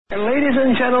And ladies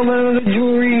and gentlemen of the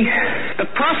jury, the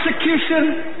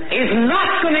prosecution is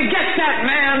not going to get that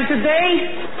man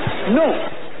today. No,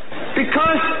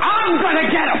 because I'm going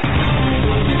to get him.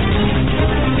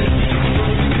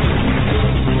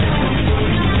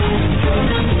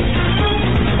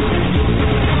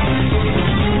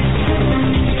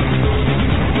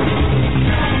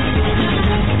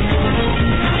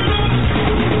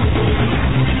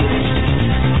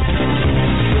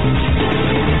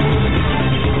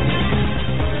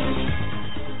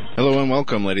 Hello and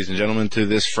welcome, ladies and gentlemen, to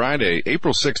this Friday,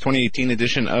 April 6, 2018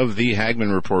 edition of the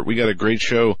Hagmann Report. We got a great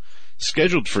show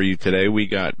scheduled for you today. We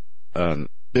got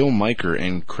Bill Miker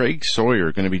and Craig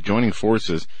Sawyer going to be joining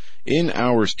forces in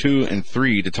hours 2 and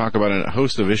 3 to talk about a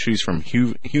host of issues from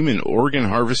human organ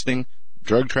harvesting,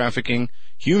 drug trafficking,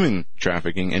 human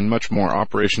trafficking, and much more,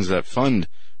 operations that fund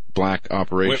black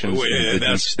operations. Wait,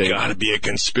 that's got to be a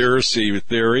conspiracy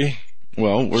theory.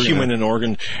 Well, human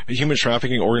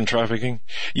trafficking, organ trafficking.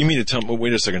 You mean to tell me?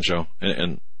 Wait a second, Joe,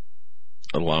 and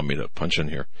allow me to punch in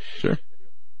here. Sure.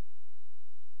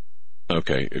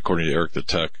 Okay. According to Eric the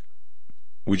Tech,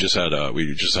 we just had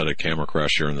a camera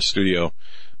crash here in the studio.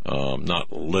 Not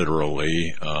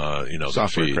literally,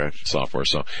 software crash. Software.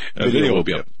 So the video will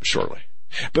be up shortly.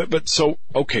 But so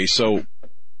okay. So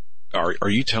are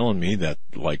you telling me that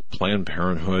like Planned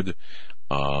Parenthood?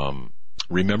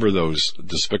 Remember those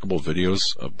despicable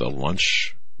videos of the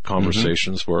lunch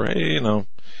conversations where, hey, the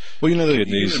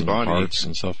kidneys and hearts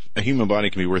and stuff? A human body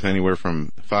can be worth anywhere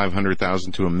from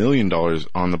 $500,000 to $1 million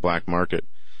on the black market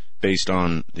based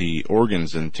on the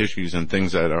organs and tissues and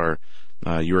things that are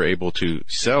you are able to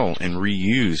sell and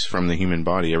reuse from the human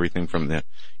body. Everything from the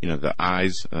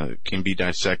eyes can be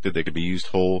dissected. They could be used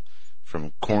whole,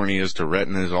 from corneas to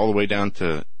retinas, all the way down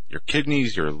to your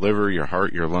kidneys, your liver, your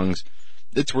heart, your lungs.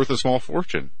 It's worth a small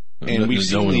fortune. And we've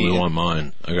seen no one want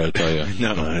mine, I gotta tell you.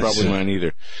 No, probably mine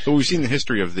either. But we've seen the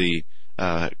history of the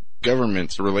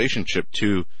government's relationship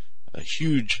to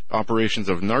huge operations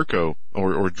of narco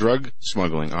or drug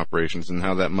smuggling operations, and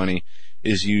how that money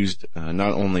is used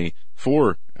not only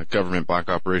for government black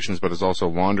operations, but is also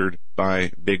laundered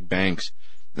by big banks.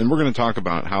 And we're going to talk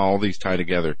about how all these tie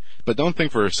together. But don't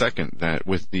think for a second that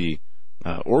with the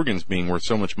organs being worth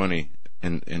so much money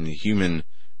and the human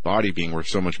body being worth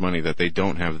so much money that they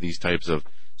don't have these types of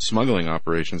smuggling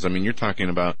operations. I mean, you're talking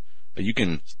about you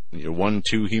can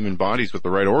 1-2 human bodies with the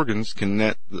right organs can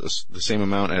net the same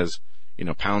amount as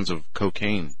pounds of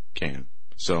cocaine can.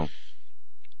 So,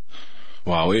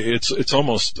 wow, it's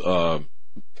almost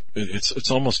it's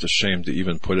almost a shame to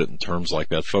even put it in terms like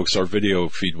that, folks. Our video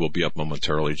feed will be up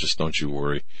momentarily. Just don't you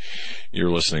worry. You're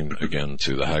listening again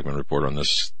to the Hagmann Report on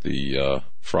the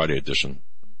Friday edition,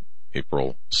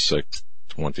 April 6th.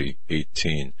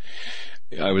 2018.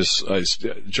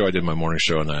 Joe, I did my morning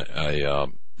show, and I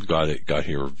got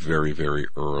here very, very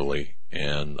early.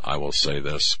 And I will say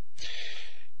this: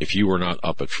 if you were not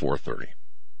up at 4:30,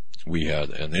 we had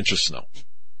an inch of snow.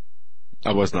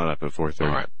 I was not up at 4:30.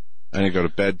 All right. I didn't go to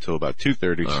bed till about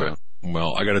 2:30. So, right.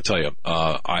 Well, I got to tell you,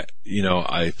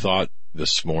 I thought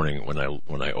this morning when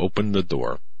I opened the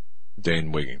door,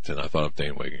 Dane Wigington. I thought of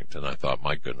Dane Wigington. I thought,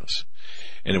 my goodness.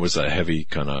 And it was a heavy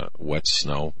kind of wet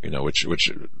snow, which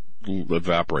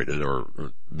evaporated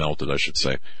or melted, I should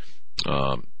say.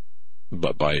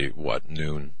 But by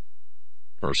noon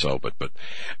or so. But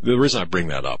the reason I bring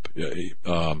that up,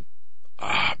 man,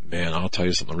 I'll tell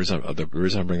you something. The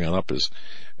reason I bring that up is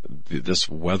this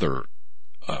weather.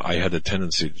 I had a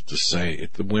tendency to say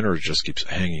the winter just keeps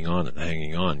hanging on and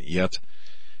hanging on. Yet,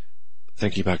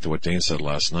 thinking back to what Dane said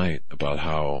last night about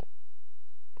how,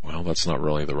 well, that's not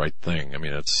really the right thing. I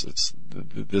mean,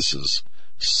 this is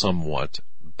somewhat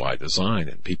by design,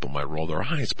 and people might roll their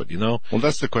eyes, but Well,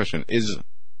 that's the question. Is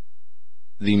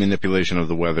the manipulation of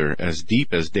the weather as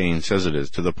deep as Dane says it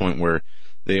is, to the point where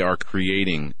they are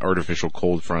creating artificial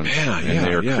cold fronts and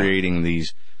they are creating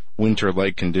these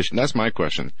winter-like conditions? That's my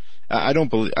question. I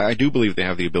do believe they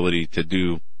have the ability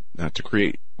to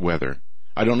create weather.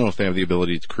 I don't know if they have the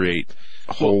ability to create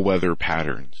whole weather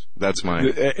patterns. That's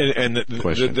my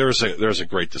question. There's a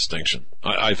great distinction.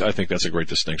 I think that's a great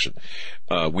distinction.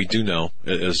 We do know,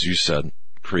 as you said,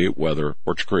 create weather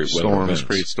or to create weather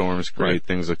storms, create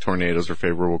things like tornadoes or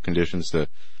favorable conditions to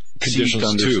see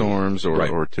thunderstorms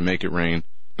or to make it rain.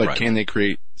 But can they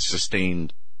create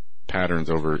sustained patterns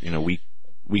over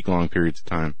week-long periods of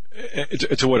time?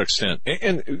 To what extent?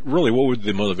 And really, what would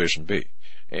the motivation be?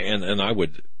 And I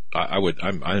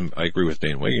agree with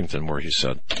Dane Wigington where he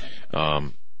said,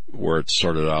 where it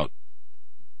started out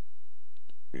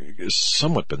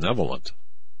somewhat benevolent.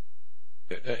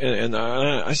 And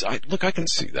I look, I can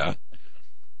see that.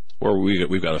 or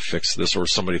we've got to fix this, or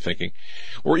somebody thinking,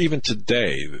 or even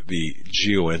today, the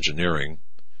geoengineering,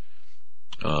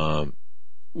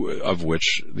 of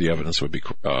which the evidence would be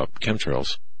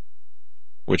chemtrails,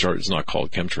 which is not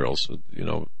called chemtrails,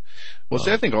 Well,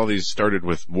 see, I think all these started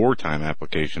with wartime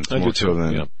applications more so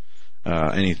than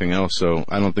anything else. So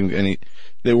I don't think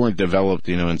they weren't developed,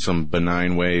 in some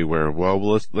benign way where,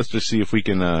 let's just see if we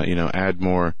can, add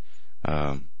more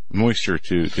moisture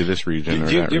to this region.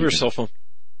 Do you have your cell phone?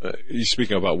 You're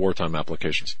speaking about wartime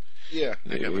applications. Yeah.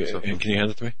 And can you hand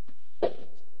it to me?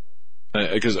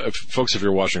 Because folks, if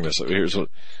you're watching this,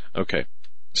 okay.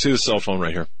 See the cell phone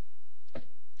right here?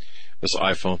 This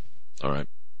iPhone. All right.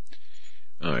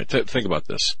 Think about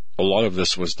this. A lot of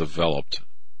this was developed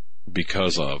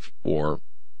because of or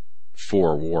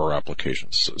for war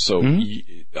applications. So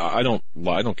I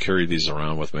don't carry these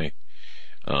around with me.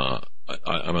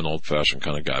 I'm an old-fashioned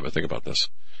kind of guy, but think about this.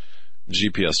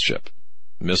 GPS chip,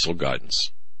 missile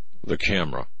guidance, the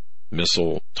camera,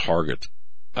 missile target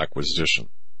acquisition,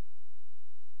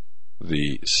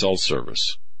 the cell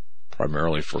service,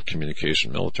 primarily for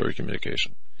communication, military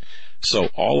communication. So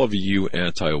all of you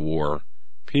anti-war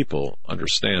people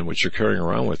understand what you're carrying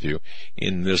around with you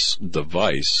in this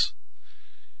device,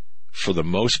 for the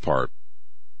most part,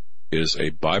 is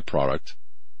a byproduct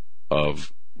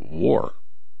of war.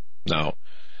 Now,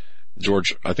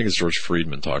 I think it's George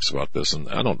Friedman talks about this, and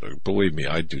believe me,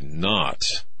 I do not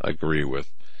agree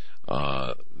with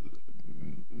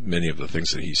many of the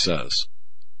things that he says.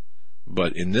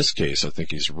 But in this case, I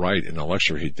think he's right in a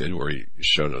lecture he did where he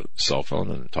showed a cell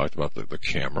phone and talked about the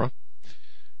camera,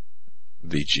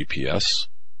 the GPS,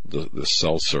 the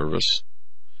cell service,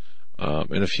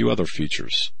 and a few other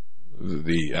features.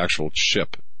 The actual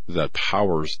chip that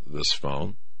powers this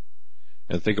phone,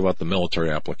 and think about the military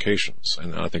applications.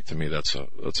 And I think to me that's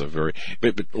a very,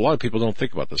 but a lot of people don't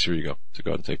think about this. Here you go. To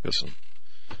go ahead and take this and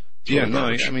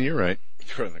you're right.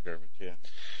 Throw it in the garbage, yeah.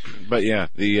 But yeah,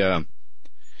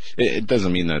 it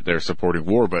doesn't mean that they're supporting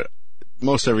war, but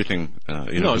most everything,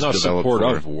 no, not support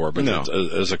of war, but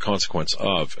as a consequence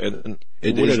of. And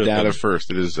it is data first.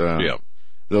 It is,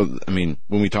 when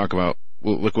we talk about,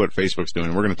 look what Facebook's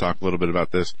doing. We're going to talk a little bit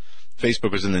about this.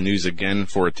 Facebook was in the news again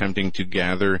for attempting to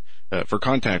gather, for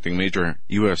contacting major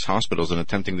U.S. hospitals and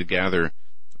attempting to gather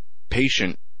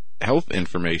patient health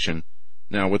information.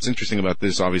 Now, what's interesting about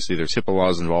this, obviously there's HIPAA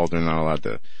laws involved. They're not allowed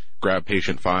to grab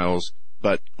patient files.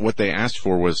 But what they asked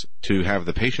for was to have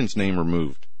the patient's name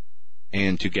removed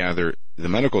and to gather the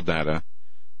medical data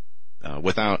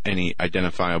without any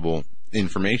identifiable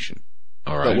information.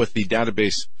 All right. But with the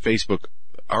database Facebook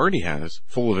already has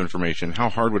full of information, how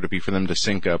hard would it be for them to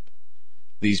sync up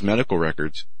these medical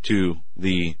records to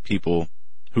the people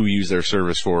who use their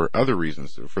service for other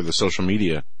reasons, for the social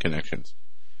media connections?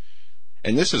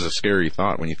 And this is a scary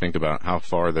thought when you think about how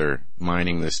far they're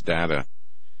mining this data.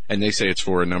 And they say it's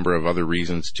for a number of other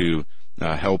reasons to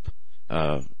help,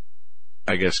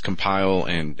 compile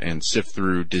and sift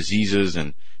through diseases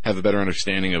and have a better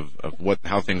understanding of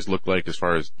how things look like as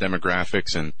far as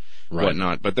demographics and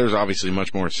whatnot. But there's obviously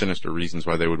much more sinister reasons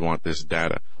why they would want this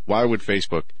data. Why would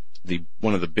Facebook,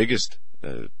 one of the biggest,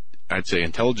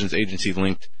 intelligence agency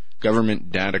linked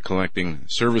government data collecting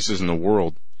services in the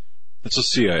world? It's a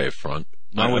CIA front.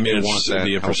 It's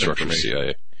the infrastructure of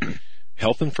CIA.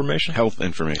 Health information? Health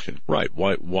information. Right.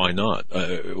 Why not?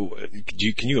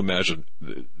 Can you imagine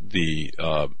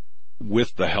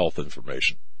with the health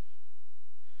information,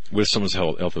 with someone's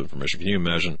health information, can you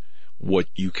imagine what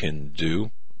you can do?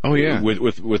 Oh, yeah.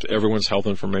 With everyone's health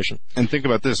information? And think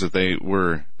about this, that they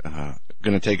were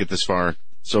going to take it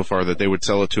so far that they would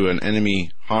sell it to an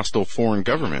enemy, hostile foreign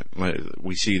government.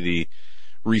 We see the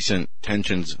recent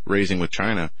tensions raising with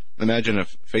China. Imagine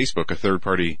if Facebook, a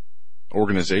third-party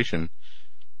organization,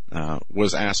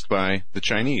 was asked by the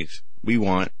Chinese, we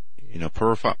want,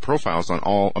 profiles on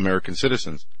all American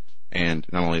citizens. And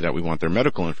not only that, we want their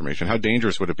medical information. How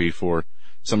dangerous would it be for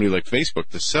somebody like Facebook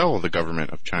to sell the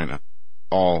government of China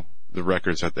all the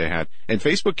records that they had? And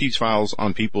Facebook keeps files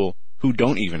on people who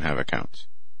don't even have accounts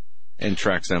and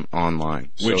tracks them online.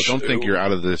 So don't think you're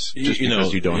out of this just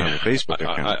because you don't have a Facebook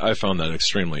account. I found that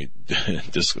extremely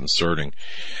disconcerting.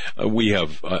 We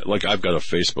have, I've got a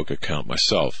Facebook account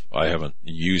myself. I haven't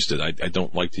used it. I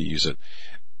don't like to use it.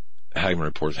 Hagmann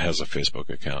Report has a Facebook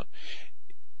account.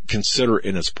 Consider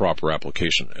in its proper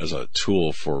application as a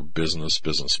tool for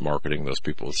business marketing, those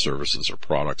people with services or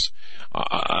products.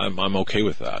 I'm okay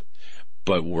with that.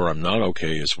 But where I'm not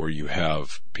okay is where you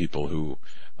have people who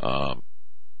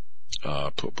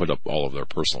put up all of their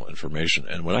personal information.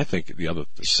 And what I think the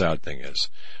sad thing is,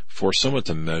 for someone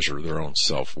to measure their own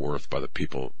self-worth by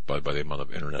the amount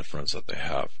of internet friends that they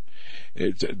have,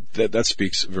 That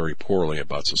speaks very poorly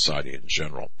about society in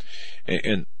general.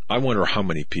 And I wonder how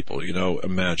many people,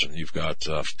 imagine you've got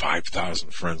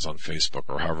 5,000 friends on Facebook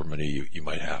or however many you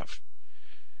might have.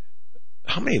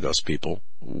 How many of those people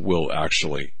will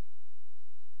actually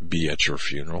be at your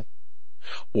funeral?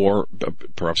 Or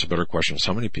perhaps a better question is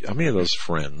how many of those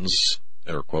friends,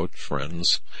 air quote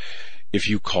friends, if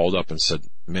you called up and said,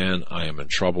 man, I am in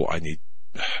trouble,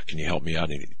 can you help me out?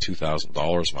 I need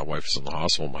 $2,000. My wife is in the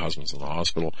hospital. My husband's in the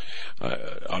hospital.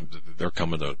 They're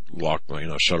coming to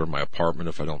shutter my apartment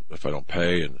if I don't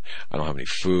pay, and I don't have any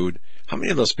food. How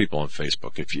many of those people on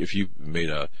Facebook, if you made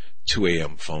a 2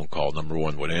 a.m. phone call, number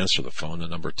one, would answer the phone,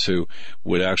 and number two,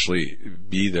 would actually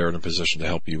be there in a position to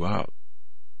help you out?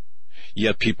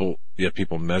 Yet people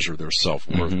measure their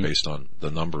self-worth based on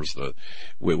the numbers,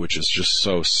 which is just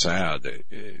so sad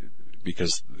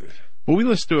because. Well, we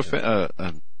listened to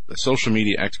a social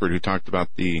media expert who talked about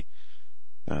the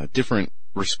different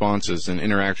responses and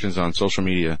interactions on social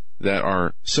media that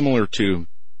are similar to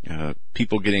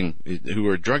people who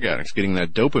are drug addicts getting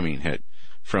that dopamine hit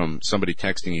from somebody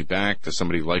texting you back to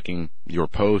somebody liking your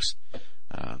post,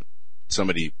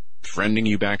 somebody friending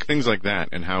you back, things like that,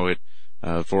 and how it,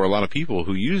 for a lot of people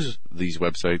who use these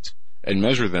websites and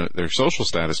measure their social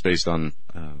status based on,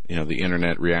 the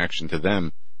internet reaction to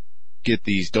them, get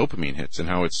these dopamine hits, and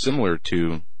how it's similar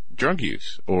to drug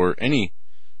use or any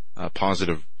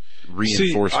positive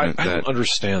reinforcement. I don't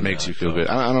understand makes that, you feel good.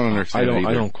 I don't understand.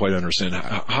 I don't quite understand.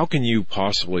 How can you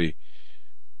possibly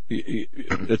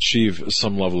achieve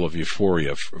some level of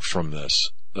euphoria from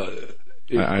this? I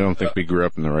don't think we grew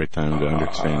up in the right time to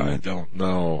understand that. I don't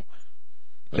know.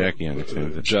 Jackie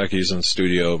understands it. Jackie's in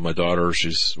studio. My daughter,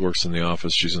 works in the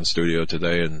office. She's in studio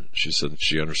today, and she said that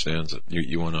she understands it.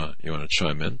 You wanna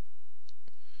chime in?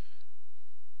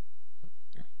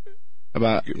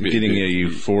 About getting a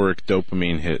euphoric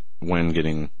dopamine hit when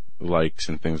getting likes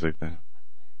and things like that.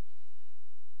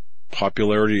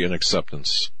 Popularity and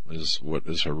acceptance is what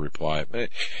is her reply.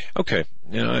 Okay,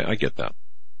 yeah, I get that.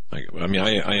 I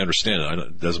understand it.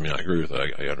 It doesn't mean I agree with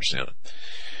it. I understand it.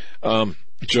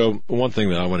 Joe, one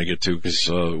thing that I want to get to, because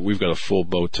we've got a full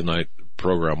boat tonight,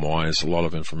 program-wise, a lot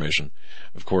of information.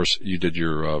 Of course, you did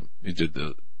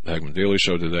the Hagmann Daily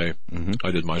Show today. Mm-hmm. I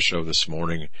did my show this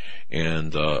morning,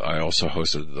 and I also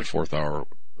hosted the 4th hour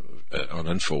on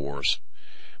InfoWars.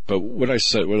 But what I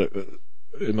said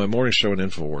in my morning show on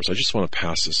InfoWars, I just want to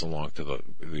pass this along to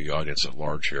the audience at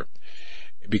large here,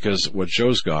 because what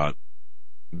Joe's got,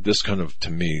 this kind of,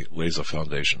 to me, lays a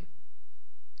foundation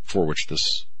for which the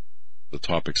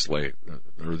topics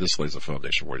this lays a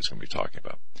foundation for what he's going to be talking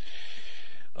about.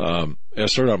 I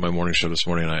started out my morning show this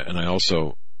morning, and I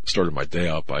also started my day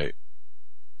out by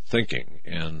thinking,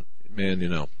 and man,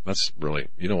 that's really,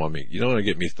 you don't want to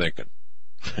get me thinking.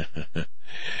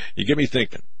 You get me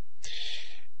thinking.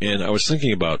 And I was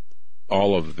thinking about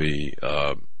all of the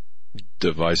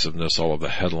divisiveness, all of the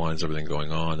headlines, everything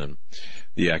going on, and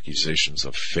the accusations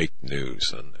of fake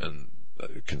news and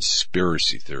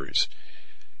conspiracy theories.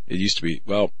 It used to be,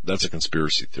 well, that's a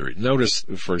conspiracy theory. Notice,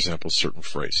 for example, certain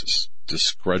phrases: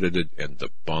 discredited and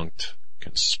debunked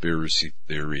conspiracy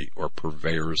theory, or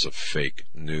purveyors of fake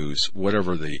news,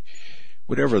 whatever the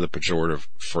pejorative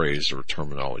phrase or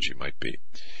terminology might be.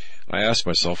 I asked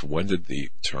myself, when did the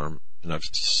term, and I've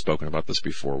spoken about this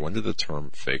before, when did the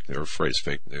term fake news or phrase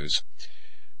fake news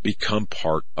become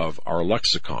part of our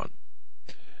lexicon?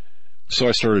 So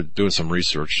I started doing some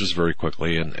research just very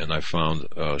quickly, and I found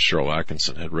Cheryl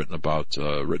Atkinson had written a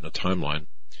timeline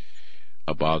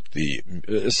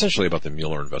essentially about the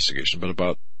Mueller investigation, but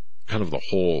about kind of the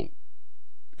whole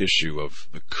issue of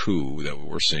the coup that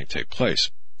we're seeing take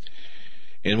place.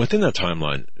 And within that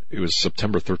timeline, it was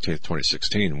September 13th,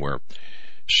 2016, where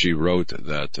she wrote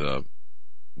that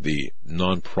the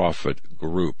nonprofit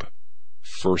group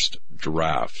First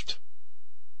Draft,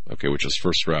 which is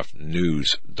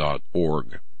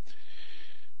firstdraftnews.org,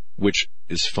 which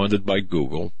is funded by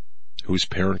Google, whose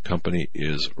parent company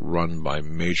is run by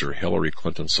major Hillary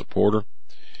Clinton supporter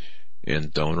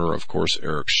and donor, of course,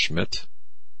 Eric Schmidt,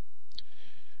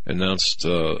 announced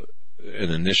an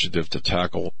initiative to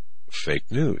tackle fake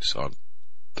news on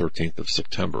 13th of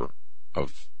September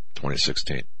of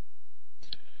 2016.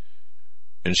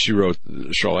 And Cheryl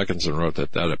Atkinson wrote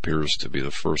that appears to be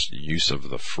the first use of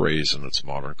the phrase in its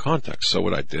modern context. So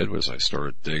what I did was I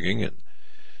started digging and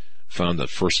found that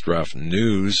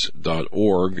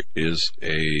firstdraftnews.org is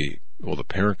the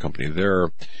parent company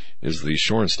there is the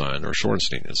Shorenstein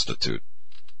Institute.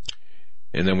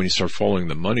 And then when you start following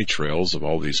the money trails of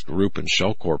all these group and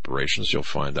shell corporations, you'll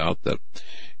find out that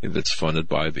it's funded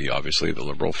by obviously the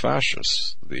liberal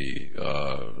fascists, the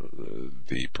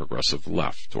progressive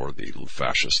left, or the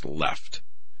fascist left.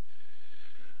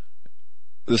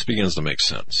 This begins to make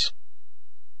sense.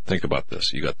 Think about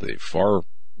this. You got the far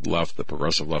left, the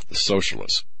progressive left, the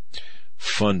socialists,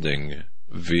 funding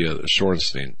via the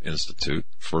Shorenstein Institute,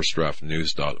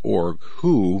 firstdraftnews.org,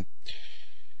 who,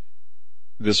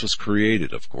 this was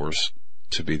created, of course,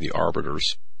 to be the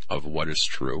arbiters of what is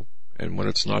true and when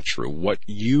it's not true, what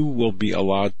you will be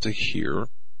allowed to hear,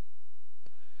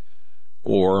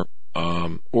 or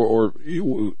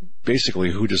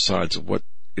basically who decides what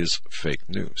is fake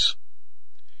news.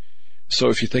 So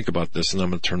if you think about this, and I'm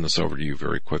going to turn this over to you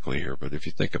very quickly here, but if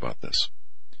you think about this,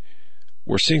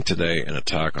 we're seeing today an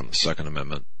attack on the Second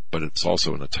Amendment, but it's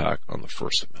also an attack on the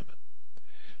First Amendment.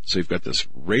 So you've got this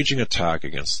raging attack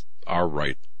against our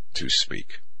right to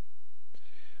speak.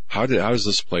 How is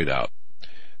this played out?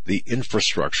 The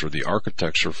infrastructure, the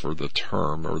architecture for the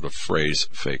term or the phrase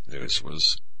fake news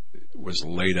was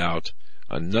laid out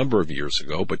a number of years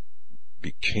ago, but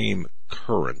became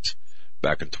current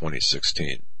back in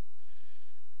 2016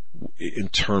 in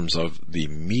terms of the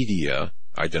media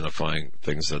identifying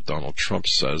things that Donald Trump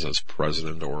says as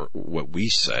president, or what we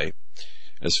say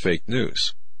as fake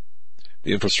news.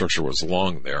 The infrastructure was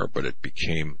long there, but it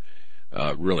became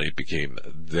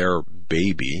their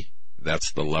baby.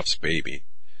 That's the left's baby.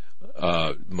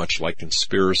 Much like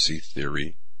conspiracy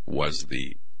theory was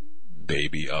the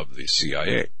baby of the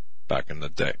CIA back in the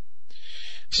day.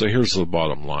 So here's the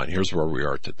bottom line. Here's where we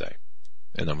are today.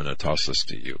 And I'm going to toss this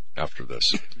to you after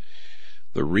this.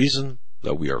 The reason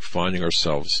that we are finding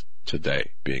ourselves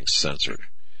today being censored,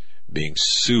 being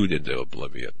sued into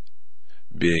oblivion,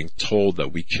 being told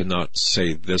that we cannot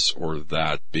say this or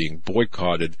that, being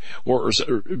boycotted, or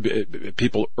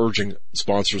people urging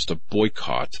sponsors to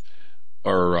boycott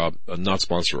or not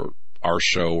sponsor our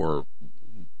show, or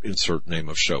insert name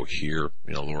of show here,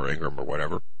 Laura Ingraham or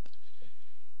whatever,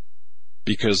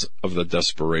 because of the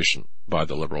desperation by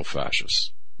the liberal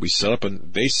fascists. They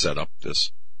set up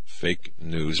this fake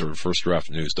news, or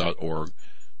firstdraftnews.org,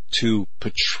 to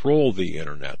patrol the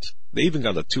internet. They even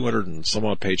got a 200 and some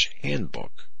odd page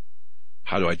handbook,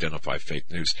 how to identify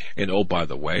fake news. And oh, by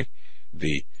the way,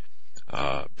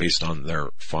 based on their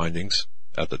findings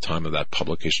at the time of that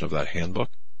publication of that handbook,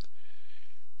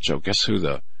 Joe, guess who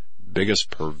the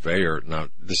biggest purveyor, now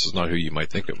this is not who you might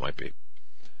think it might be,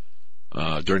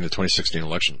 during the 2016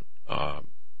 election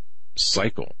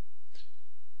cycle,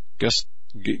 guess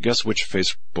which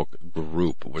Facebook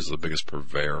group was the biggest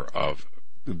purveyor of,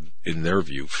 in their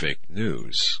view, fake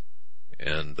news?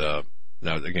 And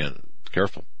now again,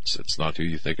 careful, it's not who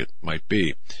you think it might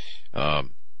be. I'll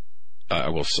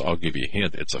give you a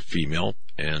hint. It's a female,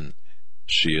 and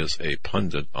she is a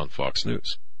pundit on Fox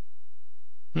News.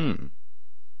 I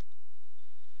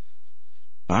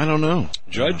don't know.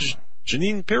 Judge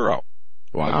Jeanine Pirro.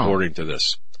 Wow. According to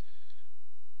this.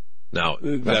 Now,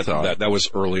 that was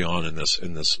early on in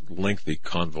this lengthy,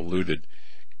 convoluted,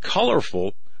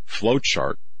 colorful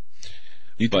flowchart.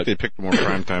 You'd think they picked a more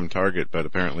primetime target, but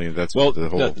apparently that's the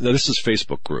whole... No, this is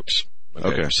Facebook groups.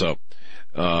 Okay. So,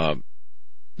 and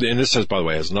this by the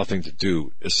way, has nothing to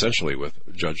do essentially with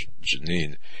Judge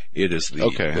Jeanine. It is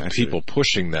the people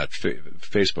pushing that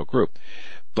Facebook group.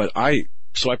 But I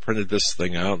printed this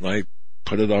thing out and I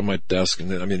put it on my desk, and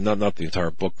not the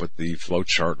entire book, but the flow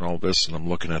chart and all this, and I'm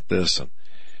looking at this, and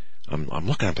I'm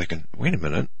thinking, wait a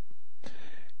minute.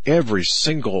 Every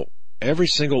single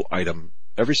item,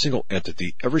 every single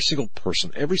entity, every single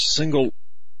person, every single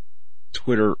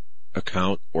Twitter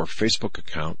account or Facebook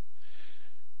account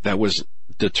that was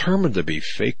determined to be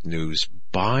fake news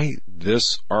by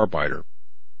this arbiter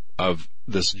of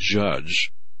this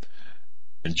judge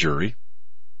and jury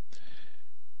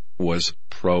was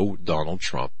pro-Donald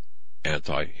Trump,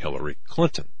 anti-Hillary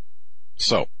Clinton.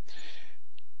 So,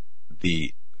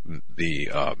 the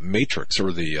matrix,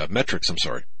 or the metrics,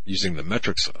 using the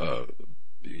metrics,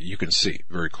 you can see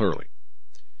very clearly.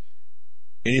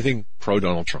 Anything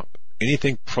pro-Donald Trump,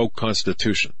 anything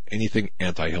pro-Constitution, anything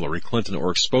anti-Hillary Clinton,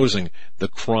 or exposing the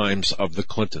crimes of the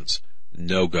Clintons,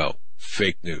 no go.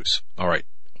 Fake news. All right.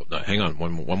 Now, hang on.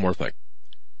 One more thing.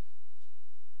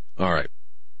 All right.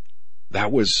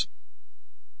 That was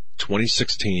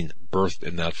 2016, birthed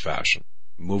in that fashion.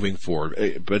 Moving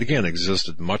forward, but again,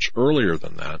 existed much earlier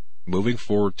than that. Moving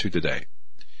forward to today.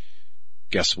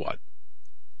 Guess what?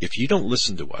 If you don't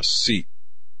listen to us, see,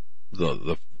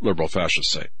 the liberal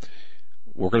fascists say,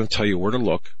 we're going to tell you where to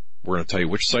look. We're going to tell you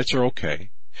which sites are okay.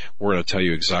 We're going to tell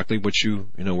you exactly what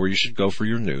where you should go for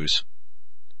your news.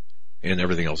 and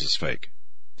everything else is fake.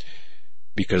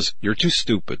 Because you're too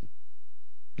stupid.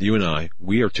 You and I,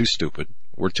 we are too stupid.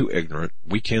 We're too ignorant.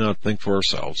 We cannot think for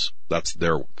ourselves. That's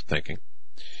their thinking.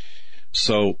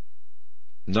 So,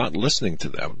 not listening to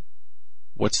them,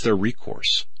 what's their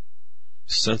recourse?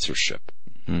 Censorship.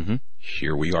 Mm-hmm.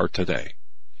 Here we are today.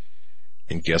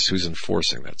 And guess who's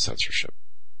enforcing that censorship?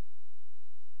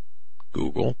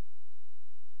 Google,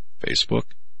 Facebook,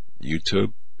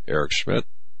 YouTube, Eric Schmidt.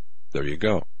 There you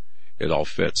go. It all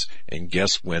fits. And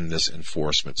guess when this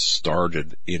enforcement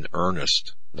started in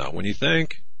earnest? Not when you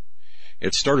think.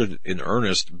 It started in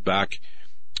earnest back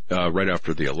right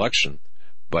after the election,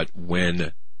 but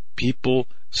when people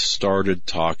started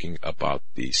talking about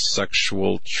the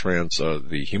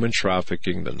the human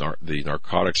trafficking, the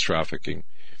narcotics trafficking,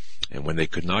 and when they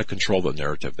could not control the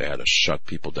narrative, they had to shut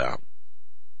people down.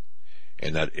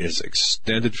 And that is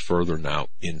extended further now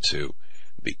into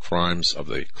the crimes of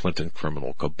the Clinton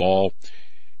criminal cabal.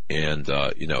 And,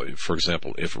 for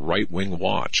example, if Right Wing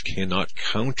Watch cannot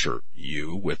counter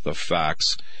you with the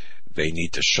facts, they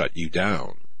need to shut you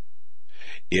down.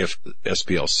 If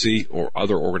SPLC or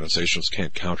other organizations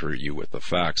can't counter you with the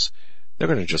facts, they're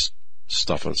going to just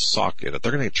stuff a sock in it.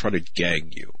 They're going to try to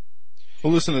gag you.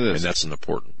 Well, listen to this. And that's an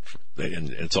important, and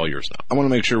it's all yours now. I want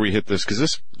to make sure we hit this,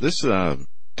 because this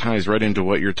ties right into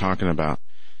what you're talking about.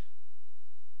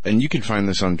 And you can find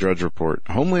this on Drudge Report.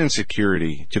 Homeland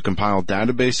Security to compile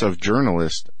database of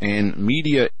journalists and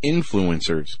media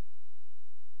influencers.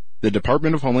 The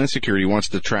Department of Homeland Security wants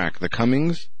to track the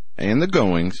comings and the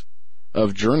goings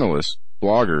of journalists,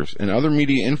 bloggers, and other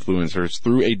media influencers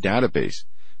through a database.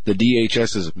 The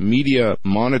DHS's Media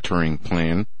Monitoring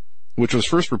Plan, which was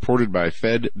first reported by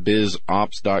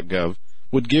fedbizops.gov,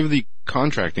 would give the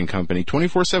contracting company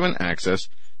 24/7 access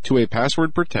to a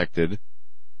password-protected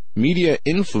media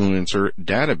influencer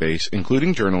database,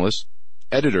 including journalists,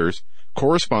 editors,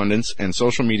 correspondents, and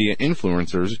social media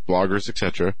influencers, bloggers,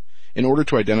 etc., in order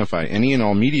to identify any and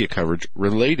all media coverage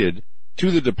related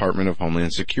to the Department of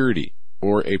Homeland Security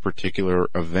or a particular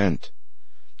event.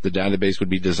 The database would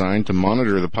be designed to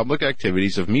monitor the public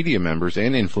activities of media members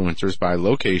and influencers by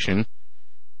location,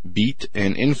 beat,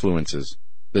 and influences.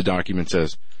 The document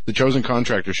says the chosen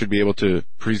contractor should be able to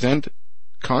present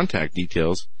contact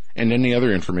details and any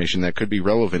other information that could be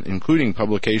relevant, including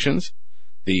publications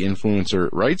the influencer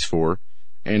writes for,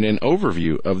 and an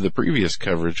overview of the previous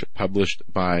coverage published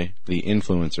by the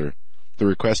influencer. The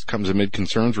request comes amid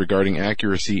concerns regarding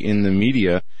accuracy in the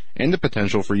media and the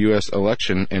potential for U.S.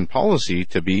 election and policy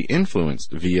to be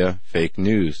influenced via fake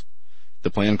news.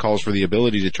 The plan calls for the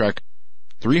ability to track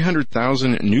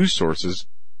 300,000 news sources,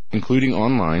 including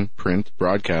online, print,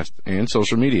 broadcast, and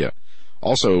social media.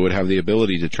 Also, it would have the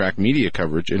ability to track media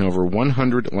coverage in over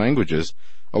 100 languages,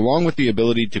 along with the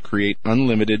ability to create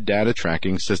unlimited data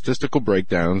tracking, statistical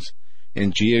breakdowns,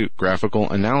 and geographical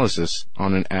analysis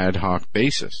on an ad hoc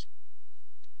basis.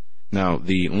 Now,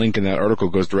 the link in that article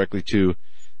goes directly to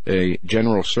a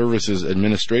General Services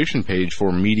Administration page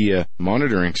for media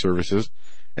monitoring services,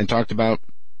 and talks about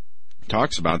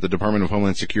the Department of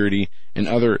Homeland Security and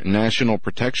other national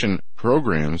protection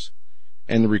programs,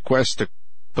 and the request to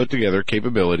put together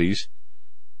capabilities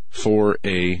for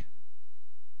a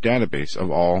database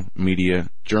of all media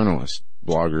journalists,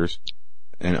 bloggers,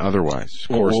 and otherwise.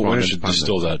 Well, we should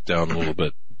distill that down a little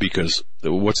bit, because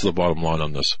what's the bottom line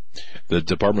on this? The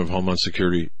Department of Homeland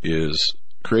Security is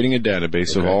creating a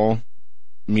database of all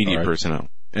media personnel,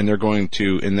 and they're going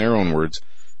to, in their own words,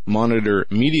 monitor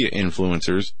media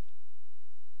influencers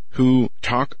who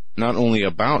talk not only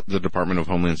about the Department of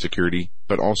Homeland Security,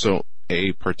 but also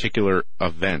a particular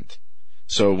event.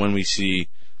 So when we see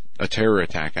a terror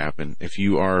attack happen, if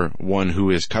you are one who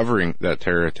is covering that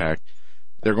terror attack,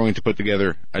 they're going to put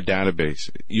together a database.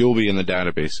 You'll be in the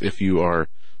database if you are,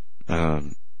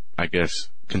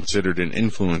 considered an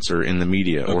influencer in the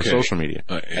media or social media,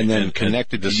 and then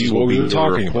connected to you will be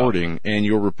your reporting and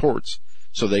your reports,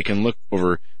 so they can look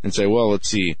over and say, well, let's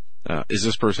see, is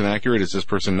this person accurate? Is this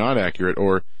person not accurate?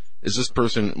 Or is this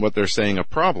person, what they're saying, a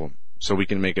problem? So we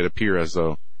can make it appear as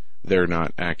though they're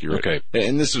not accurate. Okay.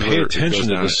 And this is pay attention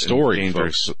to the story,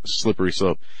 folks. Slippery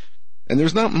slope. And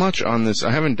there's not much on this.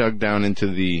 I haven't dug down into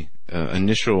the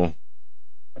initial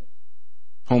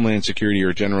Homeland Security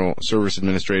or General Service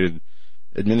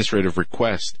administrative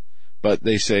request, but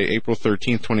they say April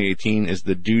 13th, 2018 is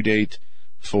the due date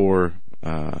for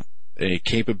a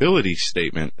capability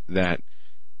statement that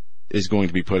is going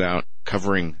to be put out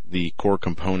covering the core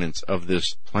components of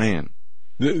this plan.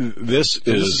 This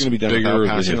is going to be done without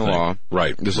passing a law.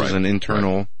 Right. This is an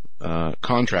internal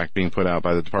contract being put out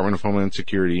by the Department of Homeland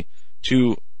Security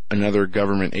to another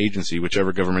government agency,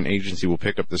 whichever government agency will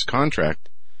pick up this contract.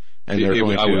 And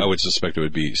I would suspect it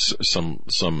would be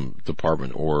some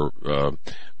department or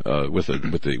with the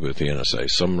NSA,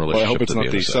 some relationship. Well, I hope it's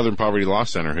not the the Southern Poverty Law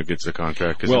Center who gets the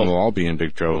contract, because then we'll all be in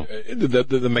big trouble.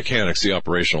 The mechanics, the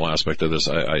operational aspect of this,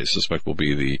 I suspect will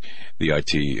be the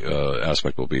IT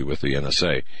aspect will be with the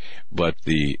NSA, but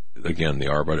the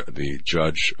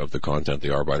judge of the content,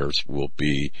 the arbiters, will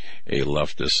be a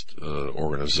leftist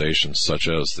organization such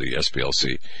as the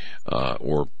SPLC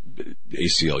or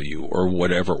ACLU or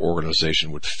whatever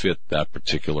organization would fit that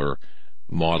particular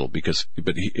model.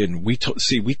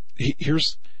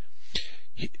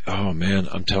 Oh man,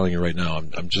 I'm telling you right now,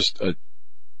 I'm just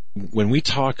when we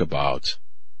talk about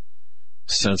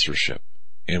censorship,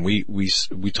 and we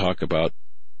talk about,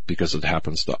 because it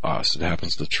happens to us, it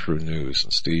happens to True News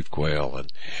and Steve Quayle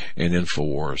and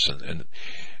InfoWars, and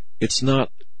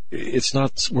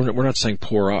we're not saying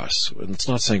poor us. It's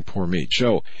not saying poor me.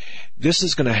 Joe, this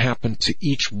is going to happen to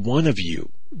each one of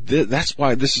you. That's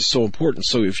why this is so important.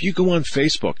 So if you go on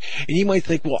Facebook and you might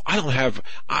think, well,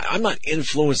 I'm not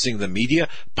influencing the media.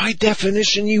 By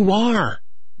definition, you are.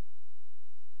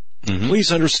 Mm-hmm.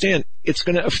 Please understand, it's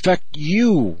going to affect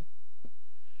you.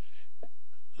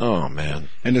 Oh man.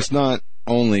 And it's not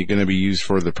only going to be used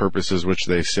for the purposes which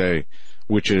they say,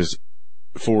 which is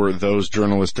for those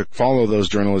journalists to follow those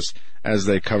journalists as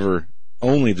they cover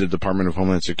only the Department of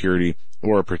Homeland Security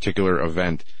or a particular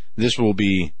event. This will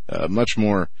be much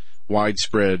more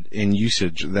widespread in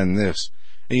usage than this.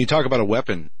 And you talk about a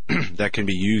weapon that can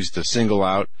be used to single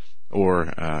out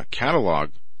or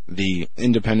catalog the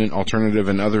independent, alternative,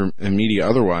 and media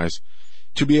otherwise,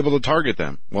 to be able to target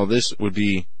them. Well, this would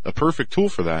be a perfect tool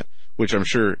for that, which I'm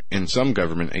sure in some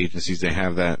government agencies they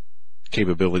have that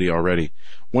capability already.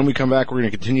 When we come back, we're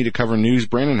going to continue to cover news.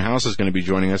 Brandon House is going to be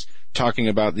joining us, talking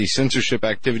about the censorship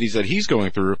activities that he's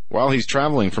going through while he's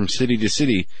traveling from city to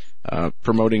city,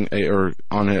 promoting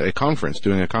on a conference,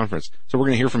 doing a conference. So we're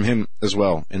going to hear from him as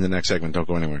well in the next segment. Don't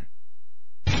go anywhere.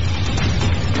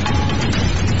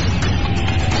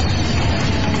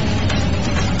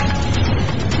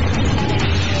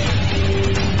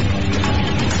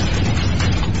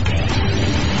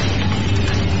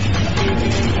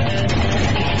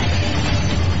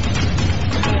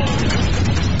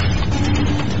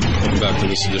 To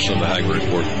this edition of the Hagmann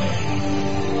Report.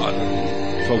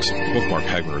 Folks, bookmark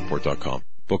HagmannReport.com.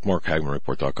 Bookmark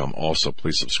HagmannReport.com. Also,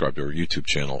 please subscribe to our YouTube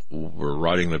channel. We're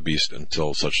riding the beast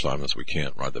until such time as we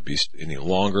can't ride the beast any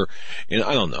longer. And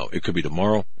I don't know. It could be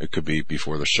tomorrow. It could be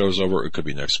before the show's over. It could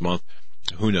be next month.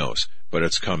 Who knows? But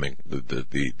it's coming.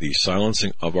 The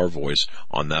silencing of our voice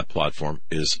on that platform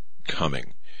is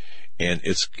coming. And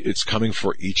it's coming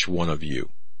for each one of you.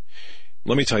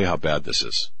 Let me tell you how bad this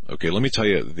is. Okay, let me tell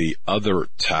you the other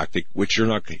tactic, which you're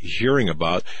not hearing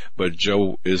about, but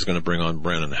Joe is going to bring on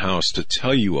Brandon House to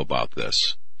tell you about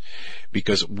this,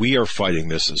 because we are fighting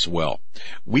this as well.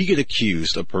 We get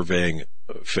accused of purveying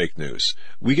fake news.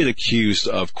 We get accused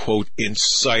of, quote,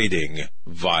 inciting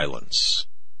violence.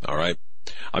 All right?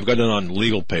 I've got it on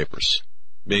legal papers,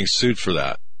 being sued for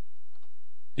that.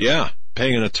 Yeah,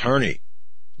 paying an attorney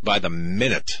by the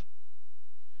minute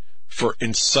for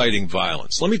inciting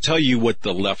violence. Let me tell you what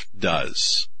the left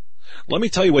does. Let me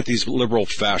tell you what these liberal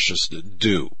fascists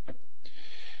do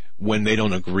when they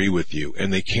don't agree with you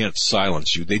and they can't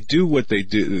silence you. They do what they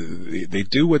do. They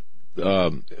do what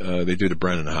they do to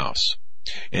Brandon House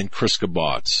and Chris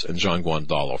Kabatz and John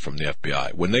Guandolo from the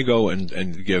FBI. When they go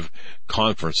and give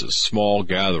conferences, small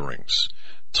gatherings,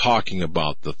 talking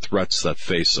about the threats that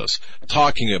face us,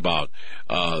 talking about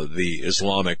the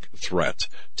Islamic threat,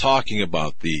 talking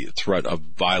about the threat of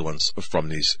violence from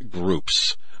these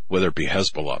groups, whether it be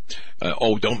Hezbollah.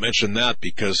 Don't mention that,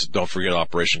 because don't forget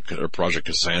Project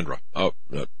Cassandra.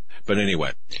 But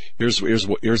anyway, here's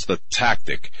the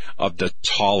tactic of the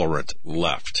tolerant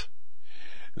left.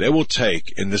 They will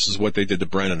take, and this is what they did to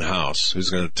Brandon House, who's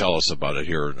going to tell us about it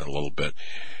here in a little bit.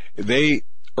 They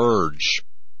urge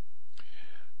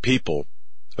people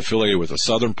affiliated with the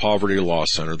Southern Poverty Law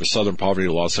Center, the Southern Poverty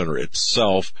Law Center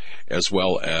itself, as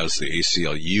well as the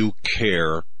ACLU,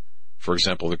 CARE, for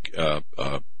example,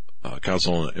 the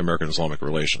Council on American Islamic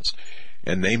Relations,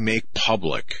 and they make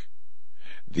public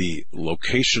the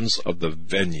locations of the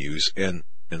venues and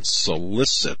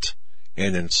solicit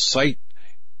and incite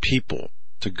people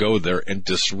to go there and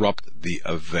disrupt the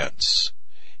events.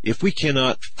 If we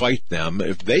cannot fight them,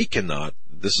 if they cannot,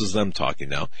 this is them talking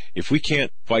now, if we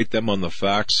can't fight them on the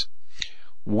facts,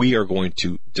 we are going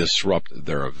to disrupt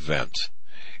their event.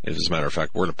 And as a matter of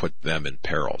fact, we're going to put them in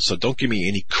peril. So don't give me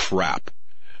any crap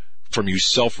from you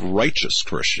self-righteous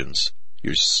Christians,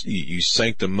 you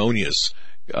sanctimonious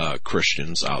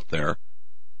Christians out there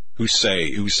who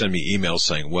send me emails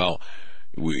saying, well,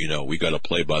 we got to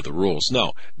play by the rules.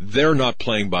 No, they're not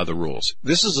playing by the rules.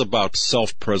 This is about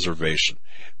self-preservation.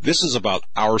 This is about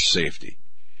our safety.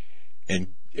 And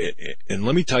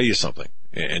let me tell you something.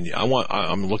 And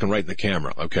I'm looking right in the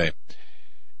camera. Okay.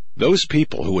 Those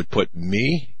people who would put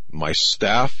me, my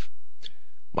staff,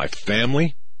 my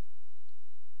family,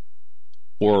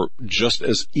 or just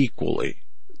as equally,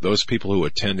 those people who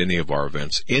attend any of our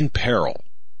events in peril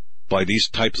by these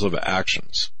types of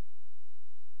actions.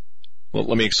 Well,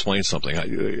 let me explain something.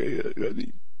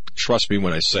 Trust me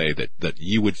when I say that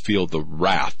you would feel the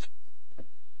wrath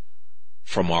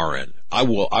from our end. I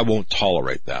won't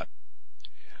tolerate that.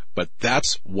 But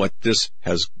that's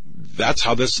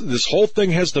how this whole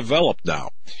thing has developed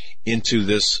now into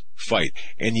this fight.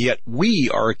 And yet we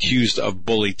are accused of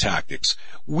bully tactics.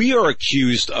 We are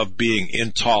accused of being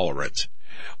intolerant.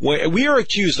 We are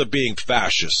accused of being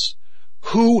fascists.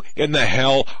 Who in the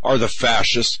hell are the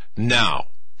fascists now?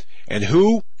 And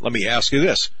let me ask you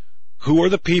this, who are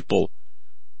the people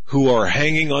who are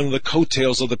hanging on the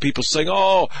coattails of the people saying,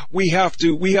 oh, we have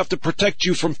to protect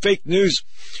you from fake news,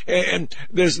 and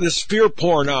there's this fear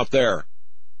porn out there?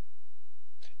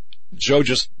 Joe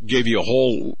just gave you a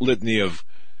whole litany of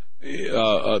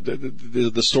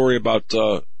the story about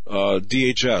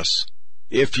DHS.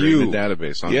 If you the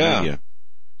database on media.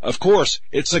 Of course,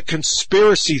 it's a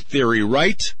conspiracy theory,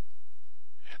 right?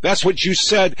 That's what you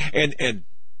said, and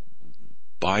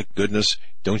by goodness,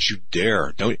 don't you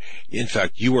dare. In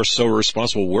fact, you are so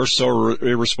irresponsible. We're so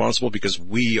irresponsible because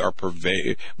we are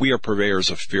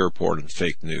purveyors of fear porn and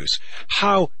fake news.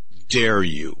 How dare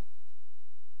you?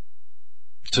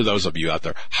 To those of you out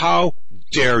there, how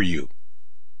dare you?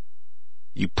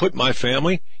 You put my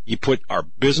family, you put our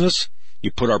business,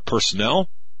 you put our personnel,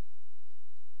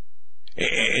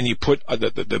 and you put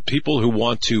the people who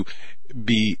want to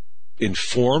be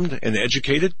informed and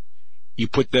educated, you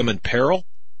put them in peril,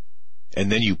 and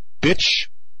then you bitch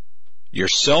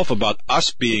yourself about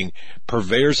us being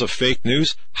purveyors of fake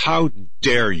news. How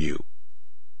dare you?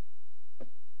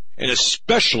 And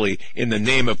especially in the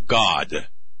name of God.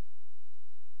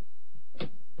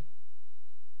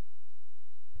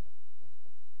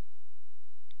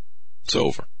 It's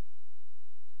over.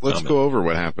 Let's go over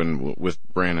what happened with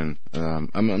Brannon.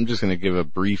 I'm just going to give a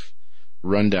brief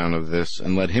rundown of this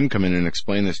and let him come in and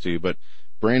explain this to you. But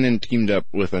Brannon teamed up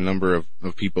with a number of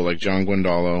people like John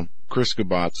Guandolo, Chris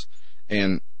Gubatz,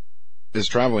 and is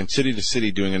traveling city to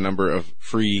city doing a number of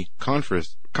free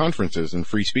conferences and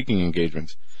free speaking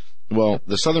engagements. Well,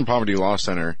 the Southern Poverty Law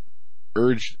Center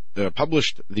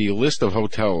published the list of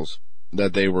hotels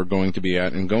that they were going to be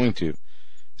at and going to.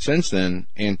 Since then,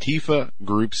 Antifa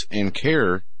groups and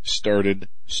CARE started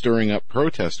stirring up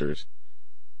protesters.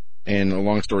 And a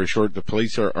long story short, the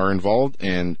police are involved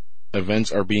and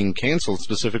events are being canceled,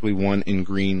 specifically one in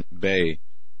Green Bay.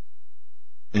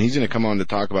 And he's going to come on to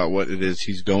talk about what it is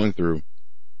he's going through,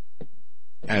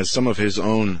 as some of his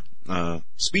own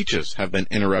speeches have been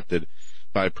interrupted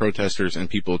by protesters and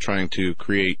people trying to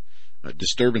create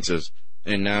disturbances.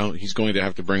 And now he's going to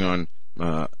have to bring on,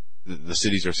 the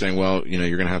cities are saying, well,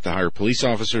 you're going to have to hire police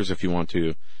officers if you want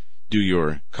to do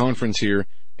your conference here.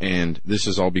 And this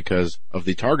is all because of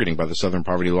the targeting by the Southern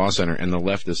Poverty Law Center and the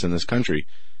leftists in this country.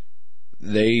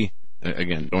 They,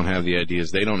 again, don't have the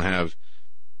ideas. They don't have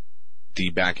the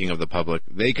backing of the public.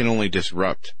 They can only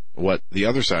disrupt what the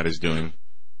other side is doing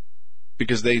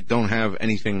because they don't have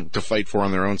anything to fight for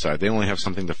on their own side. They only have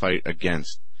something to fight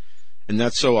against. And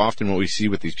that's so often what we see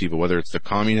with these people, whether it's the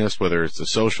communist, whether it's the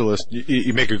socialist.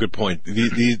 You make a good point.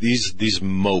 These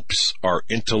mopes are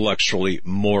intellectually,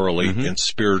 morally, and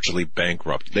spiritually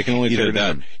bankrupt. They can only either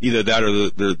that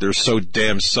or they're so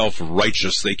damn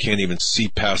self-righteous they can't even see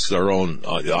past their own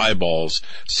eyeballs,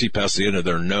 see past the end of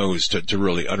their nose to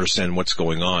really understand what's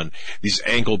going on. These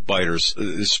ankle biters,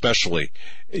 especially.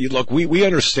 Look, we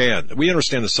understand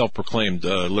the self-proclaimed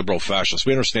liberal fascists.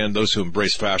 We understand those who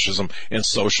embrace fascism and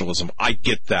socialism. I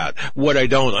get that. What I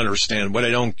don't understand, what I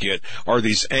don't get, are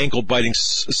these ankle-biting,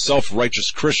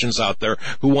 self-righteous Christians out there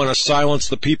who want to silence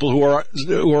the people who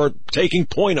are taking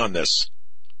point on this.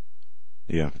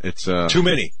 Yeah, it's too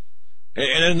many,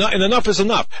 and enough is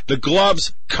enough. The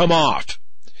gloves come off,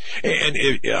 and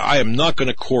I am not going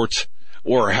to court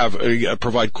or have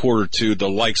provide quarter to the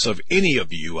likes of any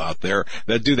of you out there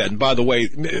that do that. And by the way,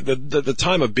 the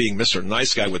time of being Mr.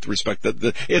 Nice Guy with respect,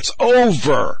 it's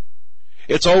over.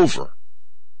 It's over.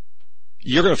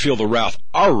 You're going to feel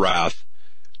our wrath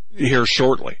here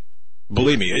shortly.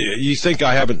 Believe me, you think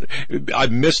I haven't?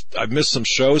 I've missed some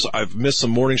shows. I've missed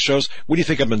some morning shows. What do you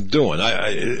think I've been doing?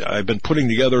 I've been putting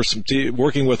together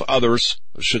working with others.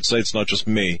 I should say it's not just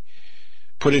me.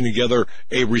 Putting together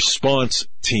a response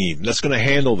team that's going to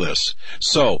handle this.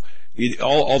 So,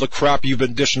 all the crap you've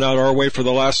been dishing out our way for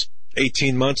the last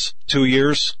 18 months, 2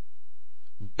 years,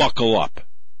 buckle up.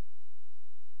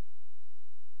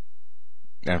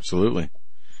 Absolutely.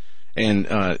 And,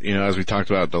 as we talked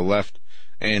about the left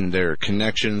and their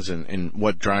connections and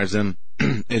what drives them,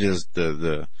 it is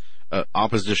the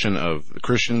opposition of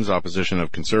Christians, opposition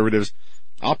of conservatives,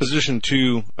 opposition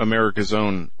to America's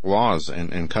own laws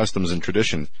and customs and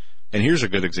traditions. And here's a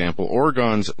good example.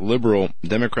 Oregon's liberal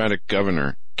Democratic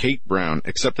governor, Kate Brown,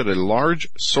 accepted a large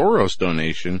Soros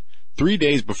donation 3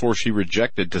 days before she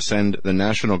rejected to send the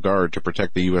National Guard to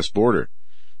protect the U.S. border.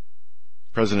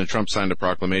 President Trump signed a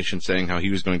proclamation saying how he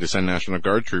was going to send National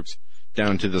Guard troops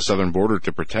down to the southern border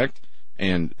to protect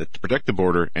the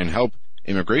border and help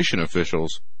immigration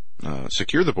officials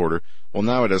secure the border. Well,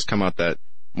 now it has come out that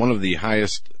one of the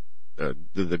highest,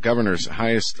 the governor's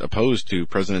highest opposed to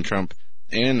President Trump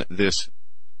and this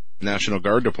National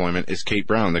Guard deployment is Kate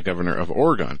Brown, the governor of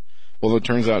Oregon. Well, it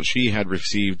turns out she had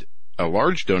received a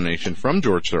large donation from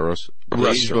George Soros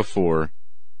days before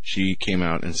she came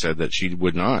out and said that she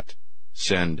would not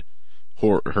send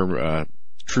her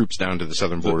troops down to the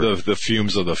southern border. The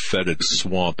fumes of the fetid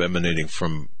swamp emanating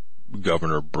from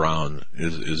Governor Brown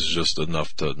is just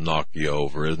enough to knock you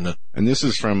over, isn't it? And this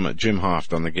is from Jim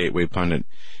Hoft on the Gateway Pundit.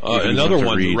 Another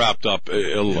one wrapped up,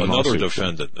 another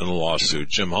defendant in a lawsuit,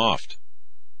 Jim Hoft.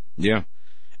 Yeah.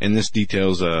 And this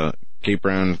details Kate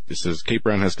Brown. It says Kate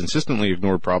Brown has consistently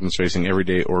ignored problems facing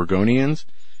everyday Oregonians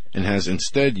and has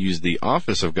instead used the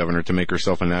office of governor to make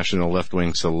herself a national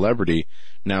left-wing celebrity.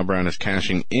 Now Brown is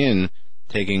cashing in,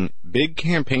 taking big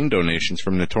campaign donations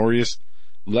from notorious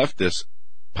leftist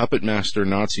puppet master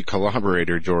Nazi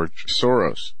collaborator George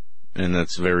Soros. And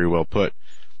that's very well put.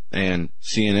 And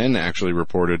CNN actually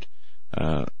reported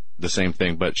the same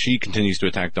thing, but she continues to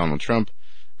attack Donald Trump,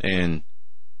 and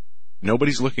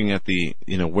nobody's looking at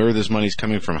where this money's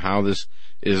coming from, how this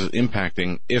is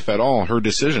impacting, if at all, her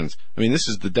decisions. I mean, this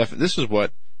is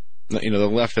what the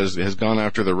left has gone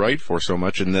after the right for so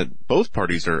much, and that both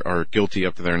parties are guilty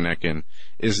up to their neck in,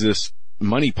 is this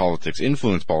money politics,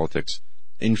 influence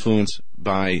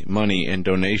by money and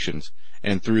donations,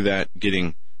 and through that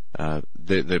getting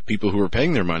the people who are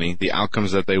paying their money the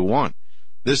outcomes that they want.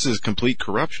 This is complete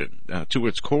corruption to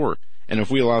its core. And if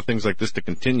we allow things like this to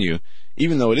continue,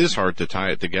 even though it is hard to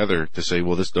tie it together to say,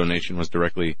 well, this donation was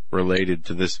directly related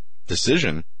to this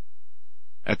decision,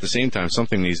 at the same time,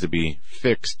 something needs to be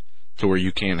fixed to where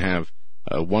you can't have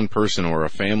one person or a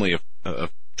family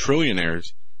of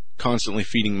trillionaires constantly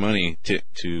feeding money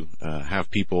to have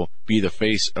people be the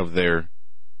face of their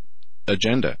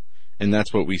agenda. And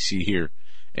that's what we see here.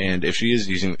 And if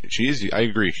I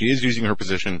agree, she is using her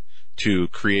position to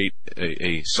create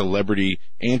a celebrity,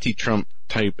 anti-Trump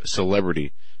type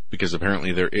celebrity, because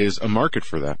apparently there is a market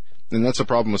for that. And that's a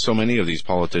problem with so many of these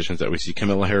politicians that we see.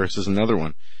 Kamala Harris is another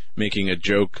one, making a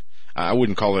joke. I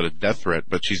wouldn't call it a death threat,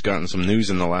 but she's gotten some news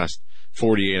in the last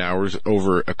 48 hours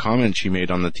over a comment she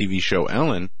made on the TV show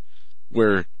Ellen,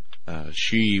 where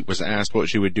she was asked what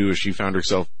she would do if she found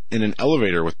herself in an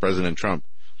elevator with President Trump.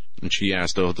 And she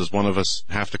asked, does one of us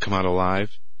have to come out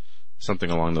alive?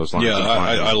 Something along those lines. Yeah,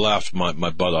 I laughed my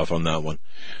butt off on that one.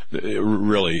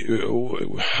 Really,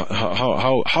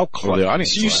 how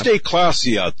classy? You stay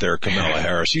classy out there, Kamala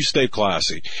Harris. You stay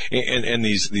classy. And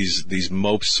these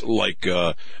mopes like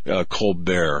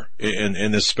Colbert,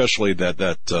 and especially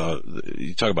that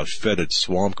you talk about fetid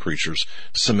swamp creatures,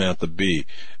 Samantha Bee,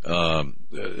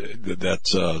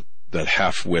 that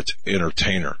half-wit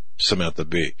entertainer. Samantha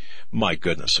Bee, my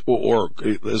goodness, or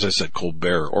as I said,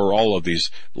 Colbert, or all of these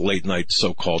late night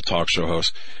so-called talk show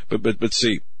hosts. But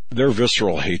see, their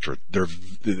visceral hatred,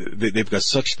 they've got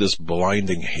such this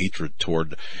blinding hatred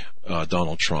toward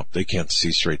Donald Trump. They can't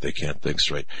see straight, they can't think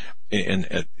straight,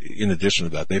 and in addition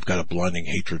to that, they've got a blinding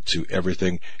hatred to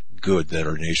everything good that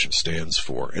our nation stands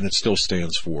for, and it still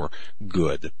stands for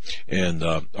good. And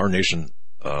our nation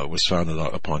was founded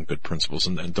upon good principles,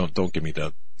 and don't give me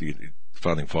that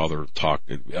founding father talk.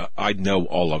 I know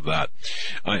all of that.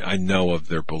 I know of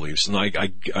their beliefs, and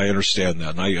I understand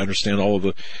that, and I understand all of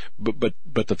the.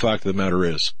 But the fact of the matter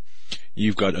is,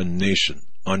 you've got a nation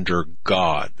under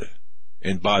God,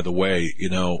 and by the way,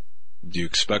 do you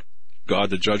expect God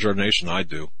to judge our nation? I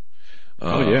do.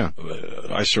 Oh yeah,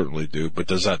 I certainly do. But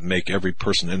does that make every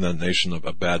person in that nation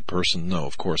a bad person? No,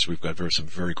 of course we've got some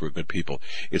very good people.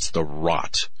 It's the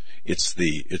rot. It's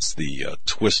the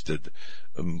twisted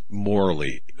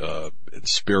morally and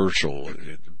spiritual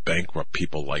bankrupt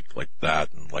people like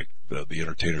that, and like the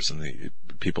entertainers and the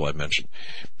people I mentioned,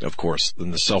 of course,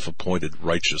 and the self-appointed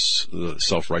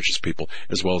self-righteous people,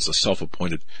 as well as the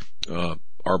self-appointed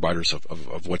arbiters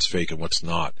of what's fake and what's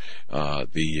not,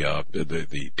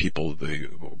 the people, the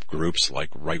groups like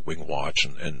Right Wing Watch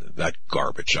and that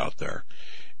garbage out there.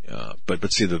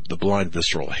 But see, the blind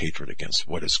visceral hatred against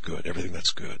what is good, everything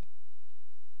that's good.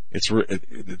 It's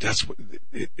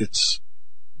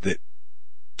that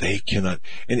they cannot.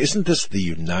 And isn't this the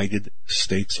United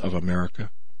States of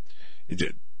America?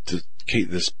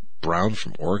 This Brown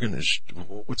from Oregon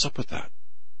what's up with that?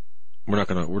 We're not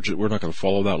gonna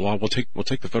follow that law. We'll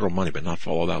take the federal money, but not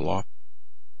follow that law.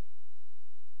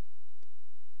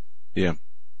 Yeah.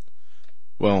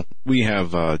 Well, we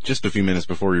have just a few minutes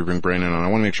before we bring Brandon on. I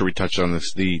want to make sure we touch on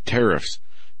this: the tariffs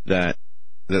that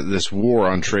this war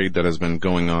on trade that has been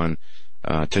going on.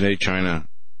 Today, China,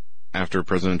 after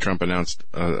President Trump announced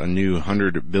a new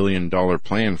 $100 billion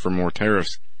plan for more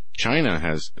tariffs, China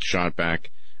has shot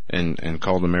back and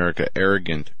called America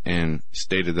arrogant and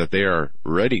stated that they are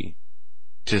ready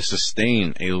to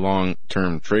sustain a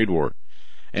long-term trade war.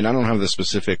 And I don't have the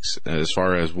specifics as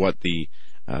far as what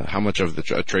how much of the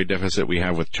trade deficit we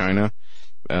have with China.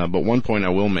 But one point I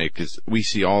will make is we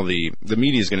see all the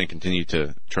media is going to continue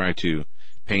to try to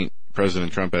paint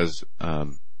President Trump as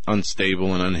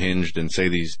unstable and unhinged and say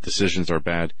these decisions are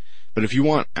bad. But if you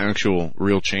want actual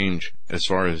real change as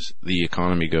far as the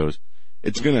economy goes,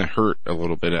 it's going to hurt a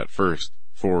little bit at first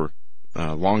for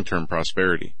long-term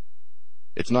prosperity.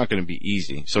 It's not going to be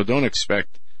easy. So don't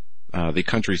expect the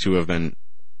countries who have been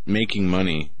making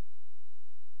money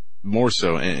more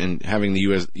so and having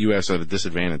the U.S. at a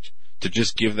disadvantage to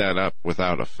just give that up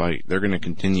without a fight. They're going to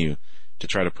continue to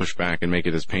try to push back and make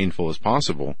it as painful as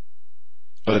possible.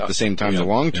 But at the same time, the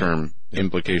long-term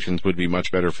implications would be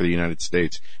much better for the United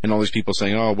States. And all these people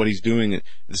saying, oh, what he's doing,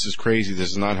 this is crazy, this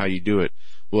is not how you do it.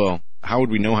 Well, how would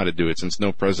we know how to do it since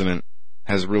no president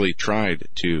has really tried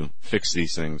to fix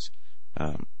these things?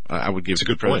 I would give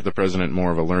the president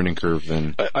more of a learning curve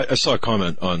than... I saw a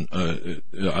comment on,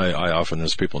 I often,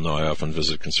 as people know, I often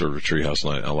visit Conservative Treehouse,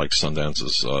 and I like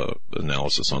Sundance's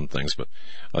analysis on things, but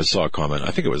I saw a comment,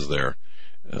 I think it was there,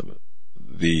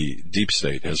 the deep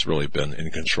state has really been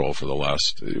in control for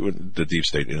the deep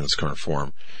state in its current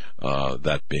form,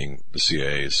 that being the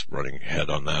CIA is running ahead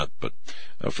on that, but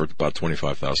for about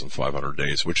 25,500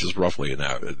 days, which is roughly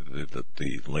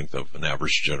the length of an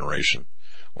average generation,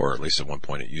 or at least at one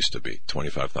point it used to be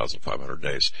 25,500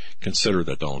 days. Consider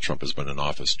that Donald Trump has been in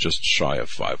office just shy of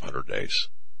 500 days.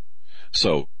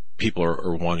 So people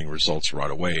are wanting results right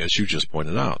away, as you just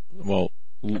pointed out. Well,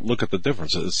 look at the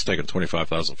difference. It's taken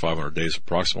 25,500 days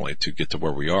approximately to get to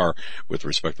where we are with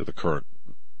respect to the current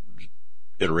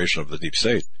iteration of the deep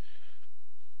state.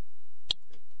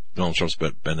 Donald Trump's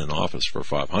been in office for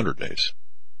 500 days.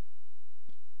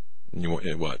 And you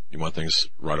want things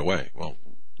right away. Well,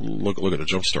 look at the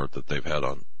jump start that they've had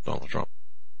on Donald Trump.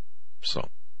 So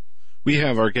we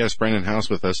have our guest Brandon House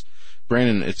with us.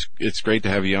 Brandon, it's great to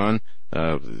have you on.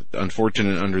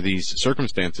 Unfortunate under these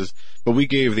circumstances, but we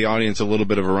gave the audience a little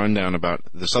bit of a rundown about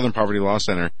the Southern Poverty Law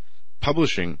Center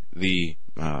publishing the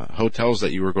hotels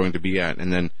that you were going to be at,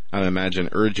 and then I imagine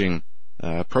urging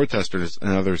protesters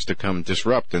and others to come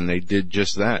disrupt, and they did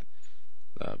just that.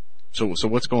 So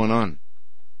what's going on?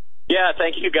 Yeah,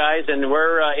 thank you guys, and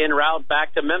we're en route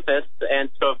back to Memphis, and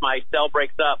so if my cell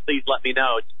breaks up, please let me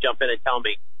know. Jump in and tell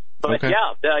me. But okay.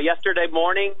 Yesterday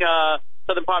morning,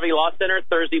 Southern Poverty Law Center,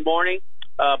 Thursday morning,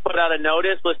 put out a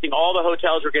notice listing all the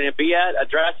hotels we're going to be at,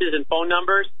 addresses and phone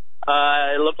numbers.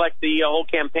 It looked like the whole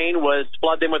campaign was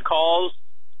flood them with calls,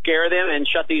 scare them, and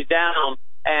shut these down.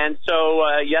 And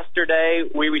so yesterday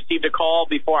we received a call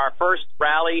before our first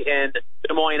rally in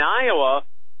Des Moines, Iowa.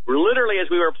 Literally as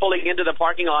we were pulling into the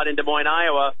parking lot in Des Moines,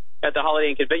 Iowa at the Holiday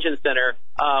Inn Convention Center,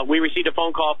 we received a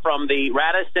phone call from the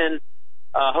Radisson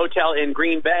Hotel in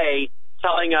Green Bay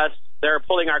telling us they're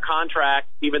pulling our contract,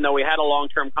 even though we had a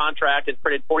long-term contract and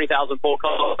printed 40,000 full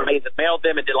calls and mailed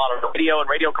them and did a lot of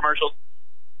radio commercials,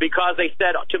 because they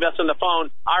said to us on the phone,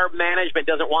 our management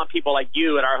doesn't want people like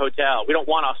you at our hotel. We don't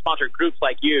want to sponsor groups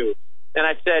like you. And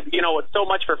I said, it's so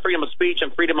much for freedom of speech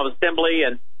and freedom of assembly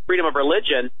and freedom of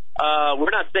religion. We're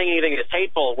not saying anything that's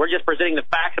hateful. We're just presenting the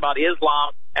facts about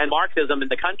Islam and Marxism in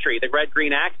the country, the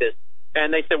red-green axis. And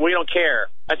they said, we don't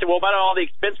care. I said, well, about all the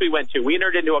expense we went to? We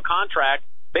entered into a contract.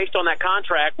 Based on that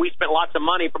contract, we spent lots of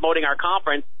money promoting our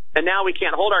conference, and now we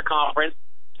can't hold our conference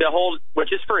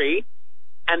which is free,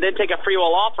 and then take a free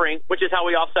will offering, which is how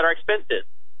we offset our expenses.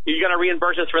 You're going to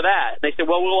reimburse us for that. And they said,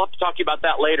 well, we'll have to talk to you about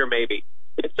that later maybe.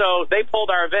 And so they pulled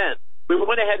our event. we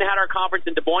went ahead and had our conference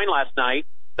in Des Moines last night.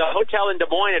 The hotel in Des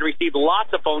Moines had received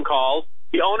lots of phone calls.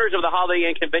 The owners of the Holiday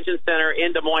Inn Convention Center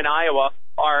in Des Moines, Iowa,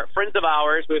 are friends of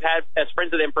ours. We've had as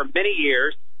friends of them for many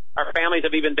years. Our families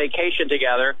have even vacationed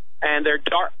together, and they're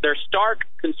stark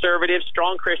conservative,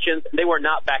 strong Christians. And they were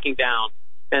not backing down.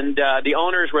 And the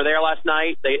owners were there last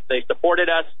night. They supported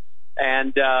us,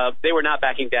 and they were not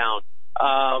backing down.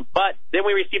 But then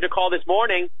we received a call this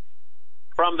morning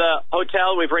from the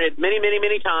hotel we've rented many, many,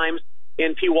 many times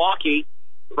in Pewaukee,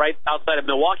 right outside of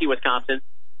Milwaukee, Wisconsin,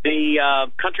 the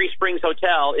Country Springs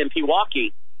Hotel in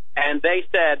Pewaukee. And they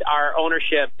said our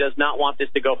ownership does not want this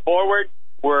to go forward.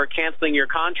 We're canceling your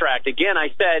contract. Again, I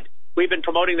said we've been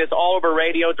promoting this all over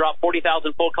radio, dropped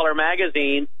 40,000 full-color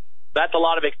magazines. That's a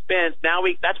lot of expense. Now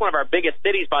that's one of our biggest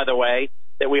cities, by the way,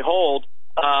 that we hold.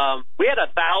 We had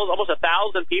almost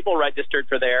 1,000 people registered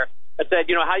for there. I said,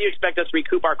 how do you expect us to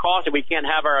recoup our costs if we can't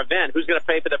have our event? Who's going to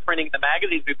pay for the printing of the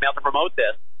magazines we've mailed to promote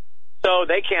this? So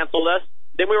they canceled us.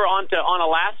 Then we were on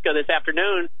Alaska this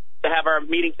afternoon to have our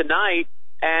meeting tonight,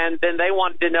 and then they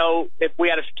wanted to know if we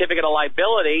had a certificate of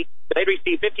liability. They'd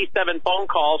received 57 phone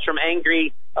calls from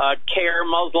angry CARE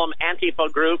Muslim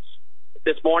Antifa groups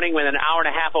this morning within an hour and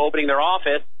a half of opening their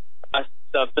office,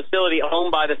 the facility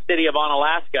owned by the city of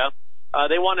Onalaska.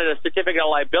 They wanted a certificate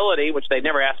of liability, which they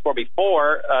never asked for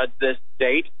before this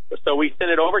date. So we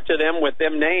sent it over to them with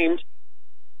them named.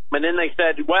 And then they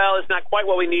said, well, it's not quite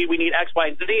what we need. We need X, Y,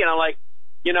 and Z. And I'm like,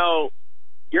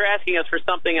 you're asking us for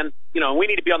something, and, we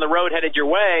need to be on the road headed your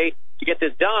way to get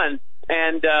this done.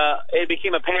 And it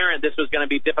became apparent this was going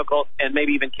to be difficult and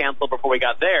maybe even canceled before we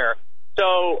got there.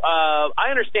 So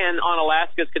I understand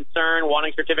Onalaska's concern,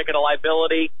 wanting certificate of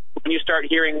liability. When you start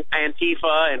hearing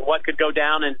Antifa and what could go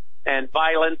down and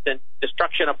violence and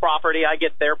destruction of property, I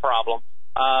get their problem.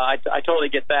 I totally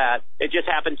get that. It just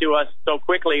happened to us so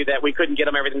quickly that we couldn't get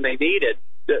them everything they needed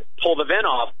to pull the vent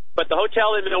off. But the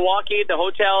hotel in Milwaukee, the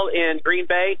hotel in Green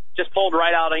Bay, just pulled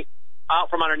right out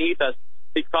from underneath us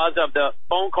because of the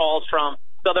phone calls from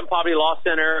Southern Poverty Law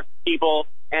Center people,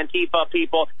 Antifa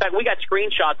people. In fact, we got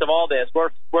screenshots of all this.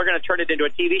 We're going to turn it into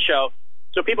a TV show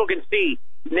so people can see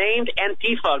named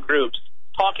Antifa groups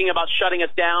talking about shutting us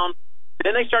down.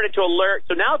 Then they started to alert.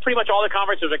 So now pretty much all the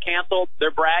conferences are canceled.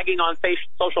 They're bragging on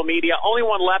social media. Only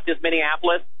one left is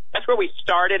Minneapolis. That's where we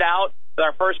started out with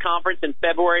our first conference in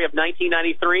February of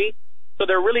 1993. So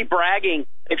they're really bragging.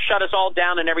 They've shut us all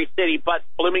down in every city but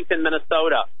Bloomington,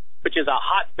 Minnesota, which is a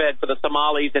hotbed for the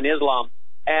Somalis and Islam.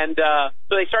 And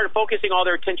so they started focusing all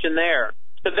their attention there.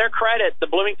 To their credit, the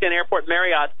Bloomington Airport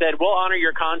Marriott said, we'll honor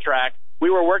your contract.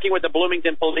 We were working with the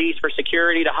Bloomington police for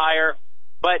security to hire,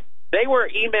 but they were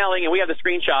emailing, and we have the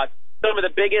screenshot, some of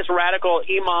the biggest radical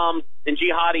imams and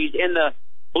jihadis in the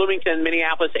Bloomington,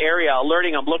 Minneapolis area,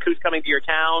 alerting them, look who's coming to your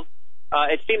town.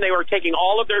 It seemed they were taking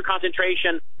all of their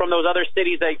concentration from those other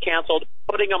cities they canceled,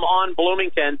 putting them on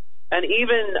Bloomington. And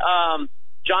even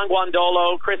John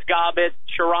Guandolo, Chris Gobbett,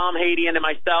 Sharam Hadian, and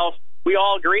myself, we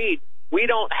all agreed we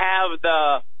don't have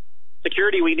the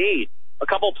security we need. A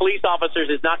couple of police officers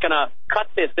is not going to cut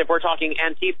this if we're talking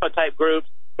Antifa-type groups,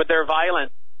 but they're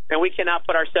violent. And we cannot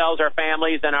put ourselves, our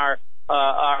families, and our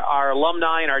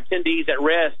alumni and our attendees at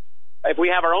risk. If we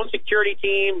have our own security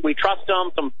team, we trust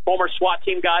them, some former SWAT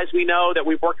team guys we know that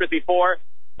we've worked with before.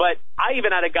 But I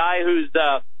even had a guy who's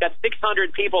got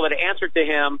 600 people that answered to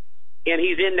him, and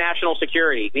he's in national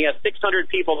security. He has 600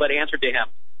 people that answered to him.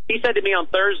 He said to me on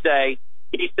Thursday,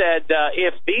 he said,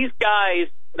 if these guys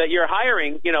that you're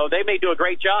hiring, they may do a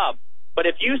great job. But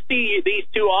if you see these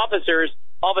two officers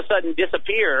all of a sudden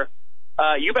disappear,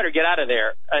 you better get out of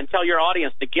there and tell your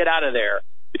audience to get out of there,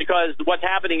 because what's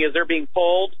happening is they're being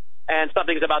pulled and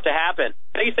something's about to happen.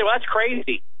 And you say, well, that's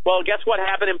crazy. Well, guess what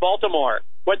happened in Baltimore?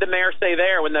 What did the mayor say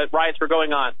there when the riots were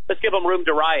going on? Let's give them room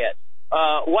to riot.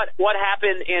 What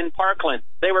happened in Parkland?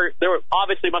 They were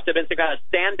obviously must have been some kind of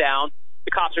stand down.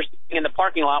 The cops are sitting in the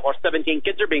parking lot while 17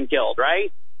 kids are being killed,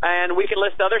 right? And we can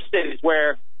list other cities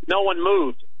where no one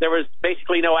moved. There was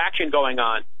basically no action going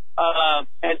on.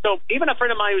 And so even a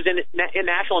friend of mine who's in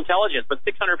national intelligence, but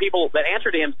 600 people that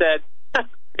answered to him said,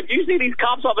 if you see these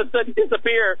cops all of a sudden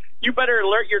disappear, you better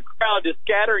alert your crowd to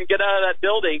scatter and get out of that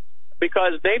building,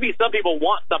 because maybe some people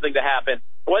want something to happen.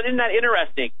 Wasn't that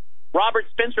interesting? Robert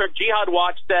Spencer of Jihad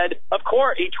Watch said, of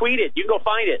course, he tweeted, you can go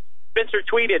find it. Spencer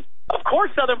tweeted, of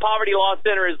course Southern Poverty Law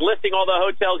Center is listing all the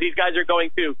hotels these guys are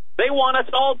going to. They want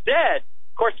us all dead.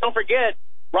 Of course, don't forget,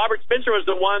 Robert Spencer was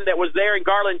the one that was there in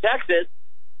Garland, Texas,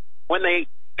 when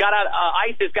they got out,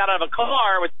 ISIS got out of a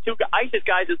car with two ISIS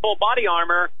guys in full body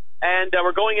armor, and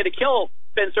were going in to kill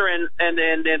Spencer and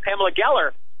Pamela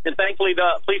Geller. And thankfully,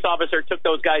 the police officer took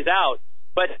those guys out.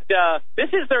 But this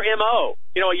is their MO.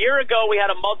 You know, a year ago we had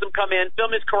a Muslim come in,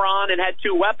 film his Quran, and had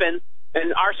 2 weapons,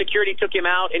 and our security took him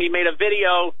out, and he made a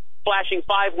video flashing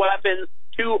 5 weapons,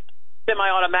 2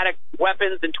 semi-automatic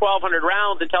weapons, and 1,200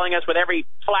 rounds, and telling us with every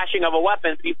flashing of a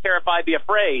weapon, be terrified, be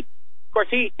afraid. Of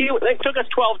course, it took us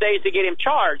 12 days to get him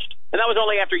charged, and that was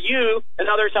only after you and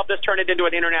others helped us turn it into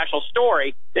an international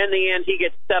story. In the end, he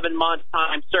gets 7 months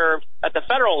time served at the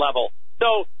federal level.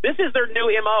 So this is their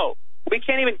new MO. We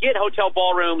can't even get hotel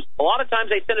ballrooms. A lot of times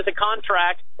they send us a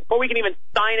contract before we can even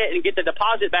sign it and get the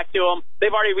deposit back to them.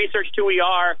 They've already researched who we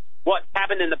are, what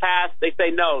happened in the past. They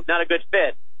say, no, not a good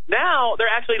fit. Now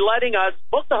they're actually letting us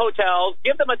book the hotels,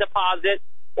 give them a deposit,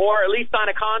 or at least sign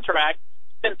a contract,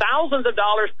 spend thousands of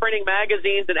dollars printing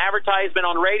magazines and advertisement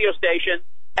on radio stations,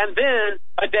 and then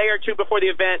a day or 2 before the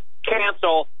event,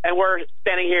 cancel, and we're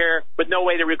standing here with no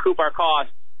way to recoup our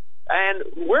costs.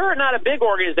 And we're not a big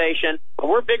organization, but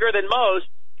we're bigger than most.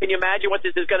 Can you imagine what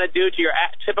this is going to do to your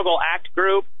typical ACT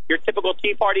group, your typical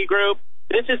Tea Party group?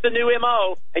 This is the new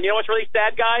MO. And you know what's really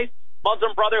sad, guys?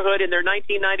 Muslim Brotherhood, in their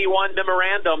 1991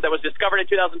 memorandum that was discovered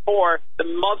in 2004, the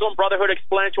Muslim Brotherhood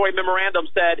explanatory memorandum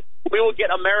said, we will get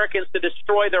Americans to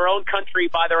destroy their own country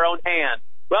by their own hand.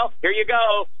 Well, here you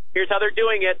go. Here's how they're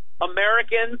doing it.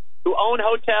 Americans who own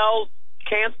hotels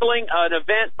canceling an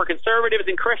event for conservatives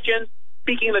and Christians,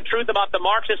 speaking the truth about the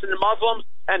Marxists and the Muslims,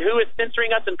 and who is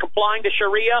censoring us and complying to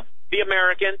Sharia? The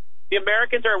Americans. The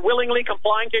Americans are willingly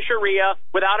complying to Sharia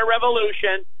without a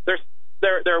revolution.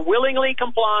 They're willingly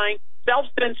complying,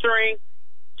 self-censoring,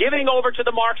 giving over to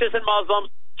the Marxists and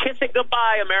Muslims. Kiss it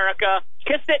goodbye, America.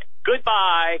 Kiss it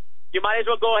goodbye. You might as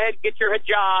well go ahead and get your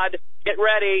hijab, get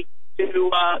ready to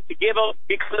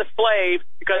become a slave,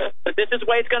 because this is the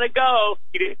way it's going to go.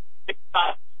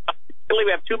 We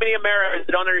have too many Americans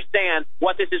that don't understand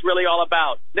what this is really all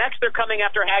about. Next, they're coming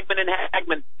after Hagmann and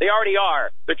Hagmann. They already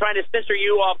are. They're trying to censor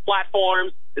you off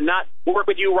platforms and not work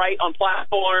with you right on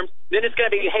platforms. Then it's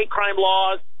going to be hate crime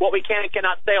laws. What we can and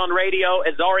cannot say on radio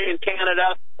is already in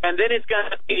Canada. And then it's going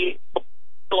to be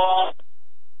law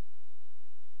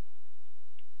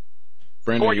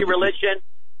for your religion.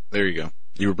 There you go.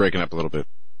 You were breaking up a little bit.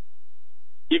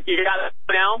 You got it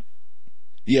now?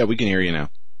 Yeah, we can hear you now.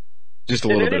 Just a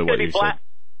little bit of what you said.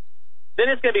 Then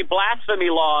it's going to be blasphemy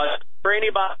laws for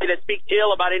anybody that speaks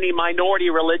ill about any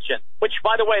minority religion, which,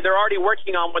 by the way, they're already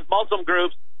working on with Muslim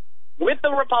groups, with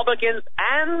the Republicans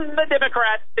and the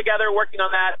Democrats together working on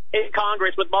that in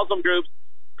Congress with Muslim groups,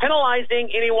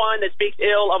 penalizing anyone that speaks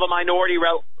ill of a minority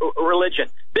religion.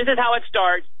 This is how it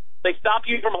starts. They stop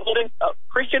you from holding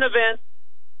Christian events,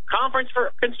 conference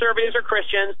for conservatives or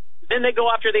Christians. Then they go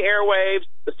after the airwaves,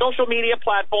 the social media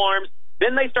platforms.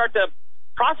 Then they start to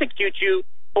prosecute you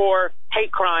for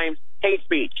hate crimes, hate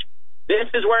speech. This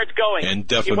is where it's going. And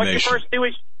defamation. What you first do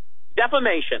is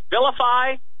defamation.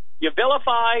 Vilify, you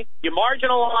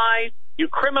marginalize, you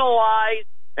criminalize,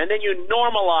 and then you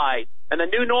normalize. And the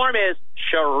new norm is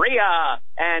Sharia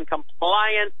and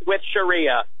compliance with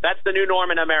Sharia. That's the new norm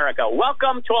in America.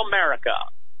 Welcome to America.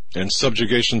 And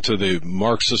subjugation to the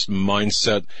Marxist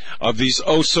mindset of these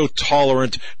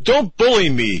oh-so-tolerant, don't bully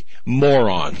me,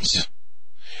 morons.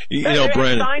 You know,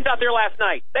 Brandon. They had signs out there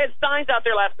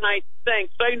last night. Saying,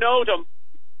 say no to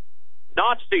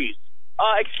Nazis.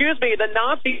 Excuse me, the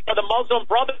Nazis are the Muslim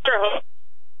Brotherhood.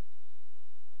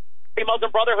 The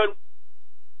Muslim Brotherhood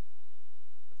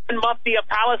Mufti of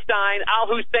Palestine,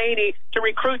 al-Husseini, to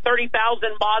recruit 30,000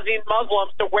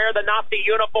 Muslims to wear the Nazi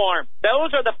uniform.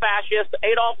 Those are the fascists,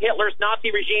 Adolf Hitler's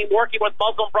Nazi regime working with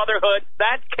Muslim Brotherhood.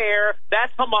 That's CARE,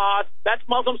 that's Hamas, that's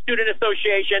Muslim Student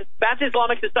Association, that's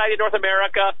Islamic Society of North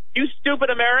America. You stupid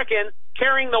Americans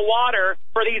carrying the water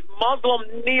for these Muslim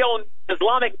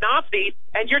neo-Islamic Nazis,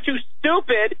 and you're too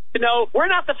stupid to know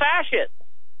we're not the fascists.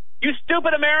 You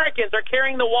stupid Americans are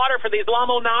carrying the water for the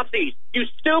Islamo-Nazis. You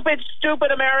stupid, stupid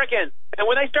Americans. And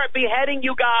when they start beheading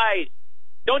you guys,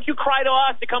 don't you cry to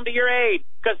us to come to your aid,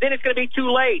 because then it's going to be too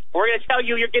late. We're going to tell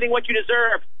you you're getting what you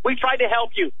deserve. We tried to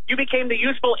help you. You became the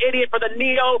useful idiot for the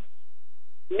neo-Islamic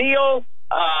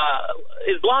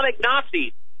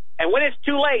Nazis. And when it's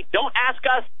too late, don't ask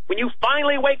us when you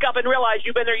finally wake up and realize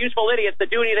you've been their useful idiots to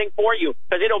do anything for you,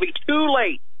 because it'll be too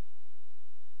late.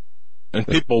 And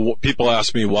people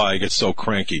ask me why I get so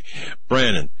cranky.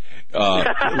 Brandon. Hey,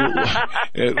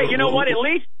 you know what? At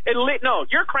least, no,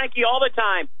 you're cranky all the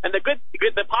time. And the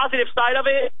positive side of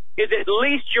it is at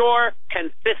least you're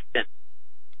consistent.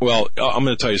 Well, I'm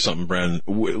going to tell you something, Brandon.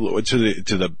 To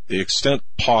the extent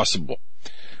possible,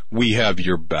 we have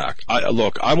your back.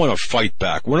 Look, I want to fight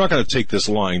back. We're not going to take this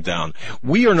lying down.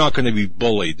 We are not going to be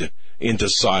bullied into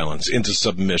silence, into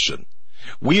submission.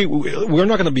 We're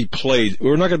not going to be played.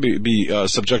 We're not going to be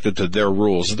subjected to their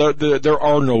rules. There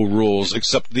are no rules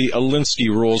except the Alinsky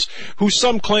rules, who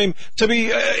some claim to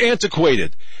be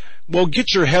antiquated. Well,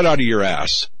 get your head out of your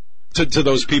ass to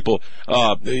those people.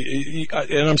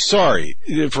 And I'm sorry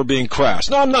for being crass.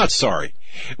 No, I'm not sorry.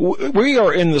 We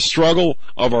are in the struggle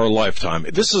of our lifetime.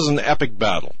 This is an epic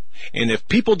battle. And if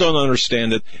people don't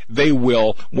understand it, they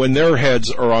will when their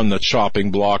heads are on the chopping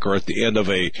block or at the end of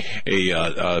a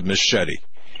machete.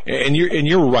 And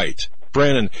you're right,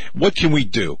 Brandon. What can we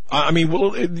do? I mean,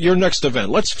 your next event.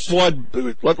 Let's flood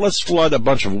a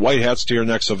bunch of white hats to your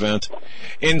next event,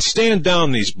 and stand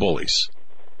down these bullies.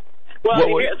 Well,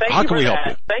 how can we help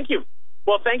you? Thank you.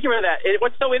 Well, thank you for that.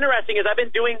 What's so interesting is I've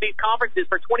been doing these conferences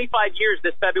for 25 years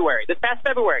this past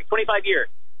February, 25 years.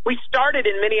 We started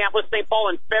in Minneapolis, St. Paul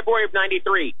in February of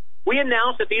 93. We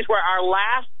announced that these were our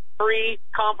last free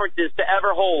conferences to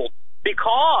ever hold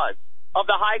because of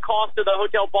the high cost of the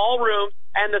hotel ballroom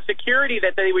and the security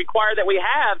that they require that we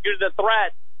have due to the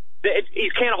threat.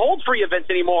 You can't hold free events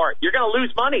anymore. You're going to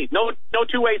lose money. No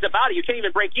two ways about it. You can't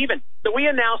even break even. So we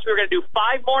announced we were going to do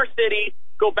 5 more cities,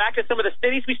 go back to some of the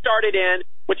cities we started in,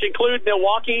 which include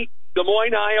Milwaukee, Des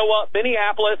Moines, Iowa,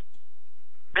 Minneapolis,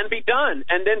 and be done.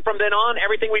 And then from then on,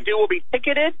 everything we do will be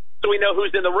ticketed so we know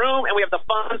who's in the room, and we have the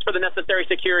funds for the necessary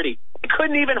security. We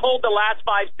couldn't even hold the last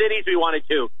 5 cities we wanted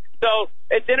to. So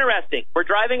it's interesting. We're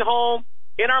driving home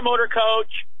in our motor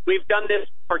coach. We've done this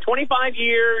for 25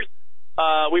 years.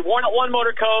 We've worn out 1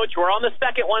 motor coach. We're on the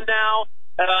second one now.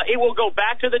 It will go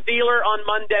back to the dealer on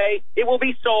Monday. It will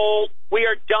be sold. We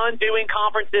are done doing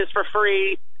conferences for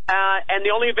free. And the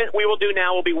only event we will do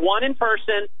now will be one in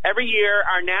person every year,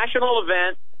 our national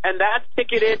event, and that's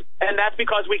ticketed, and that's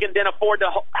because we can then afford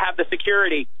to have the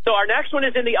security. So our next one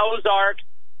is in the Ozarks,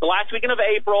 the last weekend of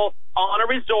April, on a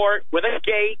resort with a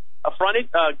gate, a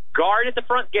guard at the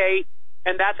front gate,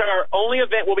 and that's our only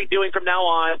event we'll be doing from now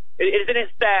on. Isn't it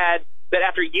sad that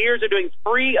after years of doing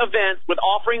free events with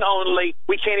offering only,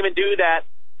 we can't even do that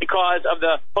because of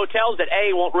the hotels that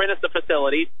A, won't rent us the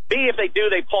facilities, B, if they do,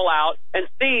 they pull out, and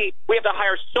C, we have to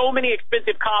hire so many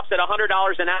expensive cops at $100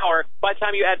 an hour. By the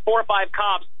time you add 4 or 5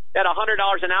 cops at $100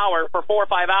 an hour for 4 or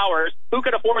 5 hours, who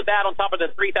could afford that on top of the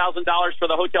 $3,000 for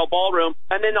the hotel ballroom,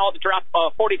 and then all the drop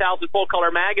 40,000 full-color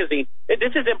magazine?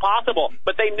 This is impossible.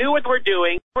 But they knew what they were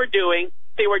doing,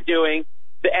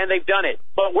 and they've done it.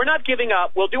 But we're not giving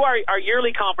up. We'll do our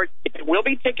yearly conference. It will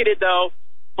be ticketed, though.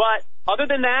 But other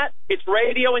than that, it's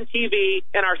radio and TV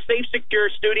in our safe, secure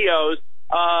studios,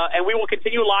 and we will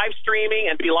continue live streaming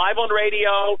and be live on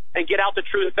radio and get out the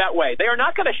truth that way. They are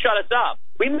not going to shut us up.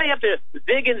 We may have to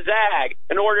zig and zag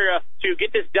in order to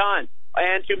get this done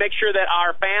and to make sure that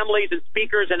our families and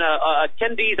speakers and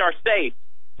attendees are safe.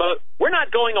 But we're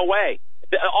not going away.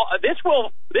 This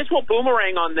will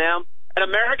boomerang on them. And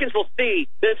Americans will see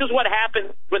this is what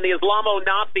happens when the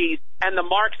Islamo-Nazis and the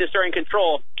Marxists are in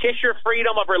control. Kiss your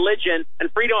freedom of religion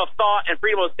and freedom of thought and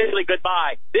freedom of assembly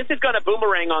goodbye. This is going to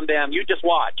boomerang on them. You just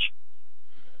watch.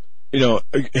 You know,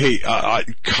 hey,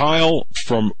 Kyle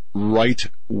from Right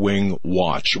Wing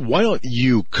Watch, why don't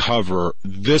you cover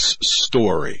this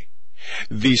story?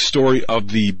 The story of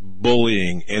the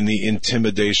bullying and the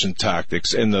intimidation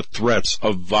tactics and the threats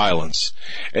of violence,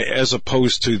 as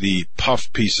opposed to the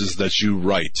puff pieces that you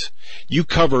write. You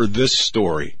cover this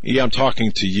story. Yeah, I'm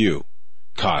talking to you,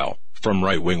 Kyle, from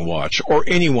Right Wing Watch, or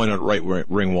anyone at Right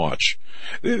Wing Watch.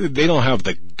 They don't have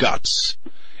the guts,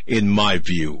 in my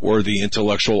view, or the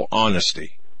intellectual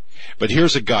honesty. But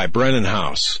here's a guy, Brennan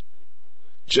House.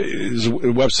 His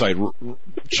website,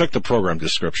 check the program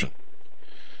description.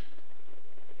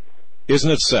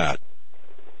 Isn't it sad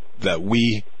that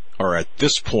we are at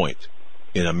this point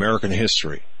in American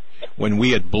history when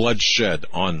we had bloodshed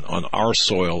on our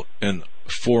soil and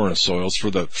foreign soils for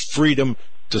the freedom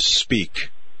to speak?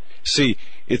 See,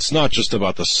 it's not just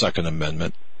about the Second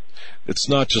Amendment. It's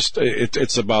not just,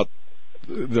 it's about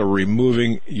the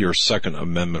removing your Second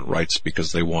Amendment rights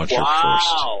because they want your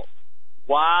first.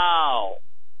 Wow.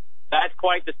 That's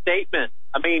quite the statement.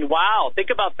 I mean, wow. Think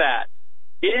about that.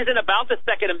 It isn't about the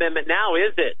Second Amendment now,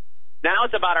 is it? Now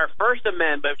it's about our First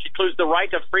Amendment, which includes the right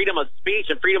to freedom of speech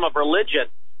and freedom of religion.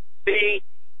 See,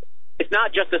 it's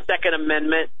not just the Second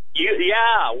Amendment.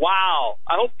 Wow.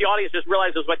 I hope the audience just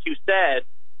realizes what you said.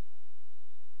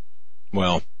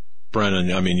 Well,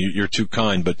 Brennan, I mean, you're too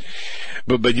kind, but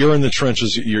you're in the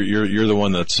trenches. You're the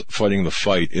one that's fighting the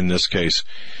fight in this case.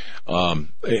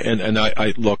 And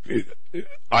I look,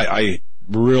 I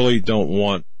really don't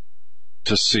want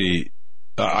to see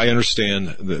I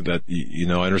understand that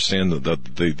I understand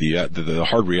the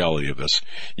hard reality of this.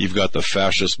 You've got the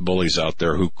fascist bullies out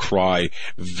there who cry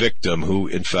victim, who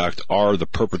in fact are the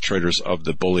perpetrators of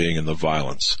the bullying and the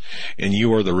violence, and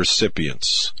you are the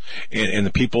recipients. And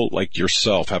the people like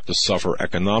yourself have to suffer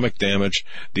economic damage,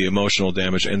 the emotional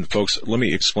damage. And folks, let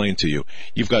me explain to you.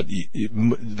 You've got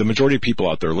the majority of people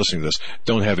out there listening to this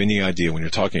don't have any idea when you're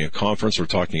talking a conference or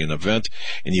talking an event,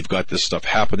 and you've got this stuff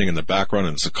happening in the background,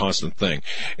 and it's a constant thing.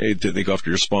 They go after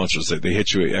your sponsors. They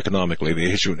hit you economically. They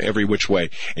hit you in every which way.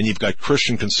 And you've got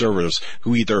Christian conservatives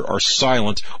who either are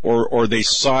silent or they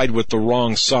side with the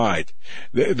wrong side.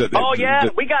 We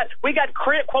got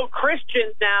quote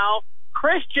Christians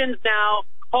now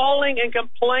calling and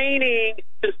complaining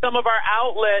to some of our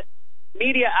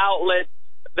media outlets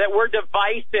that we're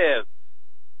divisive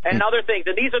and other things.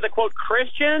 And these are the quote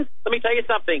Christians. Let me tell you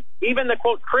something. Even the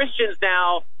quote Christians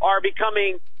now are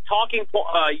becoming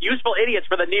useful idiots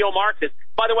for the neo-Marxists.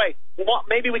 By the way,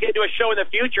 maybe we can do a show in the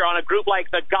future on a group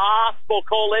like the Gospel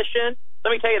Coalition.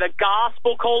 Let me tell you, the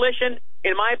Gospel Coalition,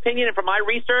 in my opinion and from my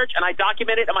research, and I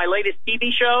document it in my latest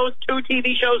TV shows, 2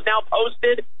 TV shows now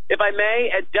posted, if I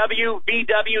may, at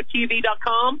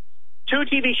wvwtv.com. 2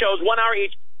 TV shows, 1 hour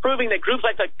each, proving that groups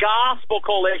like the Gospel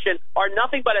Coalition are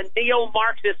nothing but a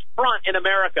neo-Marxist front in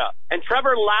America. And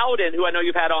Trevor Loudon, who I know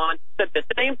you've had on, said the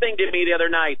same thing to me the other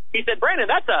night. He said, Brandon,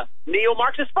 that's a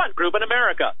neo-Marxist front group in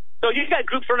America. So you've got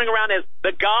groups running around as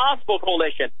the Gospel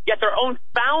Coalition, yet their own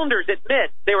founders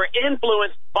admit they were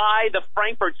influenced by the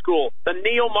Frankfurt School, the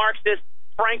neo-Marxist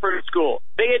Frankfurt School.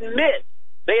 They admit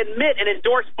and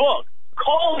endorse books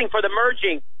calling for the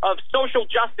merging of social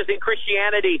justice and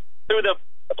Christianity through the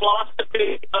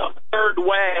philosophy of third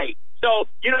way. So,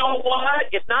 you know what?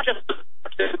 It's not just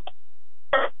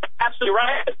absolutely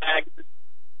right.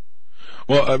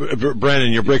 Well,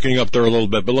 Brandon, you're breaking up there a little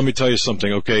bit, but let me tell you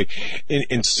something, okay?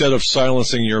 Instead of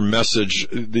silencing your message,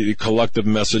 the collective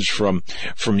message from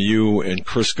you and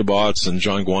Chris Kabatz and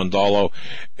John Guandolo,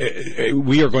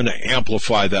 we are going to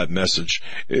amplify that message.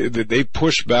 They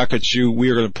push back at you. We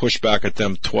are going to push back at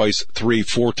them 2, 3,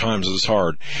 4 times as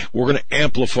hard. We're going to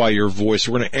amplify your voice.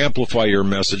 We're going to amplify your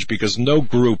message, because no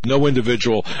group, no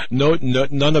individual,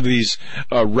 none of these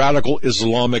radical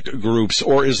Islamic groups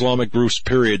or Islamic groups,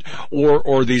 period, or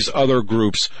these other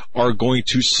groups are going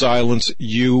to silence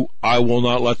you. I will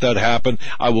not let that happen.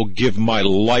 I will give my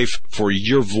life for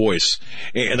your voice.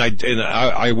 And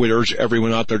I would urge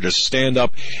everyone out there to stand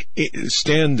up,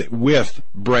 stand with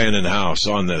Brandon House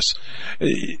on this.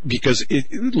 Because,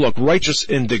 look, righteous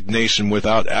indignation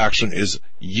without action is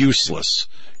useless.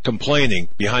 Complaining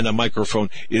behind a microphone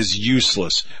is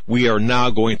useless. We are now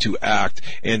going to act,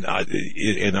 and I'm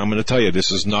going to tell you,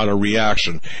 this is not a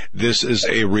reaction. This is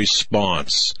a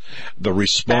response. The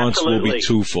response Absolutely. Will be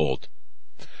twofold.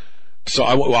 So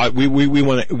we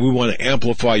want to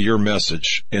amplify your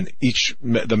message and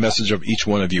the message of each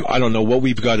one of you. I don't know what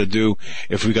we've got to do,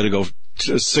 if we've got to go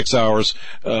 6 hours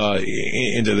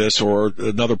into this or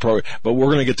another program, but we're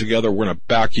going to get together. We're going to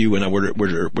back you, and I would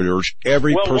urge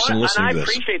every person listening to this.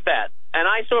 I appreciate that, and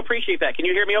I so appreciate that. Can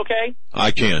you hear me okay? I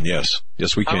can, yes,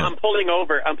 we can. I'm pulling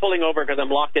over because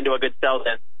I'm locked into a good cell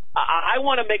then. I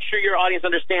want to make sure your audience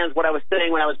understands what I was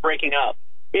saying when I was breaking up.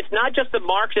 It's not just the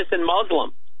Marxists and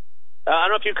Muslims. I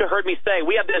don't know if you heard me say,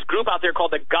 we have this group out there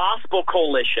called the Gospel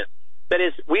Coalition. That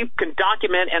is, we can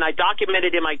document, and I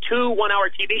documented in my 2 one-hour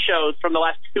TV shows from the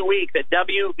last 2 weeks at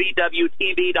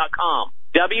wvwtv.com.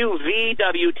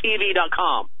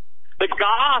 wvwtv.com. The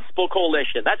Gospel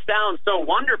Coalition. That sounds so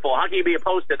wonderful. How can you be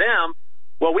opposed to them?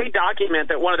 Well, we document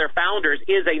that one of their founders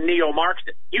is a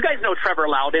neo-Marxist. You guys know Trevor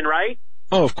Loudon, right?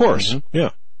 Oh, of course. Mm-hmm.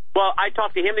 Yeah. Well, I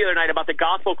talked to him the other night about the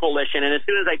Gospel Coalition, and as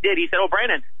soon as I did, he said, oh,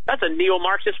 Brandon, that's a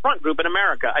neo-Marxist front group in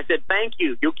America. I said, thank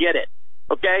you. You get it.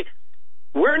 Okay?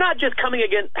 We're not just coming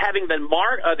against having the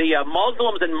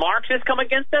Muslims and Marxists come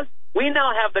against us. We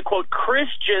now have the, quote,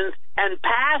 Christians and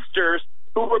pastors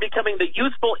who were becoming the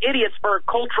useful idiots for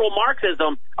cultural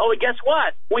Marxism. Oh, and guess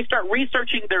what? We start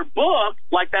researching their book,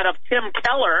 like that of Tim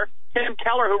Keller,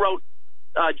 who wrote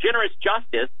Generous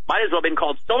Justice, might as well have been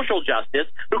called Social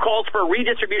Justice, who calls for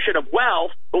redistribution of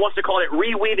wealth, who wants to call it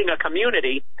reweaving a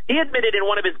community. He admitted in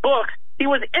one of his books he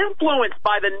was influenced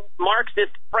by the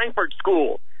Marxist Frankfurt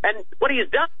School. And what he has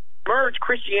done is merge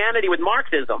Christianity with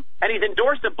Marxism. And he's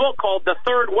endorsed a book called The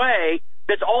Third Way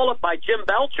that's all by Jim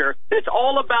Belcher, that's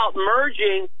all about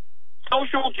merging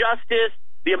social justice,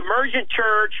 the emergent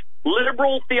church,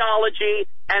 liberal theology,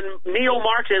 and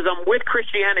neo-Marxism with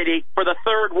Christianity for the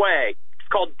third way. It's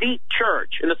called Deep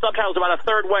Church, and the subtitle is about a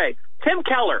third way. Tim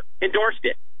Keller endorsed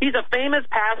it. He's a famous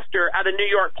pastor out of New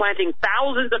York planting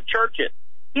thousands of churches.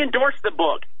 He endorsed the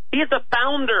book. He is the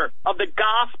founder of the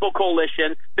Gospel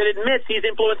Coalition that admits he's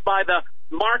influenced by the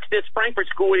Marxist Frankfurt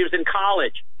School when he was in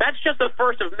college. That's just the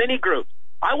first of many groups.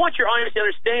 I want your audience to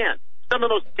understand some of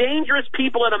the most dangerous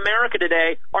people in America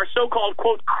today are so-called,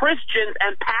 quote, Christians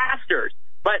and pastors.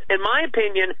 But in my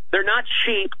opinion, they're not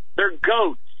sheep, they're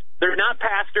goats. They're not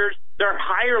pastors, they're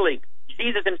hirelings.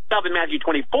 Jesus himself in Matthew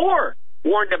 24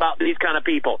 warned about these kind of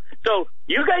people. So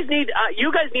you guys need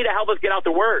to help us get out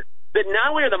the word that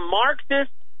not only are the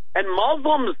Marxists and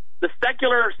Muslims, the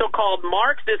secular so-called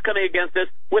Marxists coming against us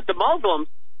with the Muslims,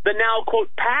 the now, quote,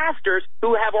 pastors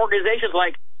who have organizations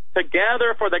like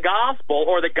Together for the Gospel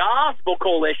or the Gospel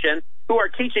Coalition who are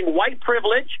teaching white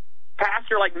privilege.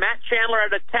 Pastor like Matt Chandler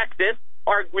out of Texas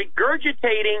are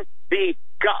regurgitating the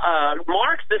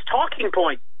Marxist talking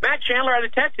points. Matt Chandler out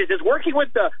of Texas is working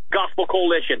with the Gospel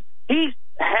Coalition. He's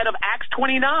head of Acts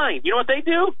 29. You know what they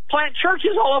do? Plant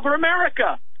churches all over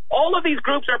America. All of these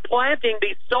groups are planting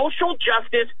these social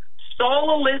justice,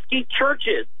 Sololinsky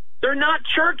churches. They're not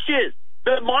churches.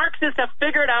 The Marxists have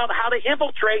figured out how to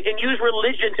infiltrate and use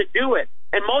religion to do it.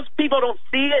 And most people don't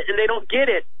see it and they don't get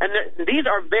it. And these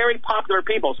are very popular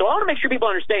people. So I want to make sure people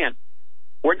understand.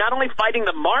 We're not only fighting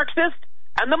the Marxists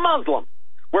and the Muslims.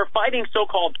 We're fighting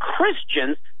so-called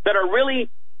Christians that are really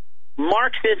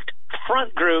Marxist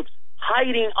front groups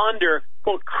hiding under,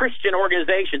 quote, Christian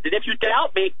organizations. And if you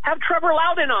doubt me, have Trevor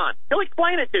Loudon on. He'll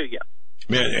explain it to you.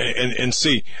 Man, and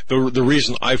see, the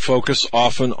reason I focus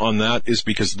often on that is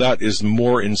because that is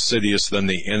more insidious than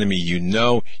the enemy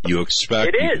you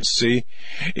expect, you can see.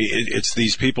 It's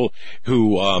these people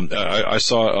who, I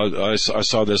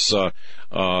saw this,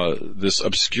 this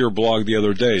obscure blog the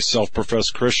other day,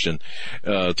 self-professed Christian,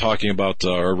 talking about,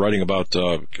 or writing about,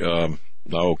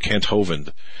 Kent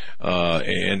Hovind,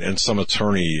 and some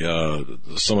attorney,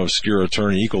 some obscure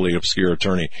attorney, equally obscure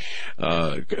attorney,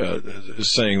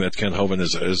 saying that Kent Hovind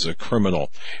is a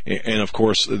criminal. And of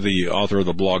course, the author of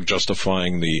the blog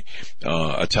justifying the,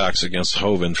 attacks against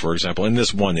Hovind, for example, in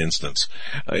this one instance,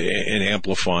 and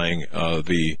amplifying,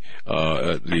 the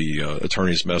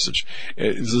attorney's message.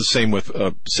 It's the same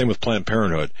with Planned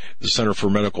Parenthood, the Center for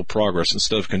Medical Progress.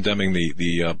 Instead of condemning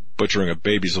the butchering of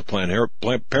babies of Planned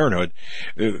Parenthood,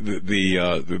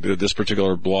 this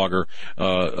particular blogger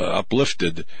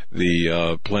uplifted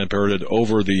the Planned Parenthood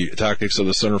over the tactics of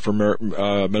the Center for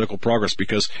Medical Progress,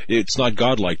 because it's not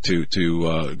godlike to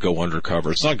go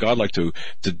undercover. It's not godlike to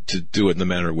do it in the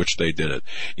manner in which they did it.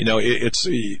 You know, it's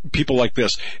people like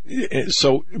this.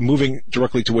 So moving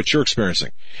directly to what you're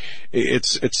experiencing,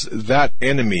 it's that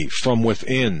enemy from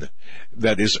within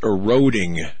that is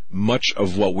eroding much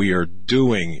of what we are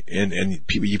doing, and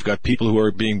you've got people who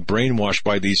are being brainwashed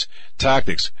by these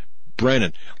tactics.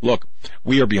 Brandon, look,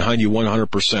 we are behind you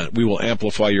 100%. We will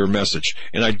amplify your message,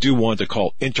 and I do want to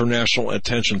call international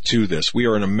attention to this. We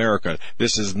are in America.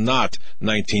 This is not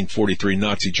 1943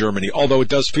 Nazi Germany, although it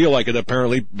does feel like it.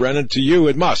 Apparently, Brandon, to you,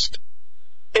 it must.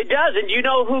 It does, and you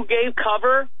know who gave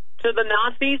cover to the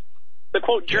Nazis? The,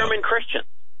 quote, German Christians.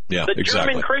 Yeah, the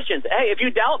exactly. German Christians. Hey, if you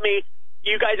doubt me,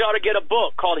 you guys ought to get a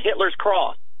book called Hitler's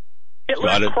Cross.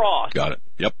 Hitler's Cross. Got it.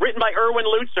 Yep. Written by Erwin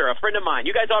Lutzer, a friend of mine.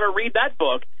 You guys ought to read that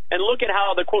book and look at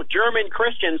how the, quote, German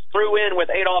Christians threw in with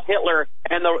Adolf Hitler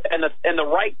and the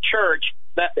right church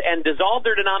and dissolved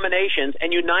their denominations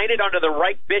and united under the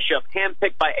right bishop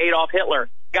handpicked by Adolf Hitler.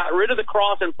 Got rid of the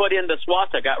cross and put in the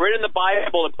swastika. Got rid of the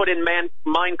Bible and put in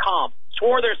Mein Kampf.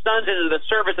 Swore their sons into the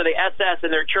service of the SS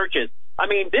in their churches. I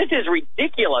mean, this is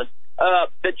ridiculous.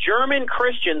 The German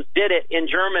Christians did it in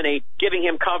Germany, giving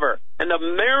him cover. And the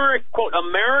quote,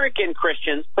 American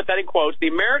Christians, put that in quotes, the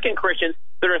American Christians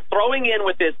that are throwing in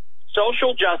with this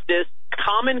social justice,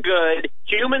 common good,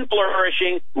 human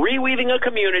flourishing, reweaving a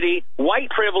community, white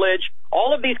privilege,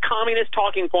 all of these communist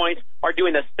talking points are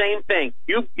doing the same thing.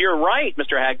 You're right,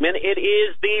 Mr. Hagmann. It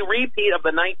is the repeat of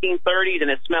the 1930s, and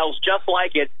it smells just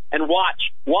like it. And watch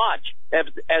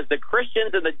as the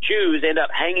Christians and the Jews end up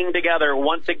hanging together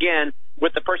once again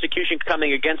with the persecution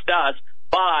coming against us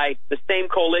by the same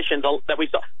coalitions that we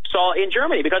saw in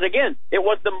Germany. Because again, it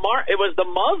was the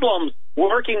Muslims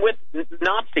working with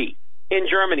Nazis in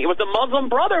Germany. It was the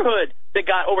Muslim Brotherhood that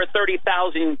got over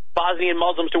 30,000 Bosnian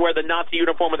Muslims to wear the Nazi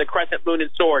uniform with a crescent moon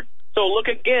and sword. So look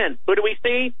again. Who do we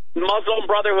see? Muslim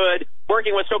Brotherhood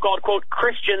working with so-called, quote,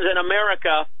 Christians in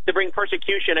America to bring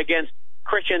persecution against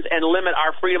Christians and limit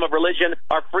our freedom of religion,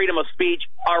 our freedom of speech,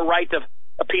 our right to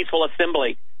a peaceful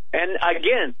assembly. And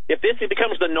again, if this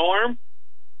becomes the norm,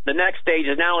 the next stage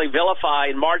is not only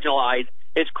vilified and marginalized,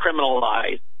 it's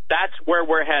criminalized. That's where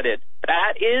we're headed.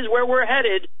 That is where we're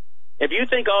headed. If you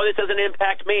think, oh, this doesn't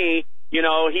impact me, you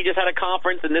know, he just had a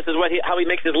conference and this is how he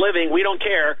makes his living, we don't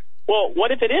care. Well,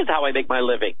 what if it is how I make my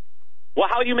living? Well,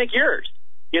 how do you make yours?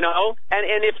 You know,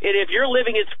 and if your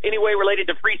living is any way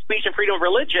related to free speech and freedom of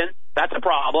religion, that's a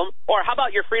problem. Or how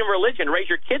about your freedom of religion,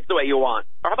 raise your kids the way you want?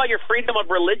 Or how about your freedom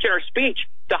of religion or speech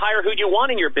to hire who you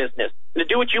want in your business, and to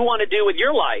do what you want to do with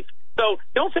your life? So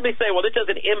don't simply say, well, this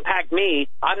doesn't impact me.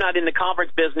 I'm not in the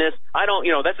conference business. I don't,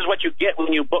 you know, this is what you get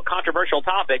when you book controversial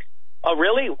topics. Oh,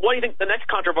 really? What do you think the next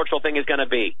controversial thing is going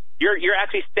to be? You're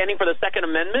actually standing for the Second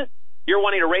Amendment? You're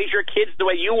wanting to raise your kids the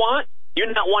way you want? You're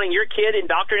not wanting your kid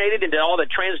indoctrinated into all the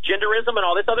transgenderism and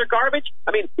all this other garbage?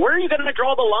 I mean, where are you going to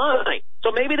draw the line?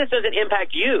 So maybe this doesn't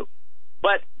impact you.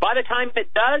 But by the time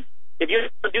it does, if you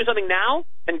do something now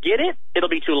and get it, it'll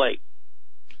be too late.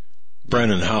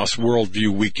 Brennan House,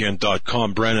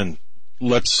 worldviewweekend.com. Brennan,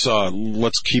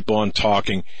 let's keep on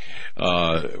talking.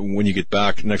 When you get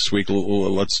back next week,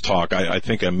 let's talk. I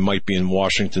think I might be in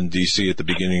Washington, D.C. at the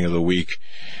beginning of the week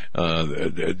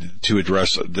to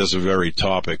address this very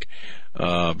topic.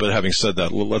 But having said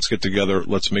that, let's get together.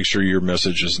 Let's make sure your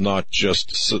message is not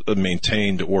just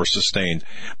maintained or sustained,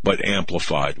 but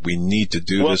amplified. We need to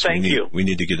do this. We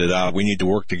need to get it out. We need to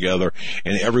work together.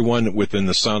 And everyone within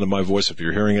the sound of my voice, if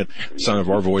you're hearing it, sound of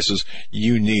our voices,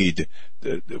 you need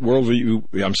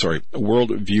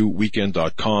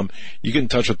worldviewweekend.com. You get in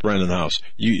touch with Brandon House.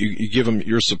 You give him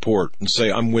your support and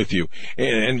say, I'm with you.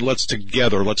 And let's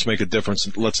make a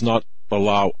difference. Let's not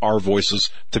allow our voices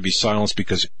to be silenced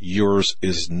because yours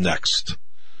is next.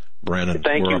 Brandon,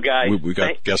 thank you, guys. We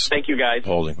got guests. Thank you, guys.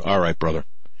 Holding. All right, brother.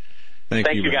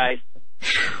 Thank you, guys.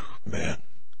 Man,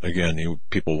 again,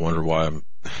 people wonder why I'm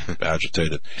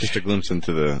agitated. Just a glimpse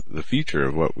into the future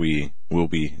of what we will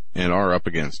be and are up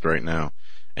against right now.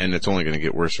 And it's only going to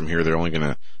get worse from here. They're only going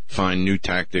to find new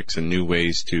tactics and new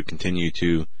ways to continue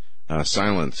to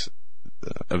silence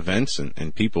events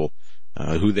and people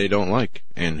who they don't like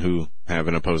and who have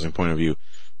an opposing point of view.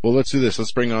 Well, let's do this.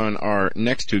 Let's bring on our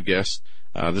next two guests.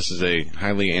 This is a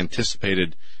highly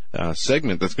anticipated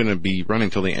segment that's going to be running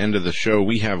till the end of the show.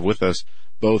 We have with us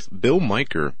both Bill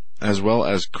Miker as well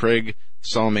as Craig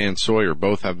Sawman Sawyer.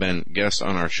 Both have been guests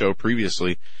on our show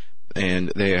previously,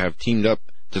 and they have teamed up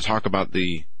to talk about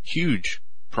the huge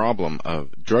problem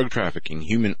of drug trafficking,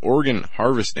 human organ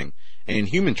harvesting, and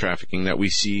human trafficking that we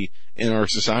see in our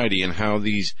society, and how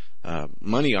these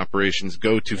money operations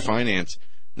go to finance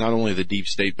not only the deep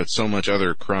state but so much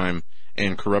other crime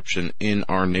and corruption in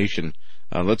our nation.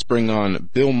 Let's bring on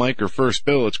Bill Miker first.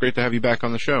 Bill, it's great to have you back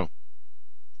on the show.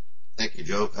 Thank you,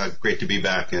 Joe. Great to be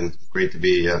back, and great to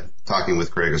be talking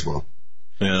with Craig as well.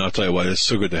 Man, I'll tell you what, it's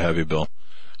so good to have you, Bill.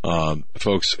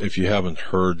 Folks, if you haven't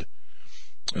heard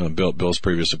Bill's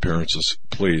previous appearances,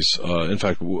 please. In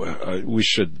fact, we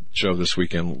should, Joe, this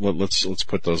weekend. Let's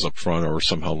put those up front or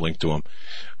somehow link to them.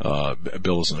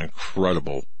 Bill is an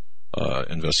incredible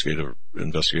investigator,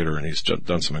 and he's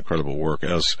done some incredible work,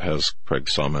 as has Craig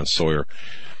Sawman Sawyer.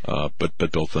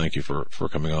 But Bill, thank you for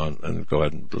coming on. And go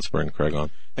ahead and let's bring Craig on.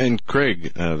 And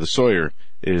Craig, the Sawyer,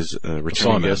 is a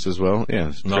returning guest as well.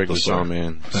 Yeah, Craig the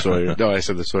Sawman Sawyer. No, I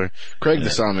said the Sawyer. Craig the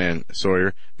Sawman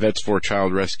Sawyer,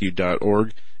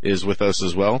 vetsforchildrescue.org, is with us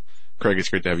as well. Craig, it's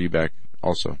great to have you back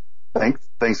also.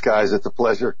 Thanks, guys. It's a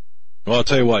pleasure. Well, I'll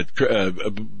tell you what,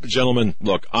 gentlemen,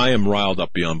 look, I am riled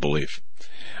up beyond belief.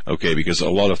 Okay, because a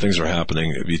lot of things are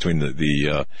happening between we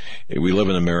live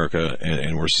in America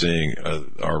and we're seeing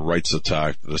our rights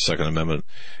attacked. The Second Amendment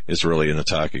is really an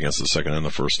attack against the Second and the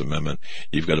First Amendment.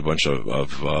 You've got a bunch of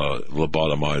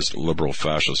lobotomized liberal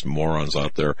fascist morons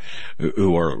out there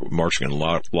who are marching in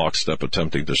lockstep,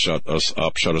 attempting to shut us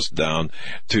up, shut us down,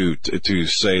 to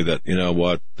say that, you know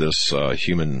what, this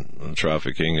human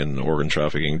trafficking and organ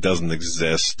trafficking doesn't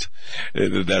exist.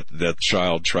 That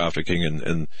child trafficking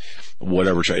and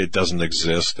whatever, it doesn't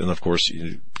exist. And of course,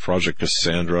 Project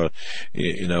Cassandra,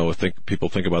 people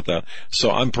think about that.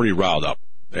 So I'm pretty riled up.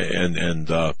 And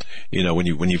when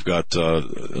you've got,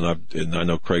 and I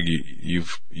know, Craig,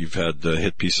 you've had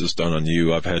hit pieces done on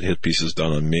you. I've had hit pieces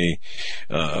done on me,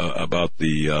 about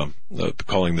the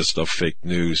calling this stuff fake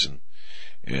news.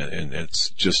 And it's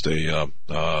just fake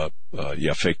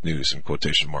news in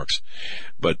quotation marks.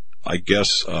 But I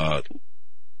guess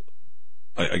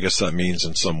that means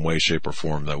in some way, shape, or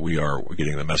form that we're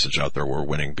getting the message out there, we're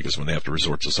winning, because when they have to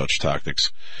resort to such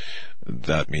tactics,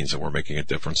 that means that we're making a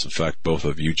difference. In fact, both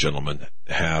of you gentlemen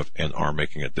have and are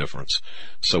making a difference.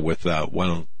 So with that,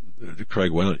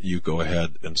 Craig, why don't you go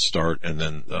ahead and start, and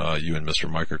then you and Mr.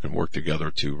 Miker can work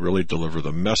together to really deliver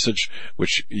the message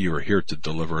which you are here to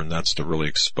deliver, and that's to really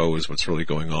expose what's really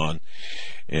going on.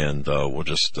 And we'll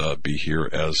just be here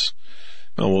as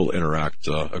we'll interact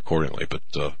accordingly. But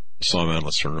Sawman,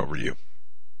 let's turn it over to you.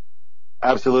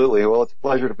 Absolutely. Well, it's a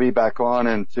pleasure to be back on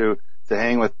and to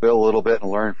hang with Bill a little bit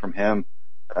and learn from him.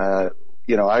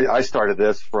 I started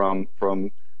this from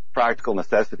practical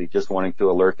necessity, just wanting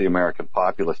to alert the American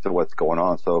populace to what's going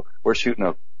on. So we're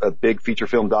shooting a big feature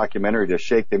film documentary to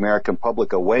shake the American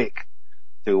public awake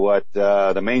to what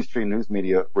the mainstream news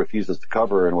media refuses to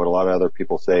cover and what a lot of other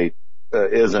people say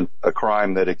isn't a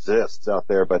crime that exists out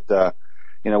there. But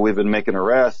we've been making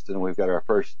arrests, and we've got our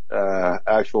first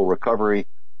actual recovery,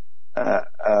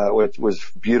 which was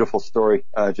a beautiful story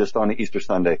just on Easter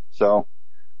Sunday. So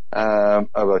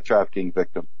of a trafficking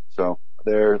victim. So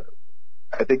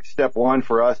I think step one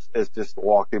for us is just to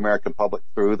walk the American public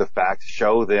through the facts,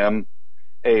 show them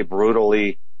a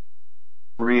brutally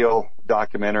real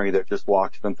documentary that just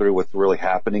walks them through what's really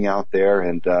happening out there.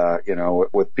 And,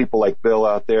 with people like Bill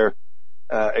out there,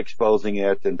 exposing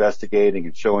it, investigating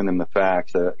and showing them the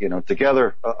facts,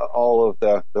 together, all of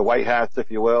the white hats,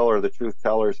 if you will, or the truth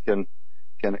tellers can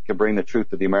bring the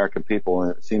truth to the American people.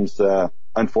 And it seems,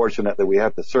 unfortunate that we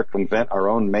have to circumvent our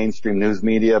own mainstream news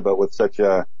media, but with such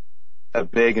a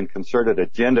big and concerted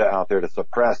agenda out there to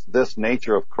suppress this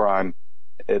nature of crime,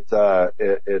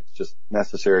 it's just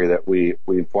necessary that we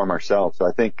inform ourselves. So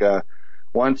I think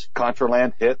once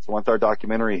Contraland hits, once our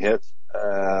documentary hits,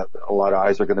 a lot of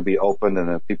eyes are going to be opened,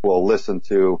 and people will listen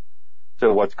to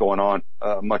what's going on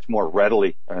much more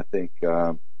readily. I think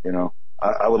I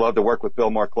would love to work with Bill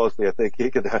more closely. I think he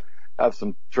could have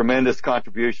some tremendous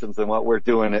contributions in what we're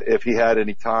doing if he had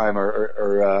any time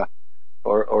or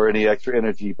any extra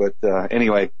energy. But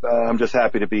anyway, I'm just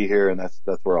happy to be here, and that's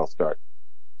where I'll start.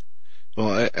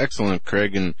 Well, excellent,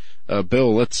 Craig. And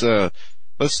Bill, let's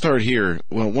start here.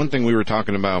 Well, one thing we were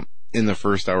talking about in the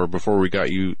first hour before we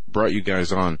brought you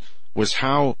guys on was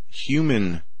how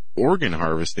human organ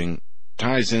harvesting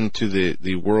ties into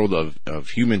the world of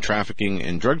human trafficking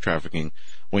and drug trafficking,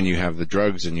 when you have the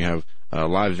drugs and you have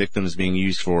live victims being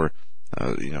used for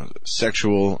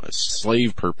sexual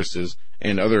slave purposes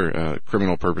and other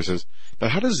criminal purposes.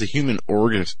 But how does the human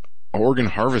organ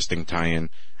harvesting tie in,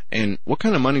 and what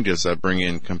kind of money does that bring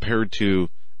in compared to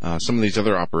some of these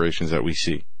other operations that we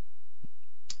see?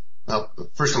 Well,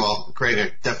 first of all, Craig,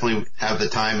 I definitely have the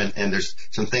time, and there's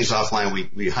some things offline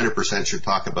we 100% should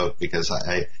talk about, because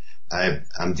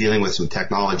I'm dealing with some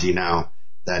technology now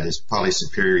that is probably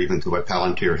superior even to what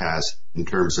Palantir has in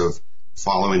terms of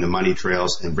following the money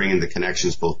trails and bringing the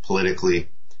connections both politically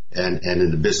and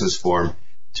in the business form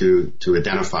to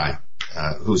identify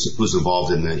who's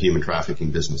involved in the human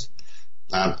trafficking business.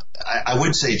 I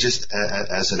would say, just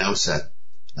as an outset,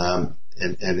 and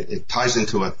it ties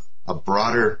into a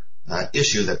broader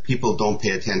issue that people don't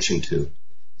pay attention to,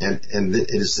 and it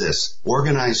is this: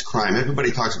 organized crime.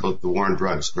 Everybody talks about the war on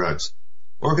drugs.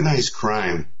 Organized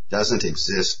crime doesn't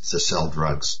exist to sell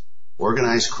drugs.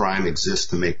 Organized crime exists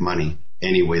to make money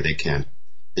any way they can.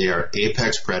 They are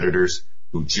apex predators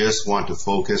who just want to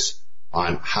focus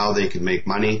on how they can make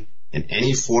money in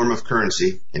any form of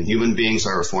currency, and human beings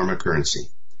are a form of currency.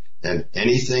 And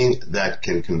anything that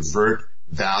can convert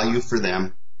value for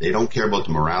them, they don't care about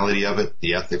the morality of it,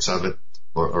 the ethics of it,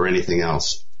 or anything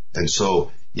else. And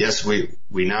so, yes, we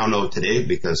now know today,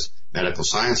 because medical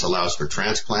science allows for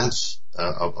transplants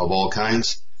of all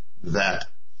kinds, that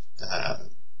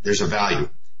there's a value.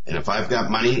 And if I've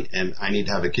got money and I need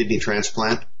to have a kidney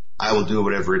transplant, I will do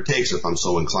whatever it takes if I'm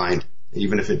so inclined,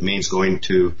 even if it means going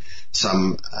to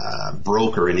some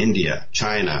broker in India,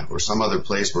 China, or some other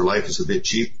place where life is a bit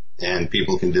cheap and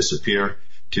people can disappear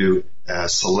to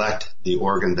select the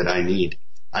organ that I need.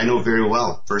 I know very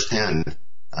well firsthand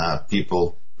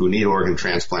people who need organ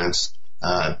transplants.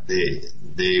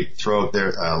 They throw out there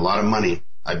a lot of money.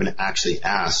 I've been actually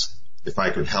asked if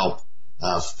I could help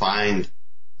find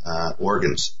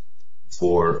organs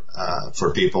for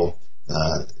people.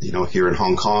 Here in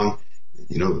Hong Kong,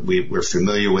 we're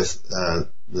familiar with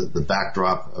the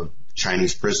backdrop of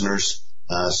Chinese prisoners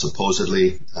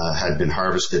supposedly had been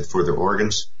harvested for their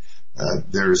organs.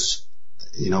 There's,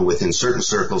 within certain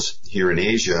circles here in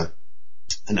Asia,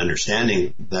 an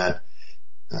understanding that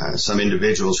some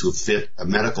individuals who fit a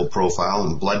medical profile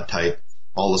and blood type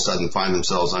all of a sudden find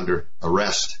themselves under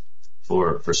arrest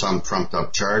for some trumped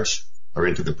up charge, or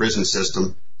into the prison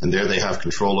system, and there they have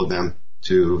control of them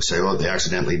to say, oh, they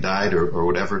accidentally died or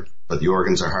whatever, but the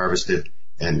organs are harvested,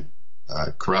 and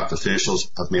corrupt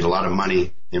officials have made a lot of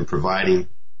money in providing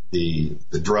the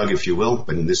drug, if you will,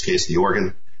 but in this case the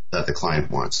organ that the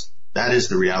client wants. That is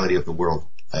the reality of the world.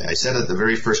 I said it the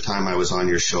very first time I was on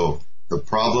your show, the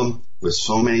problem with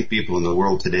so many people in the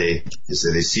world today is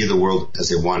that they see the world as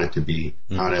they want it to be,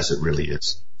 not as it really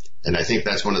is. And I think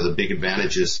that's one of the big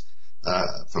advantages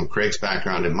from Craig's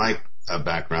background and my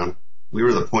background, we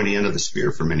were the pointy end of the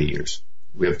spear for many years.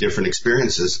 We have different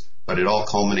experiences, but it all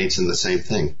culminates in the same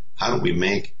thing. How do we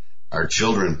make our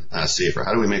children safer?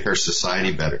 How do we make our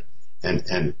society better?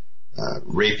 And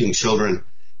raping children.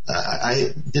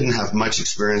 I didn't have much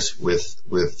experience with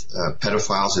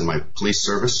pedophiles in my police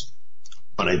service,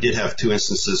 but I did have 2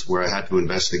 instances where I had to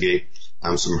investigate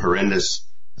some horrendous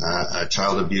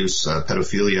child abuse,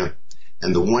 pedophilia.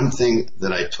 And the one thing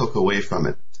that I took away from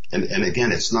it, and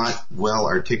again, it's not well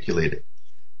articulated.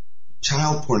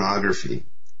 Child pornography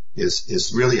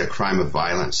is really a crime of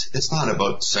violence. It's not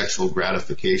about sexual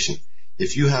gratification.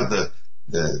 If you have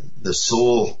the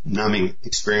soul numbing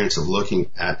experience of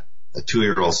looking at a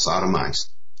 2-year-old sodomized,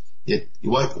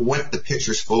 what the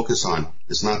pictures focus on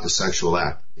is not the sexual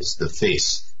act. It's the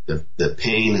face, the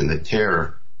pain and the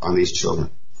terror on these children.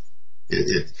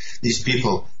 These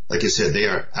people, like I said, they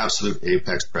are absolute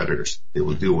apex predators. They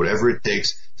will do whatever it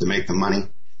takes to make the money,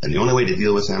 and the only way to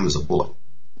deal with them is a bullet.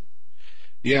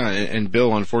 Yeah, and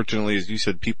Bill, unfortunately, as you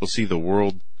said, people see the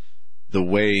world the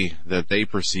way that they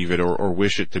perceive it or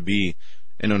wish it to be,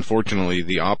 and unfortunately,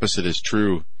 the opposite is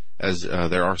true, as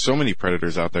there are so many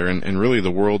predators out there, and really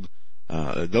the world,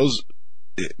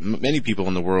 many people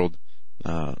in the world,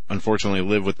 unfortunately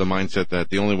live with the mindset that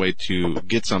the only way to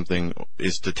get something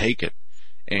is to take it,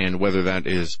 and whether that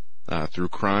is through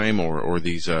crime or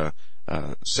these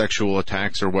sexual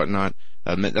attacks or whatnot,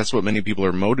 that's what many people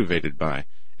are motivated by.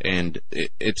 And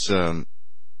it's the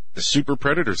super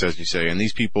predators, as you say, and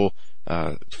these people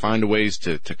find ways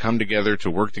to come together,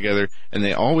 to work together, and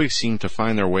they always seem to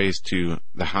find their ways to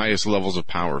the highest levels of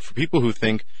power. For people who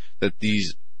think that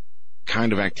these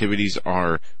kind of activities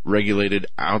are regulated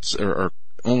or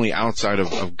only outside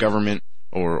of government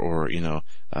or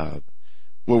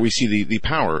where we see the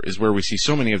power is where we see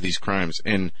so many of these crimes,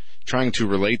 and trying to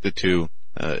relate the two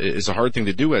is a hard thing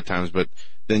to do at times, but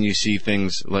then you see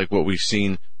things like what we've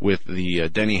seen with the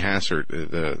Denny Hassert,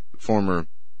 the former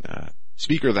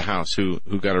Speaker of the House who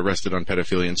got arrested on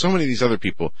pedophilia, and so many of these other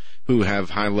people who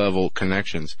have high-level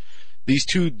connections. These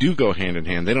two do go hand in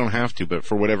hand. They don't have to, but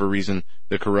for whatever reason,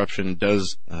 the corruption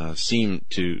does seem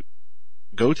to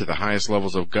go to the highest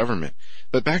levels of government.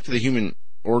 But back to the human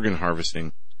organ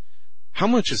harvesting. How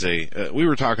much is we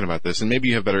were talking about this, and maybe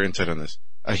you have better insight on this.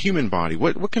 A human body,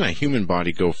 what can a human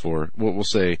body go for? We'll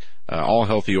say all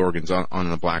healthy organs on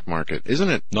the black market. Isn't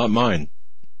it? Not mine.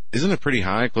 Isn't it pretty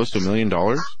high, close to $1 million?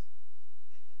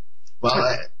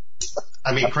 Well,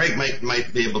 I mean, Craig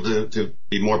might be able to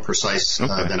be more precise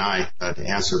than I to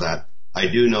answer that. I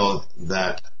do know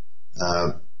that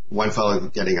one fellow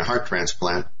getting a heart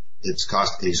transplant, he's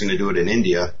going to do it in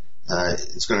India.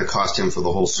 It's going to cost him for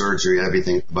the whole surgery,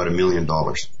 everything, about $1 million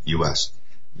US.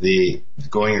 The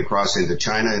going across into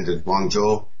China, into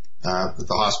Guangzhou, the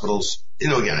hospitals,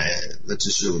 again, let's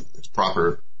assume it's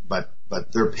proper, but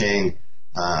they're paying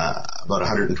about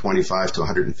 125 to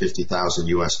 150,000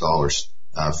 US dollars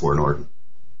for an organ.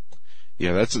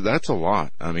 Yeah, that's a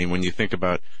lot. I mean, when you think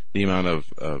about the amount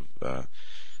of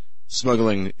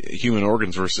smuggling human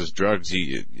organs versus drugs,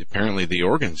 apparently the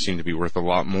organs seem to be worth a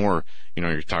lot more.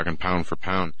 You're talking pound for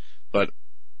pound. But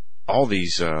all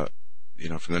these,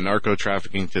 from the narco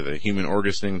trafficking to the human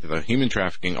organ to the human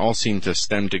trafficking, all seem to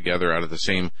stem together out of the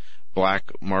same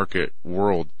black market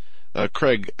world.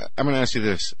 Craig, I'm going to ask you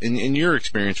this: in your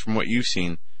experience, from what you've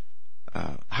seen,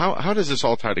 how does this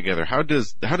all tie together? How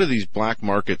do these black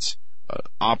markets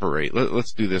operate?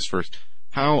 Let's do this first.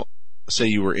 How, say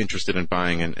you were interested in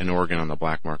buying an organ on the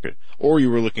black market, or you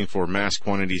were looking for mass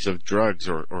quantities of drugs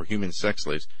or human sex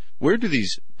slaves, where do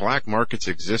these black markets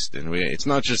exist in? It's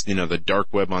not just, the dark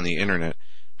web on the internet.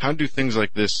 How do things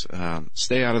like this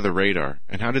stay out of the radar,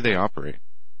 and how do they operate?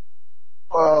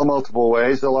 Well, multiple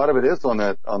ways. A lot of it is on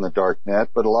the dark net,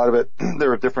 but a lot of it,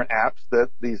 there are different apps that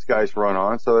these guys run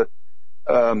on. So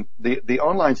the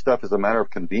online stuff is a matter of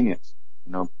convenience.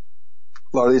 A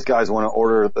lot of these guys want to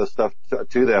order the stuff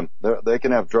to them. They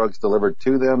can have drugs delivered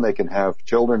to them. They can have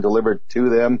children delivered to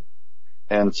them.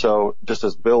 And so, just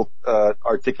as Bill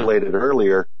articulated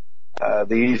earlier,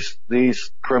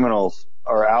 these criminals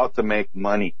are out to make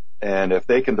money. And if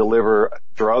they can deliver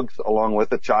drugs along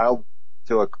with a child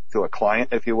to a client,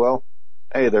 if you will,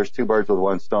 hey, there's two birds with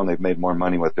one stone. They've made more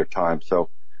money with their time. So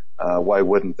why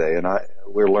wouldn't they? And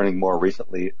we're learning more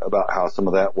recently about how some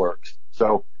of that works.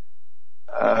 So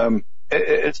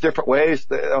it's different ways.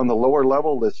 On the lower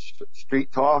level, there's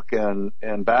street talk and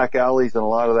back alleys and a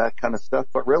lot of that kind of stuff.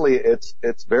 But really,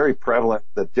 it's very prevalent,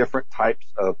 the different types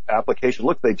of application.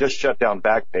 Look, they just shut down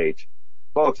Backpage.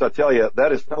 Folks, I tell you,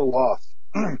 that is no loss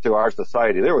to our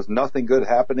society. There was nothing good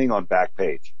happening on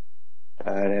Backpage.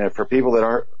 And for people that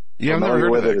aren't I've never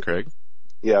heard of that, Craig.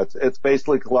 Yeah, it's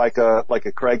basically like a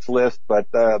Craigslist,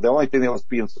 but the only thing that was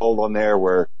being sold on there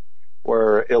were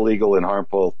illegal and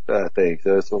harmful things.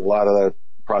 There's a lot of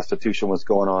prostitution was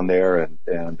going on there,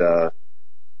 and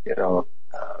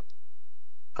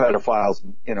pedophiles,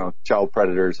 child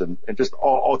predators, and just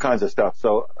all kinds of stuff.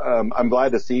 So I'm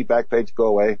glad to see Backpage go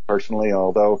away personally,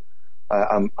 although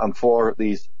I'm for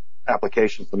these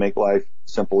applications to make life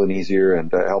simple and easier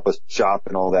and help us shop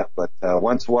and all that. But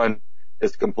once one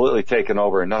is completely taken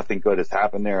over and nothing good has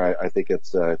happened there, I think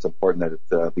it's important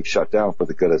that it be shut down for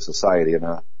the good of society. And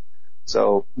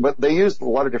but they use a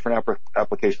lot of different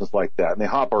applications like that, and they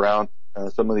hop around.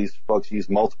 Some of these folks use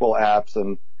multiple apps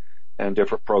and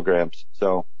different programs.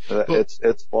 So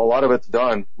it's a lot of it's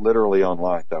done literally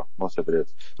online, though. Most of it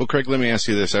is. Well, Craig, let me ask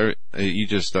you this. You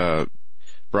just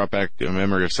brought back a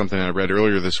memory of something I read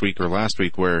earlier this week or last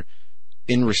week, where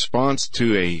in response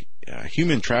to a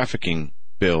human trafficking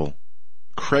bill,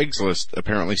 Craigslist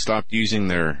apparently stopped using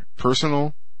their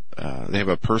personal. They have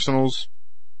a personals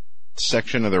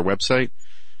section of their website,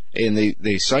 and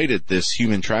they cited this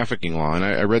human trafficking law. And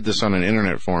I read this on an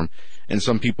internet forum, and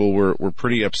some people were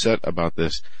pretty upset about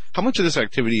this. How much of this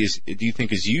activity do you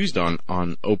think is used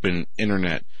on open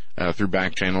internet through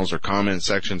back channels or comment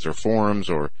sections or forums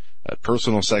or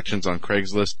personal sections on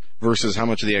Craigslist, versus how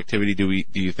much of the activity do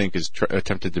you think is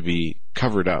attempted to be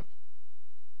covered up?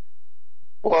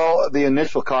 Well, the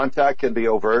initial contact can be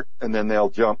overt, and then they'll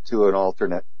jump to an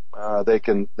alternate. They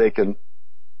can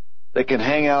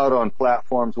hang out on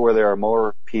platforms where there are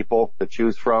more people to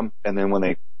choose from, and then when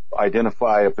they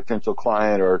identify a potential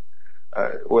client, or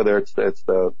whether it's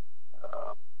the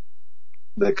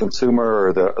consumer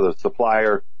or the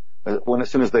supplier, as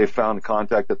soon as they've found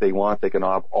contact that they want, they can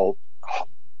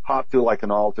hop to like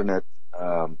an alternate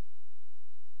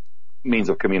means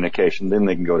of communication. Then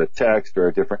they can go to text or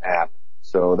a different app.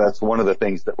 So that's one of the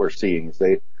things that we're seeing is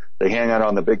they hang out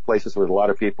on the big places with a lot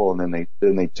of people, and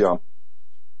then they jump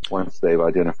once they've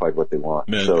identified what they want.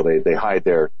 Man. So they hide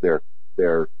their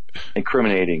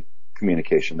incriminating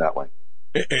communication that way.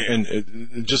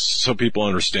 And just so people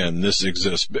understand, this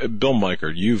exists. Bill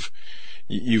Meichert,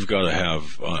 you've got to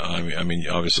have. I mean,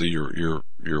 obviously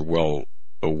you're well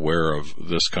aware of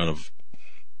this kind of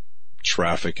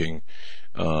trafficking.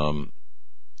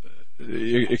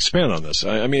 Expand on this.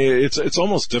 I mean, it's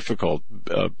almost difficult.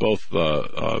 Both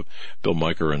Bill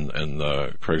Meichert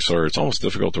and Craig Sawyer. It's almost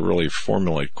difficult to really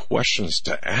formulate questions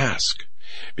to ask,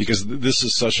 because this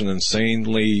is such an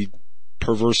insanely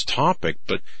perverse topic.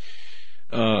 But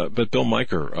Bill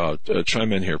Meichert,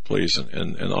 chime in here, please,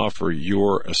 and offer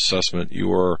your assessment,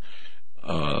 your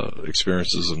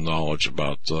experiences and knowledge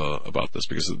about this,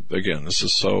 because again, this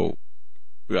is so.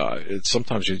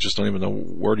 Sometimes you just don't even know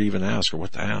where to even ask or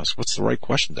what to ask. What's the right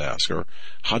question to ask, or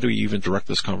how do you even direct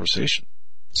this conversation?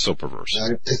 It's so perverse.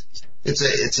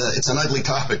 It's an ugly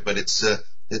topic, but it's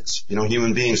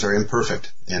human beings are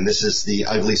imperfect, and this is the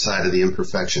ugly side of the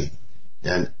imperfection.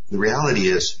 And the reality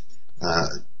is,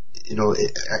 I'll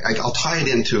tie it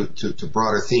into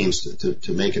broader themes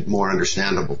to make it more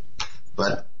understandable.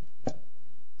 But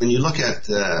when you look at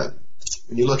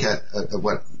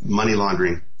what money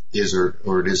laundering is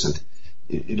or it isn't,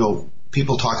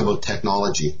 people talk about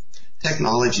technology.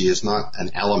 Technology is not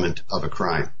an element of a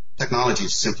crime. Technology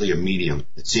is simply a medium.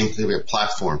 It's simply a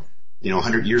platform.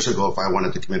 100 years ago, if I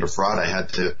wanted to commit a fraud, I had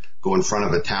to go in front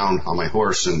of a town on my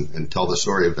horse and tell the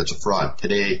story if it's a fraud.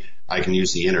 Today, I can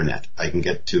use the internet. I can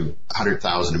get to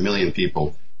 100,000, 1 million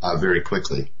people very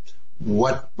quickly.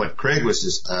 What Craig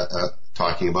was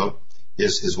talking about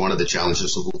is one of the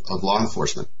challenges of law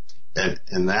enforcement,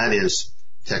 and that is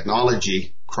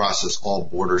technology crosses all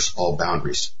borders, all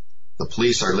boundaries. The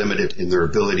police are limited in their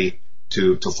ability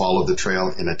to follow the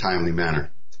trail in a timely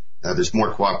manner. There's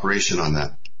more cooperation on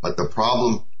that. But the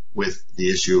problem with the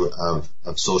issue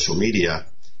of social media,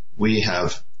 we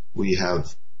have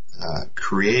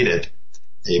created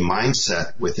a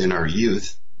mindset within our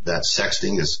youth that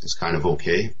sexting is kind of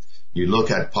okay. You look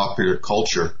at popular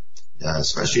culture,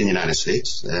 especially in the United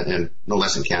States, and no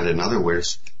less in Canada and other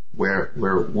ways, where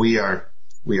we are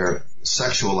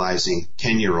sexualizing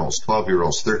 10-year-olds,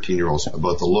 12-year-olds, 13-year-olds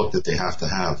about the look that they have to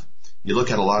have. You look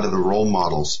at a lot of the role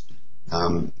models,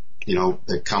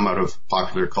 that come out of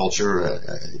popular culture.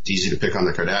 It's easy to pick on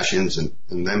the Kardashians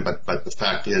and them, but the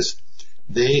fact is,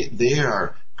 they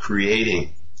are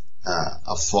creating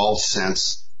a false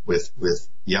sense with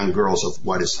young girls of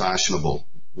what is fashionable,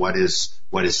 what is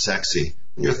sexy.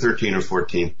 When you're 13 or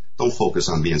 14, don't focus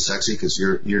on being sexy, because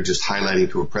you're just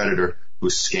highlighting to a predator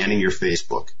who's scanning your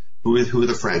Facebook. Who are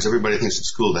the friends? Everybody thinks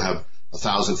it's cool to have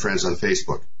 1,000 friends on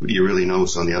Facebook. Who do you really know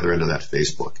is on the other end of that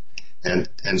Facebook?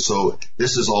 And so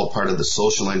this is all part of the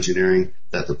social engineering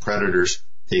that the predators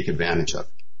take advantage of.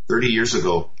 30 years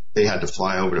ago, they had to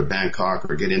fly over to Bangkok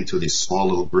or get into these small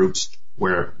little groups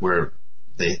where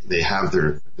they have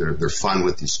their fun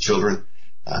with these children.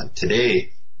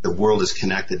 Today, the world is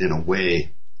connected in a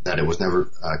way that it was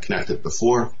never connected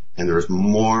before, and there's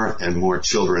more and more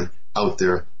children out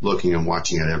there looking and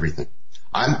watching at everything.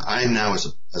 I'm now,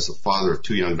 as a father of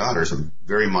two young daughters, I'm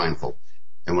very mindful.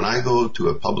 And when I go to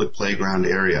a public playground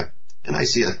area and I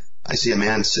see a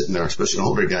man sitting there, especially an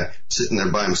older guy, sitting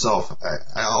there by himself,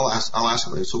 I'll ask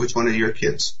him, so which one are your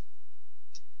kids?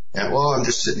 And, well, I'm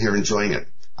just sitting here enjoying it.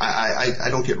 I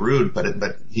don't get rude,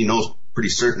 but he knows pretty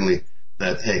certainly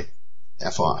that, hey,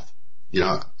 F off. You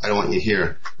know, I don't want you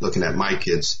here looking at my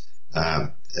kids,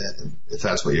 if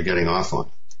that's what you're getting off on.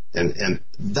 And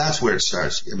that's where it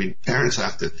starts. I mean, parents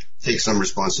have to take some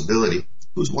responsibility.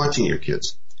 Who's watching your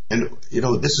kids? And, you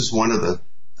know, this is one of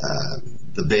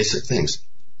the basic things.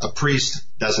 A priest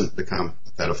doesn't become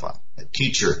a pedophile. A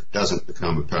teacher doesn't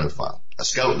become a pedophile. A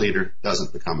scout leader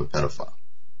doesn't become a pedophile.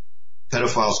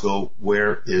 Pedophiles go,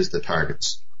 where is the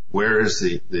targets? Where is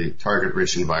the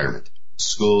target-rich environment?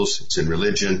 Schools, it's in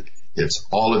religion, it's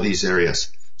all of these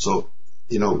areas. So,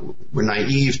 you know, we're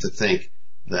naive to think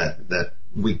that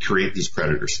we create these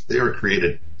predators. They were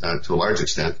created to a large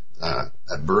extent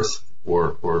at birth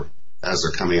or as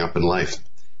they're coming up in life.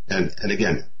 And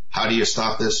again, how do you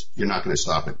stop this? You're not going to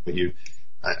stop it. But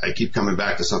I keep coming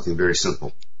back to something very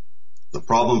simple. The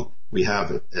problem we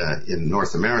have in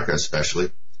North America especially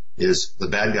is the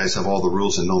bad guys have all the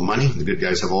rules and no money. The good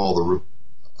guys have all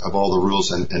the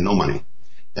rules and no money.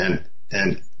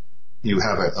 And you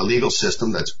have a legal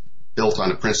system that's built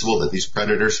on a principle that these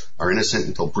predators are innocent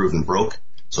until proven broke.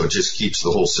 So it just keeps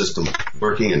the whole system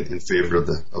working in favor of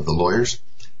the lawyers.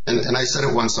 And I said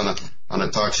it once on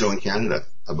a talk show in Canada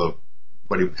about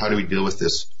how do we deal with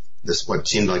this what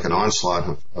seemed like an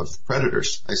onslaught of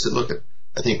predators. I said, look,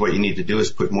 I think what you need to do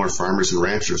is put more farmers and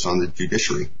ranchers on the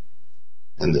judiciary.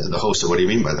 And the host said, what do you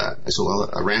mean by that? I said, well,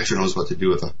 a rancher knows what to do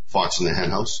with a fox in the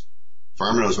hen house.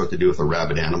 Farmer knows what to do with a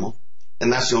rabid animal.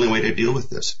 And that's the only way to deal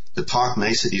with this. To talk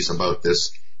niceties about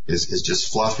this is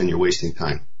just fluff, and you're wasting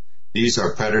time. These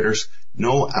are predators.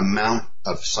 No amount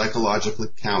of psychological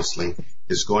counseling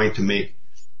is going to make,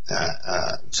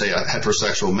 say, a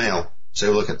heterosexual male say,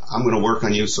 look, I'm going to work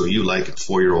on you so you like a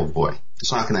 4-year-old boy.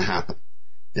 It's not going to happen.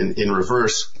 In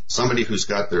reverse, somebody who's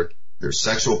got their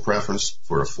sexual preference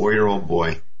for a 4-year-old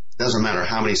boy, doesn't matter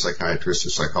how many psychiatrists or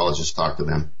psychologists talk to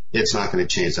them, it's not going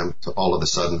to change them to all of a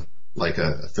sudden like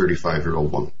a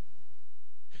 35-year-old woman.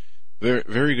 Very,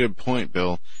 very good point,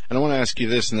 Bill. And I want to ask you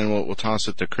this, and then we'll toss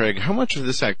it to Craig. How much of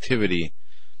this activity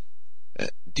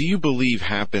do you believe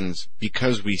happens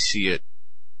because we see it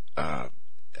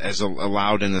as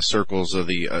allowed in the circles of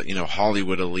the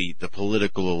Hollywood elite, the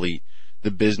political elite,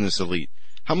 the business elite?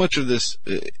 How much of this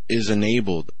is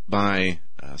enabled by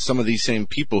some of these same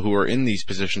people who are in these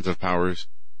positions of powers,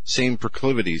 same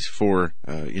proclivities for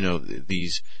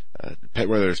these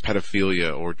whether it's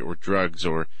pedophilia or drugs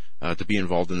or to be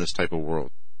involved in this type of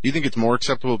world? Do you think it's more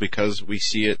acceptable because we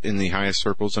see it in the highest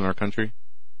circles in our country?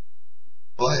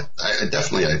 Well, I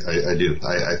definitely do.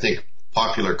 I think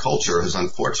popular culture has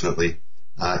unfortunately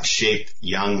shaped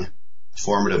young,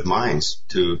 formative minds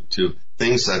to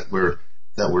things that were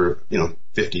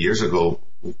 50 years ago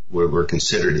were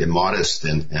considered immodest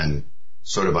and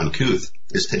sort of uncouth,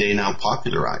 is today now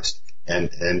popularized.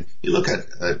 And you look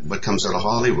at what comes out of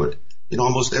Hollywood.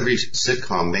 Almost every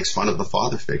sitcom makes fun of the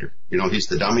father figure. He's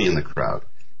the dummy in the crowd.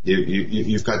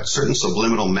 You've got certain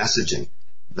subliminal messaging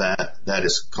that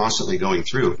is constantly going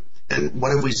through. And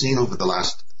what have we seen over the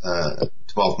last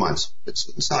 12 months?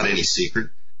 It's not any secret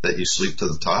that you sleep to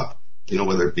the top,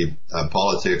 whether it be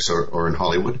politics or in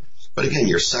Hollywood. But again,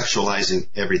 you're sexualizing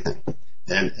everything.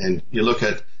 And you look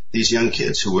at these young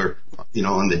kids who were,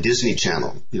 on the Disney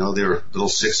Channel, they're little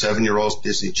 6-7-year-olds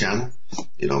Disney Channel,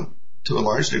 to a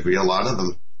large degree, a lot of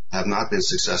them have not been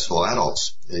successful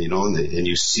adults, and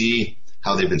you see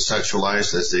how they've been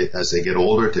sexualized as they get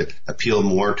older to appeal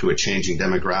more to a changing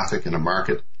demographic and a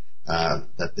market,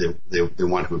 that they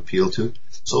want to appeal to.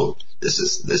 So this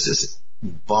is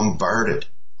bombarded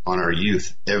on our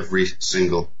youth every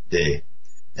single day.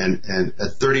 And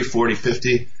at 30, 40,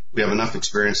 50, we have enough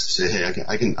experience to say, hey,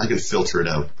 I can filter it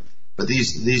out. But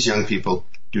these young people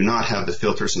do not have the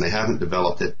filters, and they haven't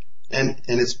developed it. And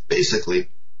it's basically,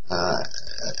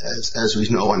 as we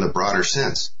know in a broader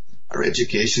sense, our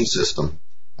education system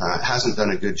hasn't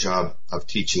done a good job of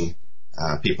teaching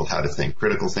people how to think,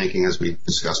 critical thinking, as we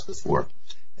discussed before.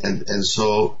 And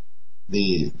so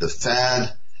the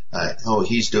fad,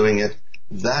 he's doing it,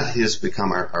 that has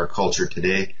become our culture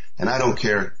today. And I don't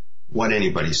care what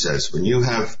anybody says. When you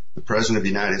have the President of the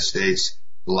United States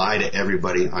lie to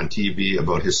everybody on TV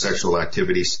about his sexual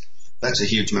activities, that's a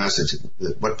huge message.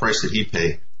 What price did he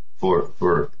pay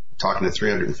for talking to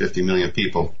 350 million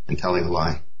people and telling a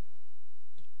lie?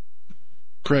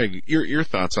 Craig, your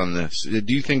thoughts on this?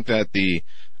 Do you think that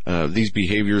these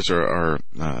behaviors are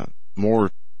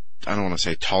more, I don't want to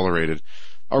say tolerated,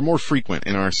 are more frequent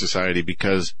in our society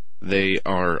because they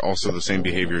are also the same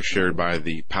behaviors shared by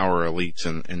the power elites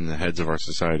and the heads of our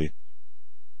society?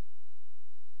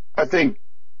 I think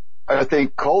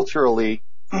culturally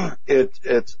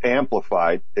it's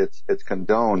amplified, it's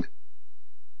condoned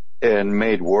and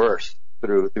made worse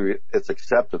through its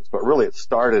acceptance. But really it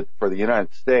started for the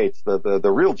United States.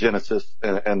 The real genesis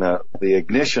and the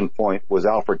ignition point was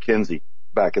Alfred Kinsey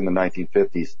back in the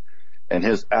 1950s and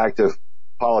his active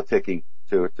politicking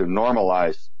to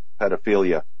normalize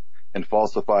pedophilia and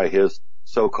falsify his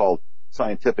so-called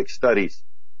scientific studies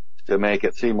to make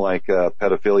it seem like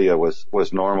pedophilia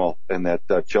was normal and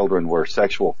that children were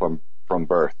sexual from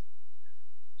birth.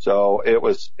 So it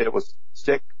was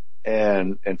sick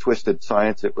and twisted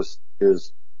science. It was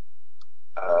his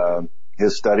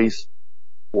studies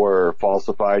were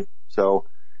falsified. So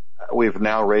we've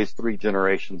now raised 3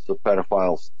 generations of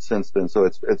pedophiles since then. So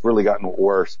it's really gotten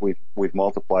worse. We've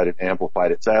multiplied it,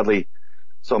 amplified it. Sadly,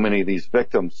 so many of these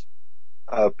victims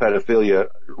of pedophilia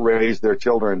raise their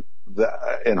children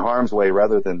in harm's way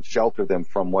rather than shelter them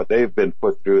from what they've been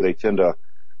put through. They tend to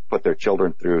put their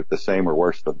children through the same or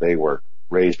worse than they were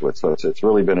raised with. So it's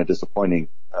really been a disappointing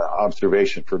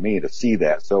observation for me to see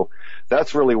that. So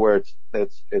that's really where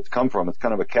it's come from. It's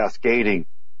kind of a cascading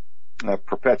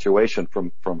perpetuation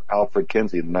from Alfred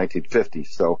Kinsey in the 1950s.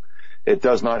 So it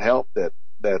does not help that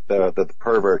the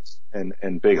perverts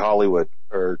and big Hollywood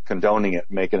are condoning it,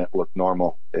 making it look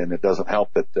normal. And it doesn't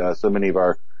help that so many of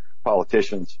our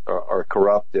politicians are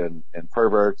corrupt and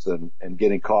perverts and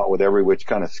getting caught with every which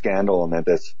kind of scandal, and that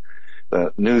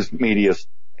the news media's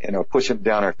pushing it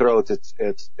down our throats.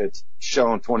 It's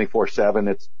shown 24/7.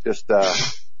 It's just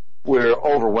we're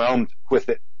overwhelmed with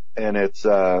it, and it's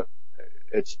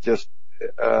just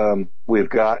we've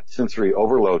got sensory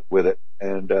overload with it,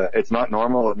 and it's not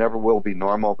normal. It never will be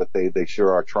normal, but they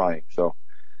sure are trying. So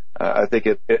I think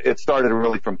it started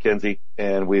really from Kinsey,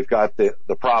 and we've got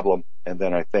the problem, and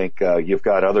then I think you've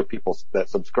got other people that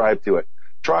subscribe to it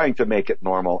trying to make it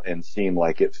normal and seem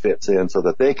like it fits in so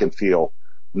that they can feel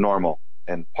normal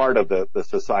and part of the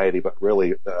society, but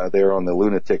really they're on the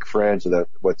lunatic fringe of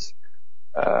what's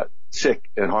sick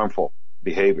and harmful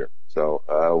behavior.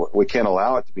 So we can't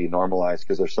allow it to be normalized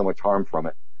because there's so much harm from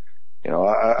it.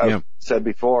 I've said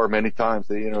before many times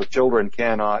that, children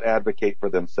cannot advocate for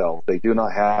themselves. They do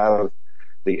not have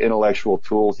the intellectual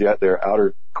tools yet. Their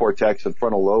outer cortex and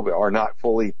frontal lobe are not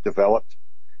fully developed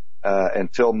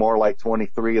until more like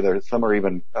 23. Some are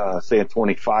even saying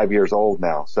 25 years old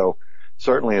now. So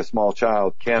certainly a small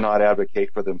child cannot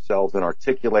advocate for themselves and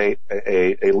articulate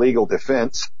a legal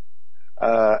defense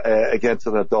against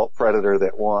an adult predator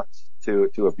that wants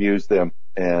to abuse them,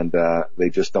 and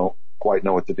they just don't quite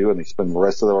know what to do, and they spend the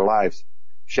rest of their lives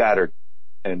shattered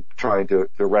and trying to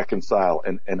reconcile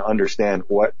and understand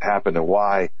what happened and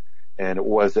why, and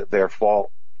was it their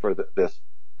fault for this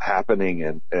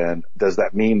happening, and does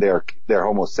that mean they're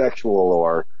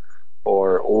homosexual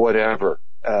or whatever.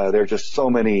 There are just so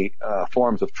many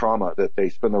forms of trauma that they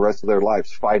spend the rest of their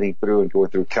lives fighting through and going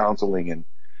through counseling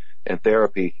and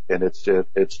therapy, and it's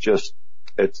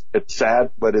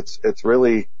sad, but it's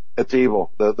really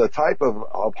evil. The type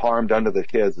of harm done to the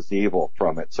kids is evil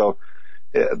from it. So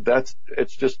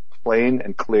it's just plain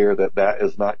and clear that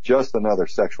is not just another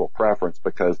sexual preference,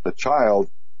 because the child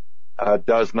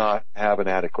does not have an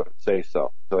adequate say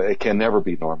so. So it can never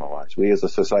be normalized. We as a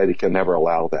society can never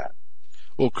allow that.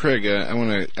 Well, Craig, I want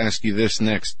to ask you this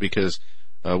next, because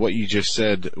what you just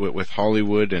said with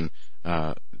Hollywood and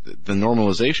the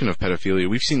normalization of pedophilia,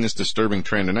 we've seen this disturbing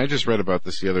trend, and I just read about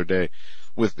this the other day,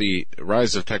 with the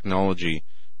rise of technology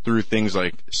through things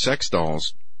like sex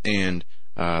dolls and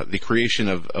the creation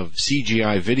of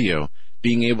CGI video,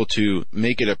 being able to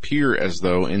make it appear as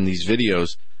though in these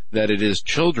videos that it is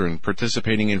children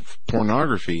participating in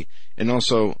pornography, and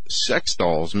also sex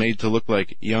dolls made to look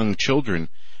like young children.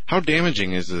 How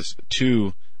damaging is this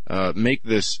to make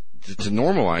this, to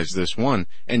normalize this one?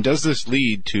 And does this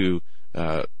lead to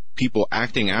people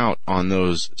acting out on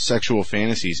those sexual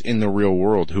fantasies in the real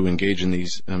world who engage in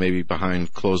these maybe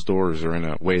behind closed doors or in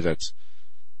a way that's,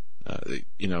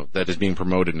 that is being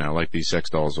promoted now, like these sex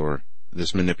dolls or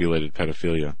this manipulated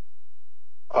pedophilia?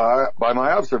 By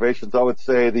my observations, I would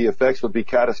say the effects would be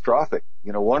catastrophic.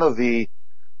 One of the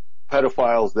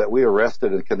pedophiles that we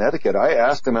arrested in Connecticut, I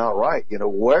asked him outright,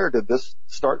 where did this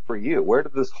start for you? Where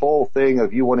did this whole thing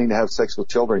of you wanting to have sex with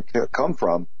children come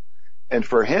from? And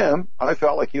for him, I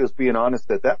felt like he was being honest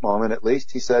at that moment. At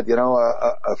least he said,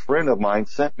 a friend of mine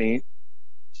sent me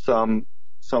some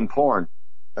porn,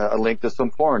 a link to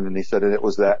some porn. And he said it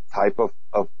was that type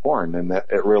of porn, and that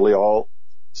it really all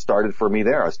started for me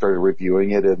there. I started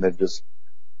reviewing it and then just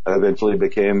eventually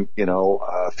became,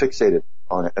 fixated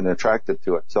on it and attracted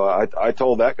to it. So I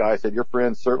told that guy, I said, your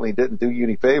friend certainly didn't do you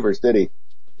any favors, did he?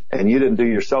 And you didn't do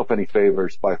yourself any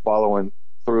favors by following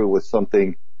through with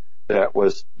something that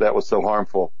was so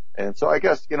harmful. And so I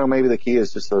guess, maybe the key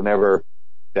is just to never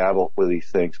dabble with these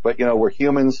things. But, we're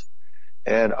humans,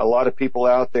 and a lot of people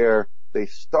out there, they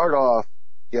start off,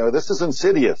 this is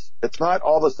insidious. It's not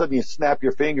all of a sudden you snap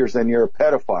your fingers and you're a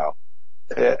pedophile.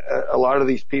 A lot of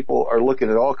these people are looking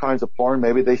at all kinds of porn.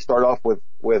 Maybe they start off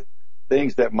with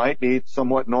things that might be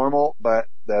somewhat normal, but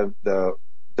the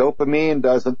dopamine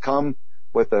doesn't come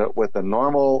with the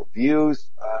normal views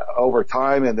over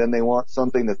time, and then they want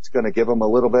something that's going to give them a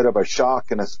little bit of a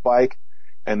shock and a spike,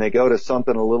 and they go to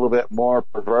something a little bit more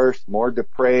perverse, more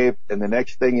depraved, and the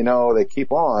next thing you know, they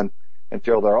keep on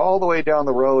until they're all the way down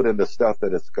the road into stuff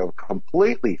that is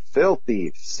completely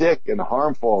filthy, sick, and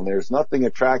harmful, and there's nothing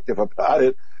attractive about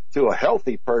it to a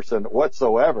healthy person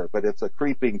whatsoever, but it's a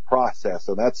creeping process,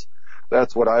 and that's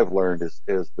what I've learned is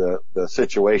the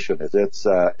situation is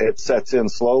it sets in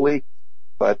slowly,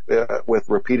 but with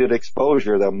repeated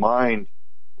exposure, the mind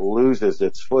loses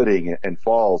its footing and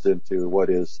falls into what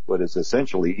is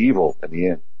essentially evil in the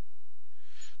end.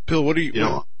 Bill, what do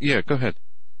you? Yeah, go ahead.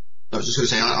 I was just going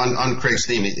to say on Craig's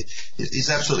theme, he's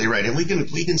absolutely right, and we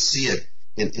can see it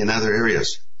in other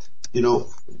areas.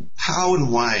 How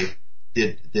and why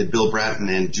did Bill Bratton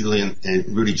and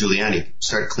Rudy Giuliani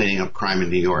start cleaning up crime in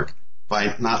New York?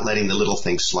 By not letting the little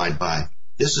things slide by.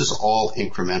 This is all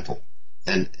incremental,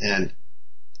 and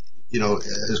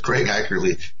as Craig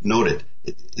accurately noted,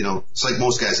 it's like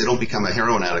most guys, they don't become a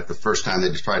heroin addict the first time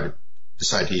they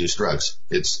decide to use drugs.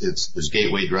 There's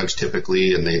gateway drugs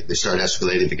typically, and they start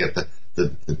escalating to get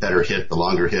the better hit, the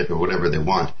longer hit, or whatever they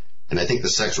want. And I think the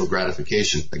sexual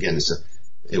gratification, again,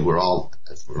 we're all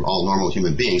normal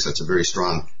human beings. That's a very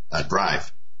strong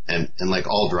drive, and like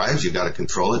all drives, you've got to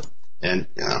control it. And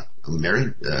I'm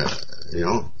married.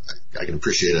 I can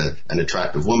appreciate an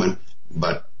attractive woman,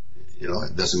 but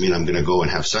it doesn't mean I'm going to go and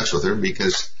have sex with her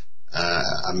because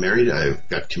I'm married. I've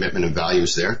got commitment and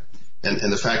values there.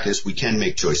 And the fact is, we can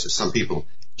make choices. Some people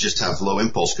just have low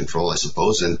impulse control, I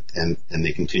suppose, and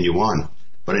they continue on.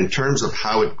 But in terms of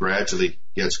how it gradually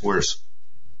gets worse,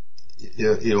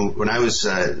 when I was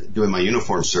doing my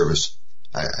uniform service,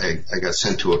 I got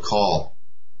sent to a call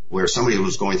where somebody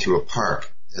was going through a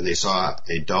park, and they saw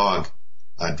a dog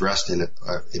dressed in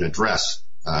a dress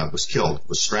was killed,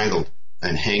 was strangled,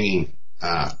 and hanging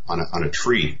on a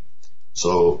tree.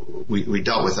 So we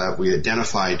dealt with that. We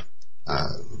identified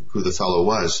who the fellow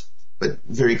was, but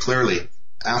very clearly,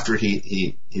 after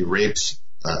he rapes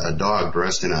a dog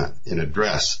dressed in a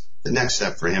dress, the next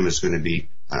step for him is going to be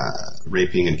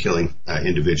raping and killing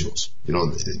individuals.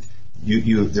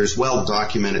 There's well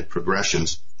documented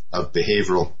progressions of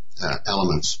behavioral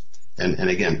elements. And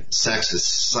again, sex is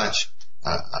such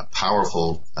a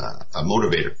powerful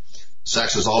motivator.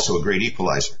 Sex is also a great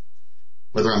equalizer.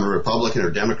 Whether I'm a Republican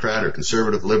or Democrat or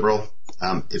conservative liberal,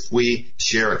 if we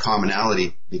share a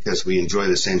commonality because we enjoy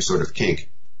the same sort of kink,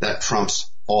 that trumps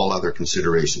all other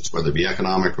considerations, whether it be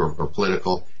economic or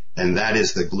political. And that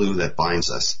is the glue that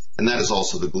binds us. And that is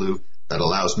also the glue that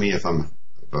allows me, if I'm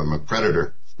a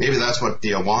predator, maybe that's what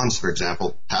the Awans, for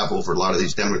example, have over a lot of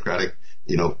these Democratic,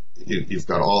 you've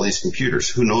got all these computers.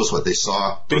 Who knows what they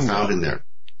saw or found in there?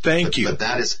 Thank you. But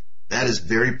that is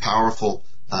very powerful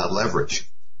leverage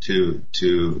to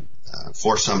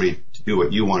force somebody to do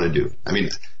what you want to do. I mean,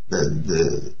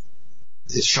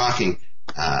 it's shocking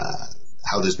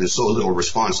how there's been so little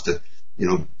response to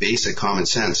basic common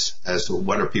sense as to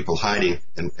what are people hiding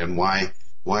and why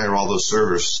are all those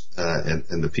servers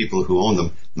and the people who own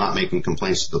them not making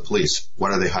complaints to the police?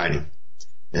 What are they hiding?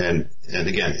 And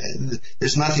again,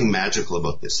 there's nothing magical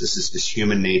about this. This is just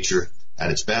human nature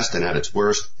at its best and at its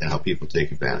worst, and how people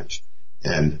take advantage.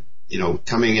 And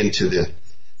coming into the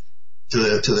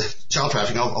child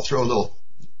trafficking, I'll throw a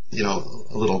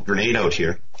little grenade out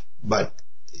here. But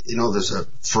there's a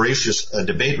voracious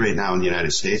debate right now in the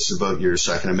United States about your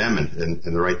Second Amendment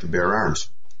and the right to bear arms.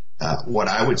 What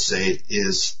I would say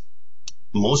is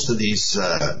most of these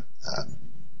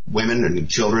women and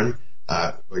children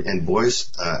and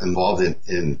boys involved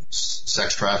in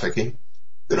sex trafficking,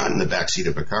 they're not in the backseat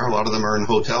of a car. A lot of them are in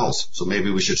hotels. So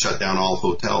maybe we should shut down all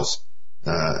hotels.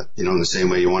 In the same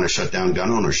way you want to shut down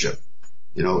gun ownership.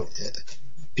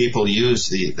 People use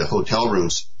the hotel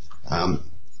rooms,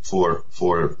 for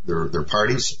their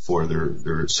parties, for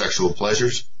their sexual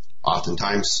pleasures.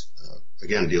 Oftentimes,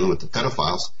 again, dealing with the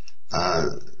pedophiles,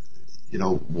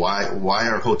 why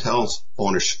are hotels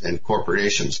owners and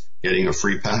corporations getting a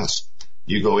free pass?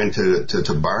 You go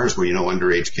into bars where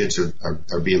underage kids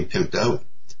are being pimped out.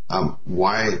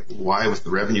 Why with the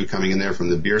revenue coming in there from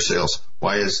the beer sales,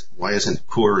 why isn't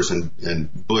Coors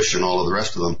and Busch and all of the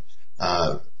rest of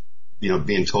them,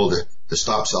 being told to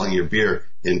stop selling your beer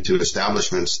into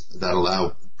establishments that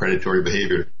allow predatory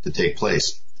behavior to take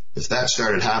place? If that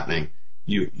started happening,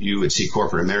 you would see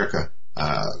corporate America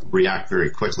react very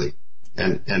quickly.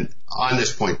 And on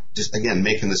this point, just again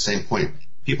making the same point,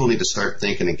 people need to start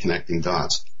thinking and connecting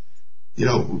dots.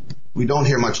 We don't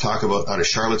hear much talk about out of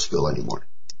Charlottesville anymore,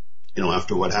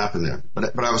 after what happened there.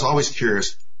 But I was always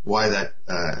curious why that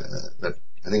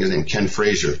I think his name Ken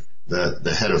Frazier,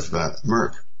 the head of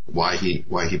Merck, why he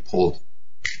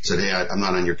said, hey, I'm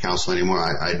not on your council anymore.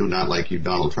 I do not like you,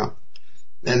 Donald Trump.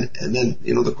 And then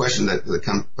the question that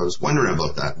I was wondering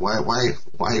about that. Why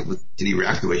did he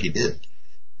react the way he did?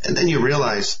 And then you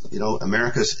realize,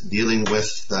 America's dealing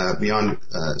with, beyond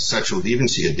sexual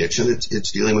deviancy addiction,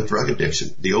 it's dealing with drug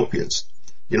addiction, the opiates.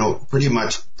 Pretty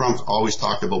much Trump always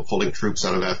talked about pulling troops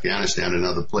out of Afghanistan and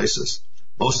other places.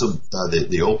 Most of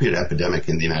the opiate epidemic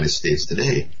in the United States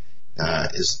today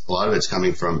is a lot of it's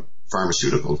coming from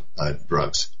pharmaceutical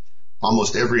drugs.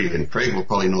 Almost every, and Craig will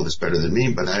probably know this better than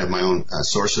me, but I have my own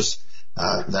sources,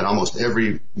 that almost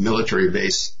every military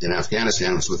base in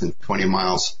Afghanistan was within 20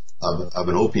 miles of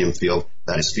an opium field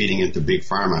that is feeding into big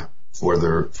pharma for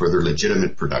their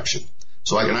legitimate production.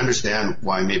 So I can understand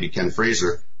why maybe Ken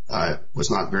Frazier was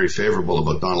not very favorable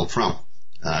about Donald Trump,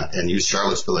 and used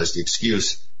Charlottesville as the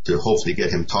excuse to hopefully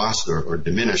get him tossed or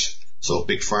diminished so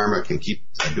big pharma can keep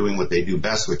doing what they do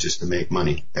best, which is to make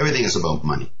money. Everything is about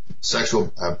money.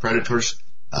 Sexual predators,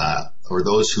 or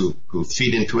those who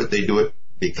feed into it, they do it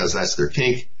because that's their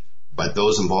kink. But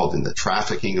those involved in the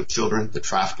trafficking of children, the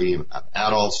trafficking of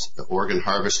adults, the organ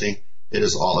harvesting, it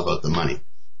is all about the money.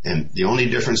 And the only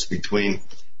difference between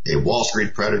a Wall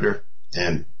Street predator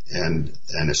and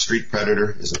a street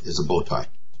predator is a bow tie.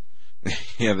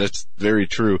 Yeah, that's very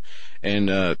true.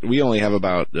 And we only have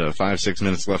about 5-6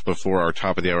 minutes left before our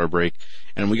top of the hour break,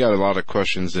 and we got a lot of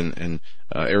questions and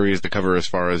areas to cover as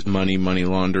far as money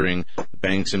laundering,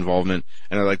 banks involvement,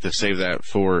 and I'd like to save that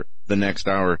for the next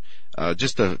hour.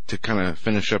 Just to kind of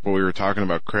finish up what we were talking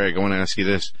about, Craig, I want to ask you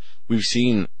this. We've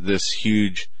seen this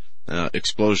huge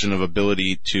explosion of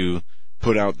ability to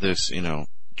put out this,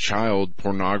 child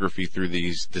pornography through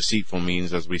these deceitful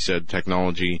means, as we said,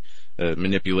 technology,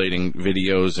 manipulating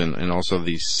videos, and also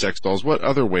these sex dolls. What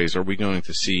other ways are we going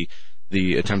to see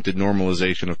the attempted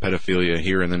normalization of pedophilia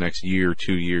here in the next year,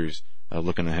 2 years,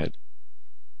 looking ahead?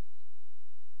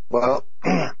 Well,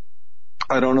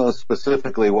 I don't know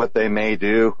specifically what they may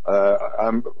do.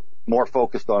 I'm more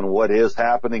focused on what is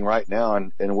happening right now,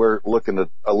 and we're looking to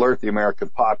alert the American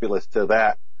populace to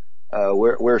that.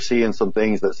 We're seeing some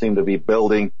things that seem to be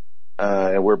building,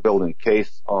 and we're building a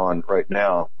case on right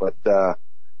now. But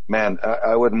man,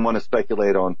 I wouldn't want to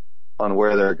speculate on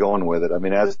where they're going with it. I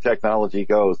mean, as technology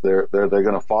goes, they're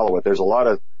going to follow it. There's a lot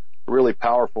of really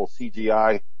powerful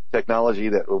CGI technology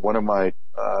that one of my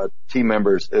team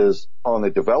members is on the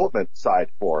development side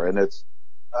for, and it's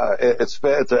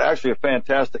actually a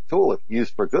fantastic tool if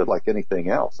used for good, like anything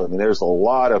else. I mean, there's a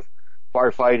lot of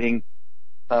firefighting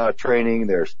training.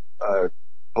 There's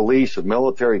police and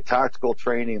military tactical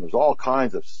training. There's all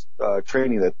kinds of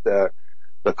training that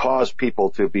cause people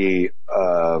to be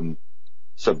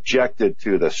subjected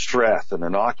to the stress and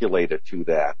inoculated to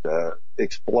that.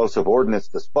 Explosive ordnance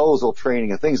disposal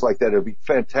training and things like that would be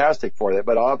fantastic for that.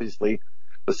 But obviously,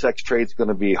 the sex trade's going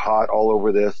to be hot all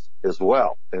over this as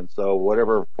well. And so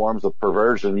whatever forms of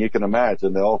perversion you can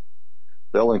imagine, they'll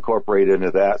incorporate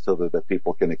into that so that the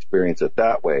people can experience it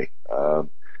that way.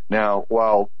 Now,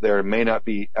 while there may not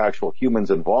be actual humans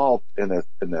involved in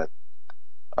that,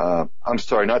 I'm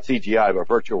sorry, not CGI, but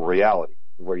virtual reality,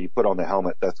 where you put on the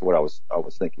helmet. That's what I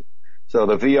was thinking. So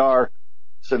the VR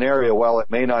scenario, while it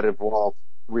may not involve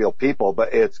real people,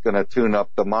 but it's going to tune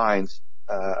up the minds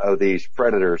of these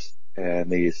predators and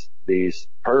these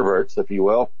perverts, if you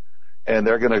will, and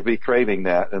they're going to be craving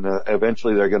that, and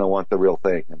eventually they're going to want the real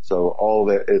thing. And so all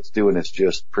that it's doing is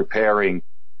just preparing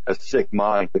a sick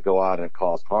mind to go out and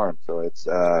cause harm. So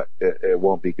it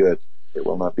won't be good. It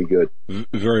will not be good.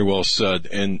 Very well said.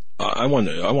 And I want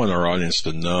our audience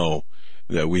to know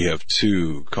that we have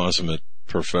two consummate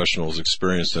professionals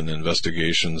experienced in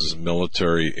investigations,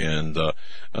 military and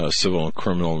civil and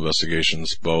criminal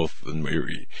investigations, both. And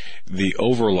the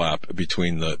overlap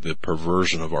between the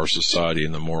perversion of our society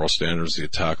and the moral standards, the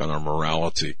attack on our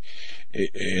morality,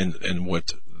 and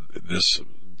what this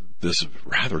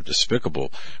rather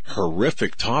despicable,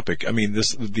 horrific topic. I mean,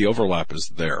 the overlap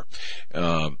is there.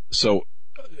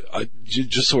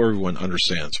 Just so everyone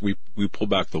understands, we pull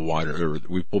back the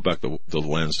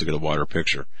lens to get a wider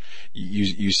picture.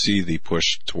 You see the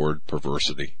push toward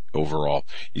perversity overall.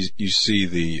 You see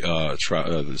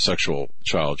the sexual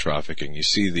child trafficking. You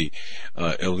see the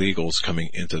illegals coming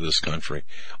into this country.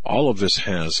 All of this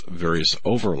has various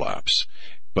overlaps.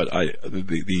 But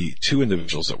the two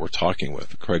individuals that we're talking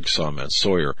with, Craig Hagmann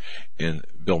and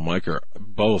Bill Miker,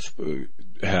 both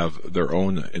have their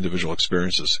own individual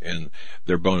experiences, and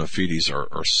their bona fides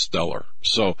are stellar.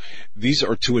 So these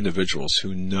are two individuals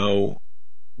who know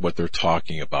what they're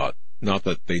talking about. Not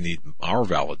that they need our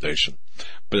validation,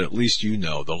 but at least you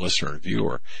know, the listener and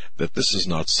viewer, that this is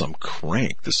not some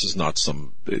crank. This is the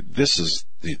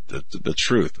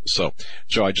truth. So,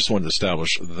 Joe, I just wanted to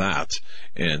establish that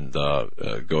and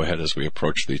go ahead as we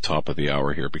approach the top of the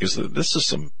hour here, because this is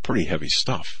some pretty heavy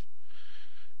stuff,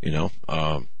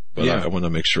 But yeah. I want to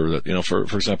make sure that,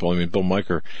 for example, I mean, Bill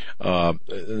Miker,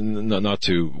 not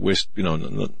to waste,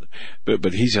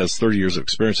 but he has 30 years of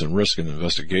experience in risk and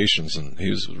investigations, and he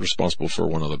was responsible for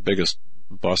one of the biggest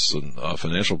busts and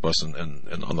financial busts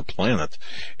and on the planet.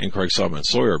 And Craig Hagmann,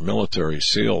 military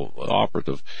SEAL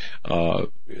operative, the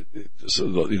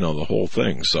whole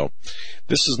thing. So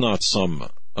this is not some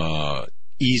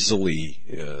easily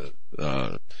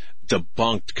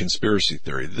debunked conspiracy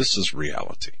theory. This is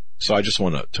reality. So I just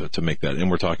want to make that,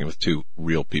 and we're talking with two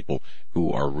real people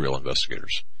who are real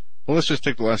investigators. Well, let's just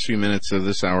take the last few minutes of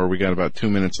this hour. We got about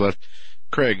 2 minutes left.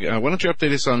 Craig, why don't you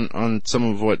update us on some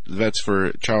of what Vets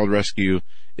for Child Rescue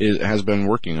has been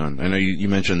working on? I know you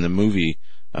mentioned the movie.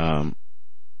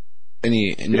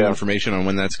 Any new information on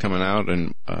when that's coming out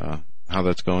and how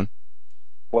that's going?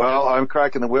 Well, I'm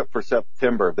cracking the whip for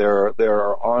September. There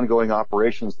are ongoing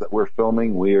operations that we're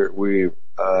filming. We're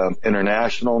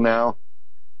international now.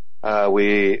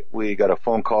 We got a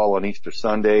phone call on Easter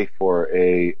Sunday for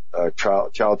a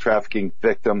child trafficking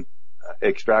victim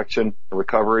extraction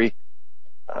recovery,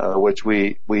 which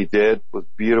we did with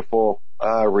beautiful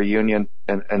reunion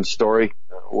and story.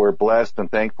 We're blessed and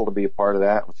thankful to be a part of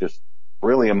that. It was just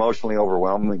really emotionally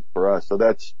overwhelming for us. So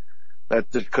that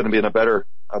just couldn't be in a better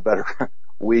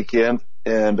weekend.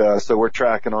 And so we're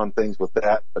tracking on things with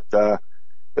that. But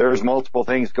there's multiple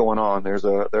things going on. There's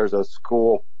a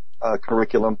school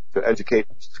curriculum to educate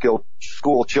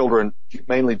school children,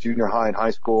 mainly junior high and high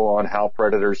school, on how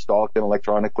predators stalk them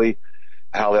electronically,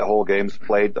 how that whole game's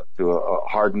played to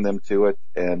harden them to it,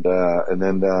 and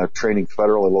then training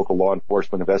federal and local law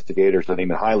enforcement investigators and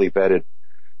even highly vetted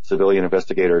civilian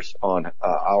investigators on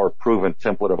our proven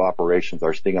template of operations,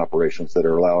 our sting operations that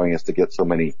are allowing us to get so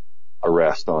many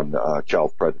arrests on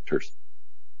child predators.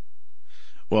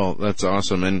 Well, that's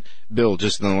awesome. And Bill,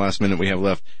 just in the last minute we have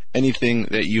left, anything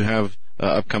that you have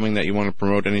upcoming that you want to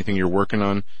promote, anything you're working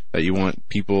on that you want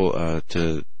people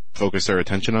to focus their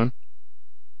attention on?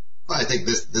 Well, I think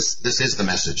this is the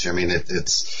message. I mean,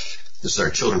 this is our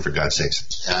children, for God's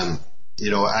sakes.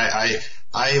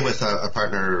 I with a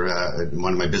partner in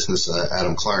one of my business,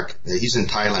 Adam Clark, he's in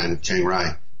Thailand, Chiang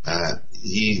Rai.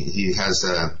 He has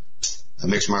a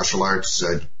mixed martial arts,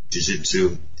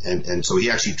 jiu-jitsu, and so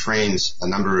he actually trains a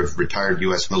number of retired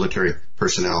U.S. military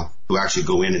personnel who actually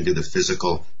go in and do the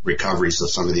physical recoveries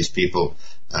of some of these people.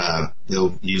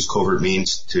 They'll use covert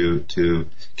means to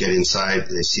get inside.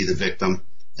 They see the victim,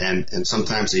 and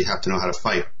sometimes they have to know how to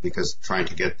fight, because trying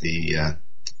to get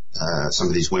some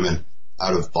of these women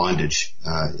out of bondage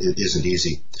it isn't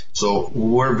easy. So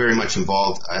we're very much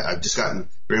involved. I've just gotten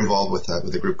very involved with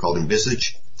a group called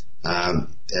Envisage. And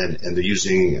they're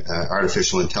using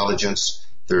artificial intelligence.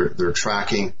 They're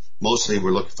tracking. Mostly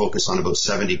we're focused on about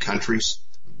 70 countries.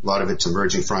 A lot of it's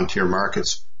emerging frontier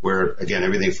markets where, again,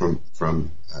 everything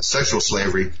from sexual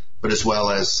slavery, but as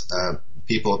well as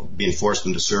people being forced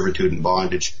into servitude and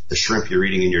bondage. The shrimp you're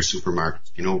eating in your supermarket,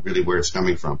 you know really where it's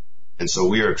coming from. And so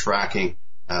we are tracking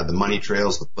the money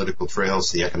trails, the political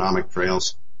trails, the economic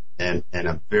trails, and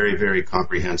a very, very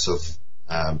comprehensive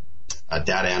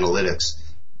data analytics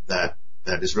that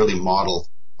is really modeled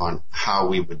on how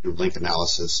we would do link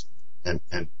analysis. And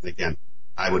again,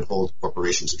 I would hold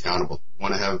corporations accountable. You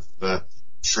want to have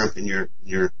shrimp in your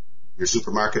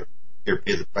supermarket? Here,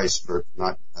 pay the price for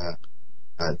not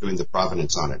doing the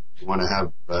provenance on it. You want to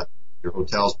have your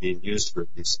hotels being used for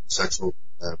these sexual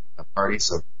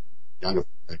parties of young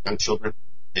children?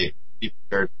 Hey, be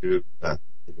prepared to, in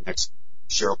the next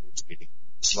shareholders meeting,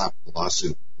 slap the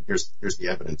lawsuit. Here's the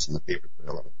evidence in the paper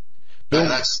trail of it.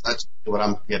 That's what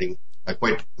I'm getting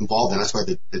quite involved in. That's why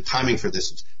the timing for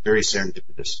this is very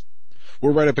serendipitous.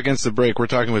 We're right up against the break. We're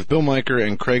talking with Bill Miker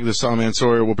and Craig the Sawman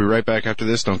Sawyer. We'll be right back after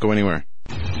this. Don't go anywhere.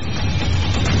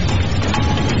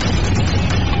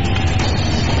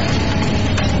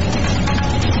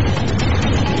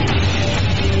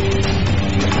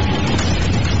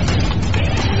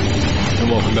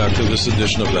 Welcome back to this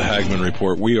edition of the Hagmann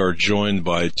Report. We are joined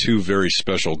by two very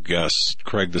special guests.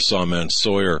 Craig the Sawman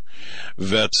Sawyer,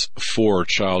 Vets for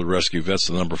Child Rescue, Vets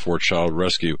the number 4 Child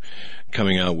Rescue,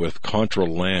 coming out with Contra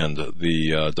Land,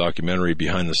 the documentary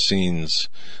behind the scenes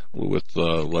with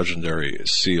legendary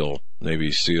SEAL,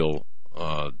 Navy SEAL,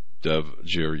 Dev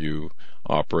GRU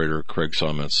operator Craig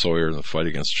Sawman Sawyer in the fight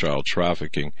against child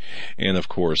trafficking. And of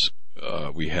course,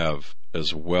 we have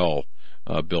as well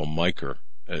Bill Miker,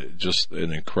 just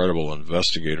an incredible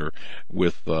investigator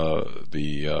with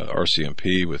the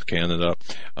RCMP with Canada.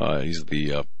 He's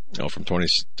the from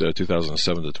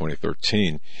 2007 to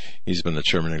 2013, he's been the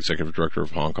chairman and executive director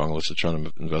of Hong Kong Listed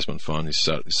China Investment Fund. He's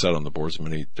sat on the boards of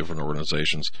many different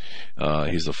organizations.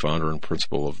 He's the founder and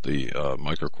principal of the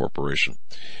Miker Corporation,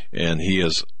 and he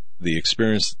has the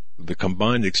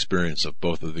combined experience of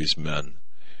both of these men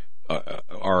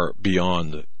are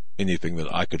beyond anything that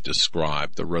I could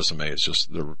describe. The resume is just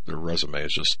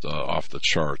off the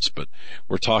charts. But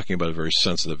we're talking about a very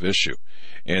sensitive issue,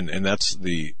 and that's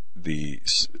the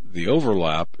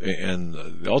overlap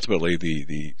and ultimately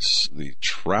the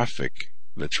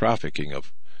trafficking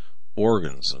of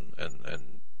organs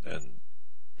and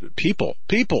people.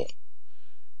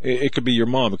 It could be your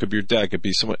mom, it could be your dad, it could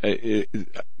be someone,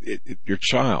 your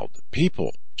child,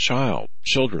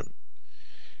 children.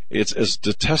 It's as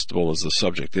detestable as the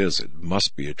subject is. It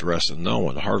must be addressed, and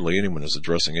hardly anyone is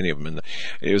addressing any of them. And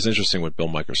it was interesting what Bill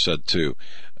Miker said too,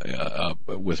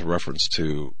 with reference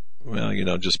to,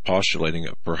 just postulating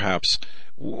perhaps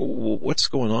what's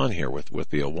going on here with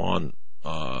the Iran,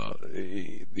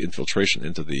 the infiltration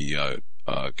into the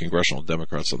congressional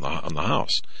Democrats on the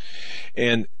House,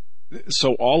 and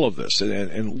so all of this,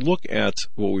 and look at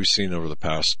what we've seen over the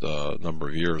past number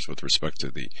of years with respect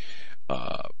to the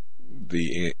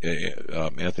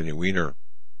Anthony Weiner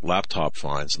laptop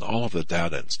finds and all of the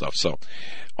data and stuff. So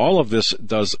all of this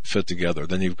does fit together.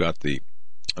 Then you've got the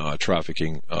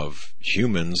trafficking of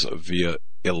humans via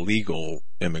illegal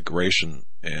immigration,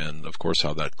 and of course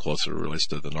how that closely relates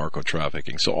to the narco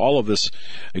trafficking. So all of this,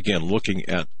 again, looking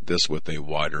at this with a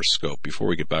wider scope. Before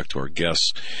we get back to our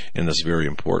guests and this very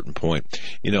important point,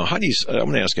 I'm going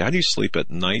to ask you, how do you sleep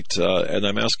at night? And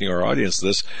I'm asking our audience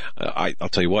this. I'll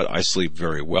tell you what, I sleep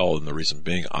very well, and the reason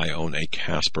being I own a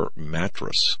Casper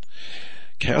mattress.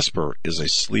 Casper is a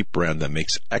sleep brand that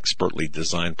makes expertly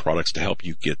designed products to help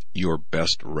you get your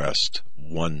best rest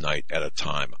one night at a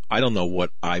time. I don't know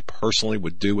what I personally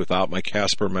would do without my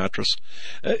Casper mattress,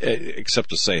 except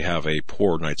to say have a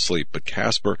poor night's sleep. But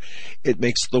Casper, it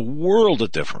makes the world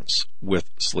of difference with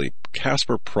sleep.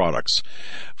 Casper products,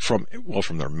 from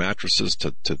their mattresses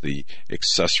to the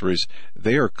accessories,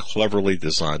 they are cleverly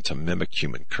designed to mimic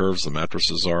human curves. The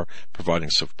mattresses are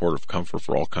providing supportive comfort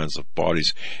for all kinds of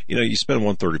bodies. You spend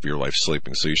 1/3 of your life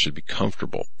sleeping, so you should be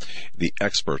comfortable. The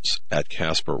experts at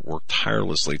Casper work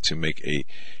tirelessly to make a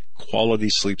quality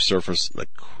sleep surface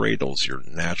that cradles your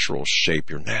natural shape,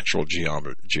 your natural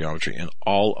geometry in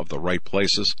all of the right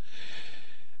places.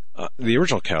 The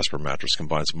original Casper mattress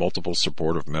combines multiple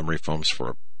supportive memory foams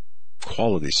for a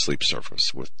quality sleep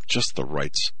surface with just the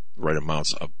right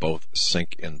amounts of both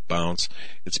sink and bounce.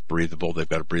 It's breathable. They've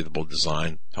got a breathable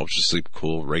design, helps you sleep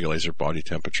cool, regulates your body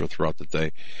temperature throughout the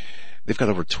day. They've got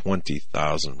over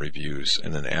 20,000 reviews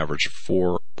and an average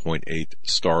 4.8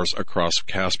 stars across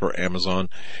Casper, Amazon,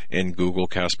 and Google.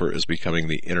 Casper is becoming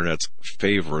the internet's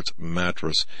favorite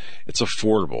mattress. It's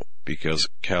affordable because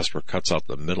Casper cuts out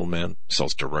the middleman,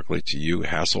 sells directly to you,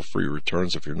 hassle-free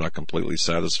returns if you're not completely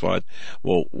satisfied.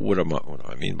 Well, what do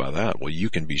I mean by that? Well,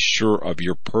 you can be sure of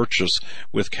your purchase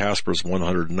with Casper's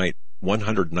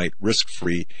 100-night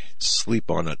risk-free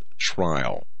sleep on it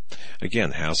trial.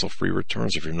 Again, hassle-free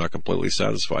returns if you're not completely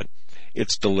satisfied.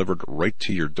 It's delivered right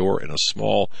to your door in a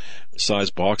small size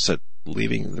box that would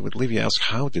leave you ask,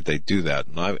 how did they do that?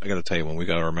 And I got to tell you, when we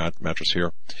got our mattress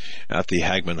here at the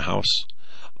Hagmann house,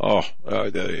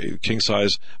 the king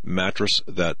size mattress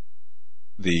that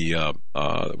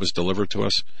was delivered to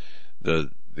us,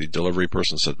 the delivery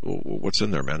person said, well, what's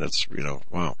in there, man? It's,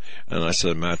 wow. And I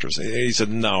said, a mattress. And he said,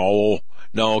 no,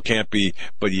 it can't be.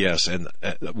 But yes, and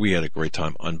we had a great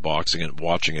time unboxing it,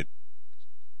 watching it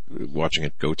watching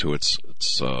it go to its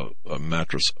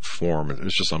mattress form.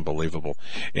 It's just unbelievable.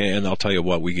 And I'll tell you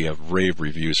what, we have rave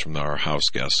reviews from our house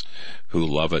guests who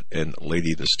love it. And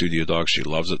Lady, the studio dog, she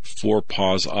loves it. 4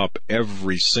 paws up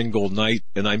every single night.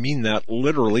 And I mean that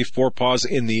literally, 4 paws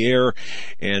in the air.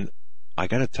 And I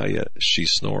got to tell you, she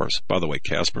snores. By the way,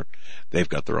 Casper, they've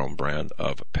got their own brand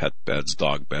of pet beds,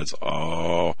 dog beds.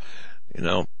 Oh,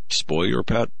 spoil your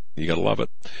pet. You got to love it.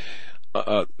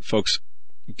 Folks,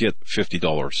 get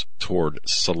 $50 toward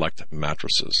select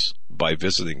mattresses by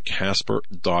visiting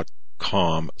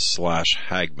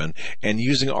Casper.com/Hagmann and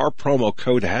using our promo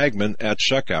code Hagmann at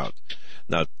checkout.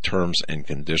 Now, terms and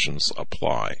conditions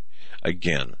apply.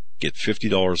 Again, get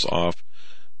 $50 off.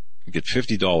 Get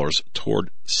 $50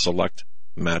 toward select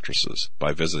mattresses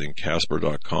by visiting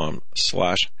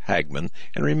Casper.com/Hagmann.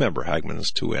 And remember, Hagmann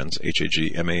is 2 N's,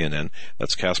 Hagmann.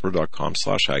 That's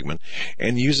Casper.com/Hagmann.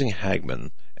 And using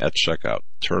Hagmann at checkout.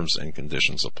 Terms and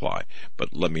conditions apply.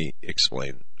 But let me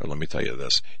tell you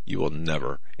this. You will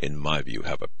never, in my view,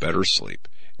 have a better sleep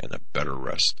and a better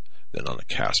rest than on a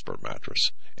Casper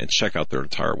mattress. And check out their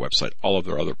entire website. All of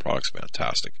their other products,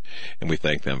 fantastic. And we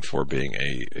thank them for being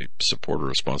a supporter,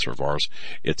 a sponsor of ours.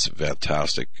 It's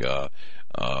fantastic.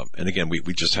 And again,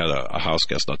 we just had a house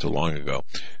guest not too long ago,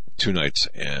 2 nights,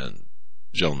 and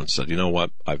the gentleman said, you know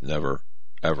what? I've never,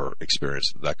 ever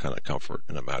experienced that kind of comfort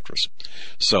in a mattress.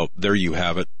 So there you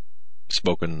have it.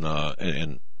 Spoken,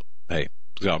 and hey,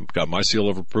 got my seal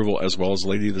of approval as well as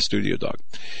Lady the Studio Dog.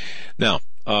 Now,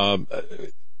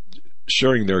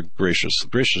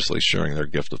 graciously sharing their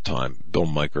gift of time, Bill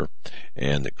Miker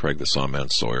and Craig the Sawman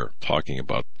Sawyer, talking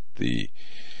about the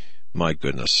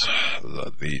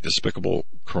despicable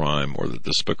crime or the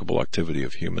despicable activity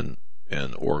of human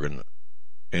and organ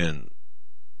and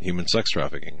human sex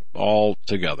trafficking all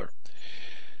together.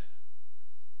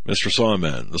 Mr.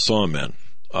 Sawman, the Sawman,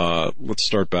 let's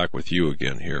start back with you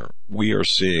again here. We are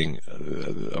seeing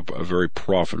a very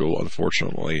profitable,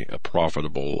 unfortunately, a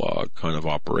profitable kind of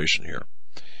operation here.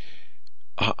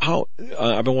 How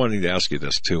I've been wanting to ask you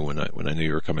this too when I knew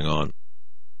you were coming on.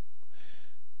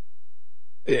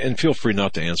 And feel free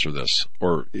not to answer this,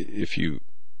 or if you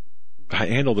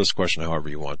handle this question however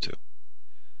you want to.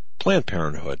 Planned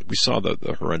Parenthood, we saw the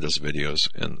horrendous videos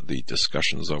and the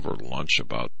discussions over lunch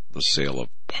about the sale of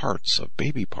parts, of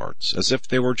baby parts, as if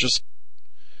they were just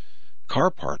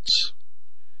car parts.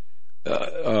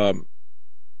 What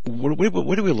are we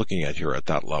looking at here at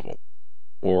that level?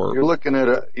 Or you're looking at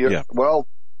well,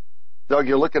 Doug,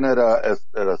 you're looking at a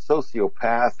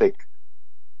sociopathic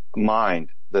mind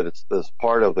that it's this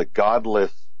part of the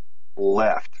godless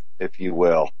left, if you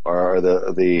will, or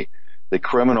the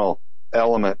criminal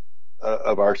element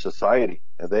of our society.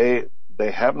 They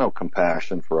have no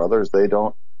compassion for others. They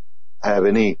don't have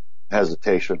any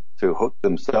hesitation to hook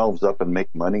themselves up and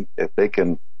make money. If they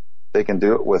can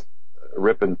do it with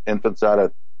ripping infants out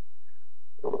of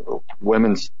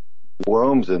women's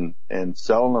wombs and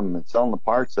selling them and selling the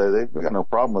parts. They've got no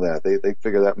problem with that. They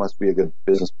figure that must be a good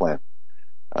business plan.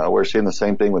 We're seeing the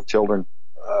same thing with children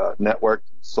networked,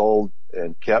 sold,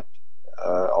 and kept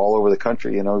all over the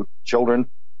country. Children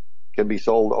can be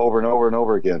sold over and over and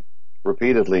over again,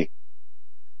 repeatedly,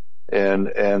 and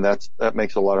that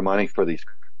makes a lot of money for these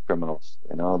criminals.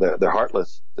 They're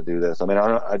heartless to do this. I mean,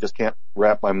 I just can't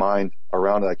wrap my mind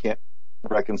around it. I can't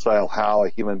reconcile how a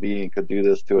human being could do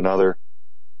this to another.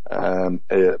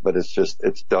 But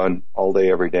it's done all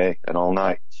day, every day, and all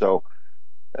night. So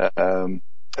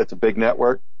it's a big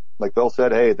network. Like Bill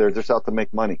said, hey, they're just out to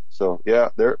make money. So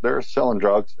yeah, they're selling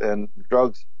drugs, and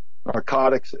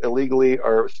narcotics illegally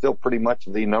are still pretty much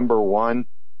the number one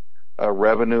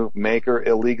revenue maker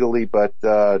illegally, but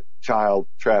child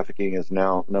trafficking is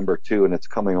now number 2, and it's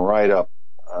coming right up.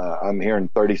 I'm hearing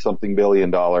 $30-something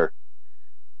billion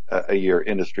a year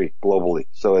industry globally.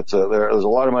 So there's a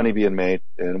lot of money being made,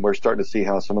 and we're starting to see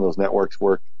how some of those networks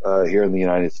work here in the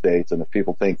United States. And if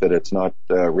people think that it's not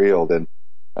real, then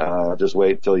just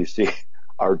wait until you see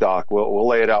our doc. We'll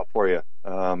lay it out for you.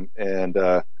 And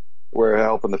we're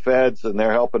helping the feds, and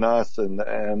they're helping us, and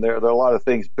there are a lot of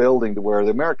things building to where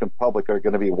the American public are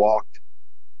going to be walked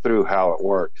through how it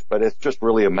works. But it's just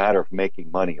really a matter of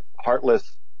making money.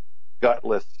 Heartless,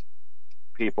 gutless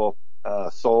people,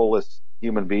 soulless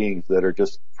human beings that are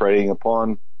just preying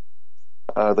upon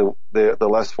the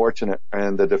less fortunate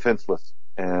and the defenseless,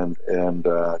 and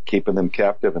keeping them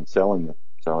captive and selling them.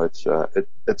 So it's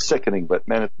sickening, but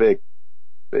man, it's big.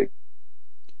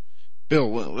 Bill,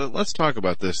 let's talk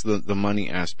about this, the money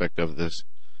aspect of this.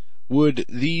 Would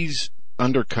these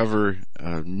undercover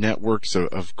networks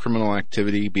of criminal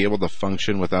activity be able to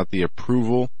function without the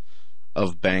approval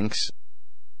of banks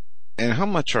And how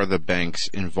much are the banks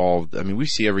involved? I mean, we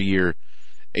see every year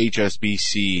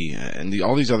HSBC and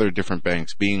all these other different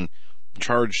banks being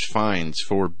charged fines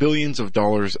for billions of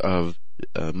dollars of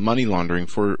money laundering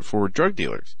for drug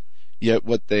dealers. Yet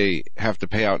what they have to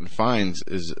pay out in fines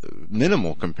is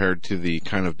minimal compared to the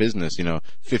kind of business,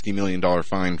 $50 million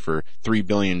fine for $3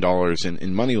 billion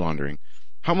in money laundering.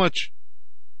 How much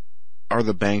are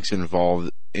the banks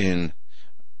involved in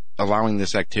allowing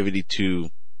this activity to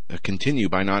continue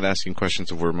by not asking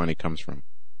questions of where money comes from?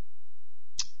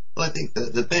 Well, I think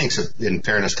the banks, in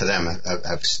fairness to them,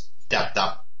 have stepped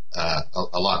up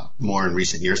a lot more in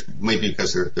recent years, maybe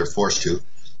because they're forced to.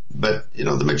 But,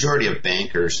 the majority of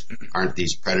bankers aren't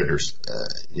these predators.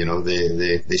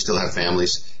 They still have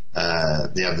families.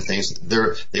 They have the things.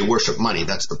 They worship money.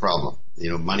 That's the problem.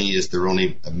 Money is their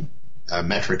only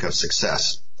metric of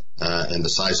success, and the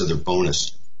size of their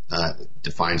bonus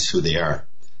defines who they are.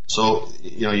 So,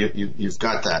 you've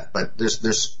got that. But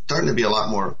there's starting to be a lot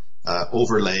more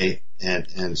overlay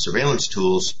and surveillance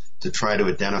tools to try to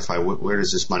identify where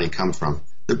does this money come from.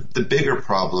 The bigger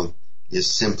problem is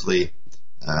simply,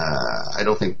 I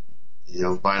don't think,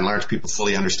 by and large, people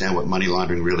fully understand what money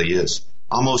laundering really is.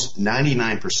 Almost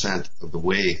 99% of the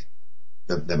way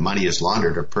that money is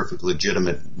laundered are perfectly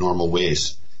legitimate, normal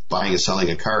ways. Buying and selling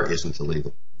a car isn't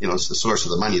illegal. It's the source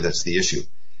of the money that's the issue.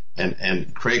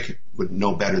 And Craig would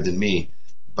know better than me,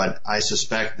 but I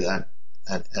suspect that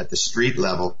at the street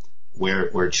level,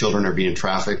 where children are being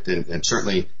trafficked, and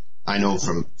certainly I know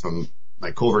from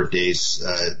my covert days,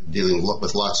 dealing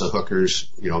with lots of hookers,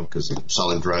 because they're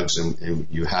selling drugs and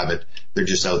you have it. They're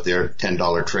just out there,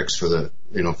 $10 tricks for the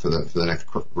next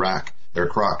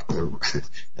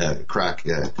crack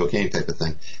cocaine type of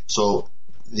thing. So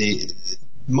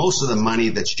most of the money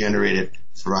that's generated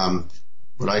from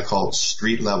what I call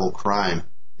street level crime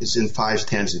is in $5,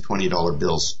 $10s, and $20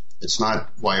 bills. It's not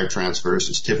wire transfers.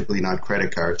 It's typically not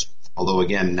credit cards. Although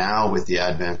again, now with the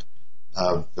advent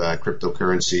of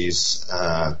cryptocurrencies,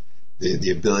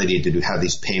 the ability to have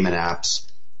these payment apps.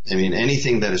 I mean,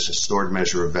 anything that is a stored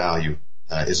measure of value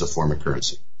is a form of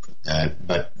currency.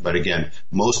 But again,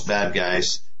 most bad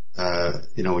guys,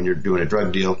 when you're doing a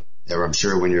drug deal, or I'm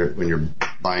sure when you're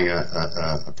buying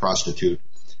a prostitute,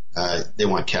 they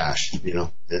want cash.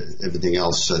 Everything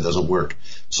else doesn't work.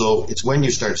 So it's when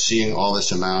you start seeing all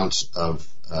this amounts of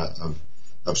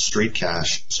street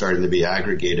cash starting to be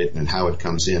aggregated and how it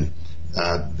comes in.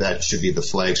 That should be the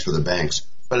flags for the banks.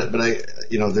 But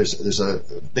there's a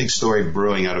big story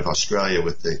brewing out of Australia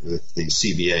with the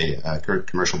CBA,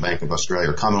 Commercial Bank of Australia,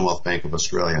 or Commonwealth Bank of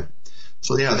Australia.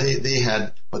 So yeah, they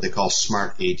had what they call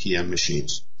smart ATM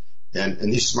machines.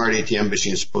 And these smart ATM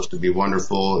machines are supposed to be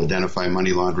wonderful, identify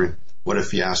money laundering. What a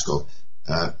fiasco.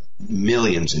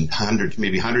 Millions and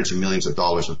maybe hundreds of millions of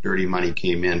dollars of dirty money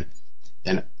came in.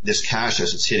 And this cash,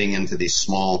 as it's hitting into these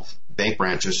small bank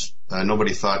branches,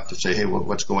 nobody thought to say, hey,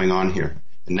 what's going on here?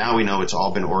 And now we know it's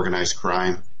all been organized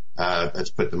crime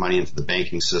that's put the money into the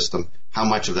banking system. How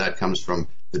much of that comes from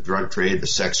the drug trade, the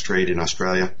sex trade in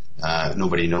Australia?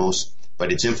 Nobody knows.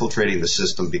 But it's infiltrating the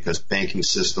system because banking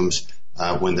systems,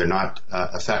 when they're not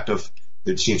effective,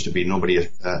 there seems to be nobody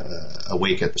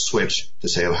awake at the switch to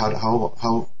say, how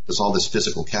does all this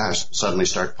physical cash suddenly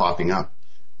start popping up?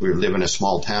 We live in a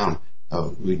small town.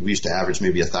 We used to average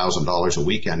maybe $1,000 a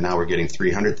weekend. Now we're getting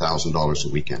 $300,000 a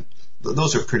weekend.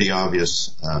 Those are pretty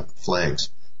obvious flags.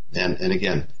 And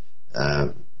again,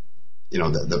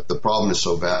 the problem is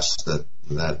so vast that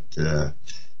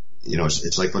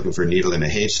it's like looking for a needle in a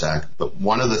haystack. But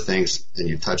one of the things, and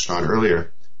you touched on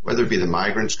earlier, whether it be the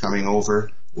migrants coming over,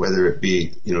 whether it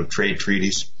be trade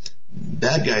treaties,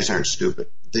 bad guys aren't stupid.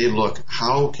 They look,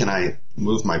 how can I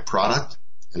move my product?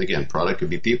 And again, product could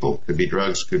be people, could be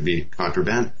drugs, could be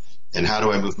contraband. And how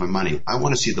do I move my money? I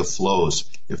want to see the flows.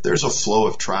 If there's a flow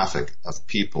of traffic of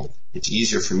people, it's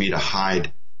easier for me to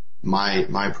hide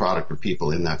my product or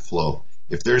people in that flow.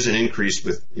 If there's an increase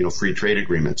with free trade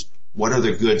agreements, what are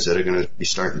the goods that are going to be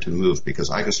starting to move? Because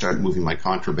I can start moving my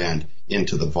contraband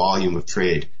into the volume of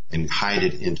trade and hide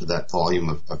it into that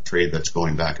volume of trade that's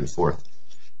going back and forth.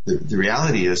 The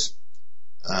reality is,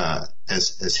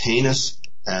 as heinous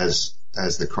as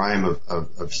the crime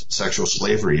of sexual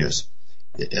slavery is,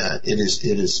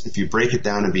 it is, if you break it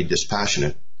down and be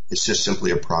dispassionate, it's just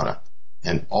simply a product.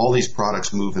 And all these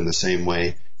products move in the same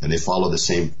way and they follow the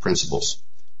same principles.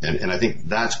 And I think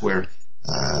that's where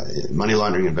money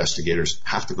laundering investigators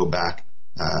have to go back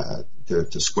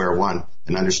to square one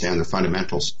and understand the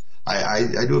fundamentals.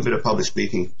 I do a bit of public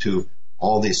speaking to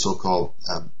all these so-called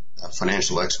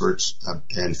financial experts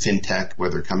and fintech, where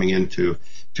they're coming in to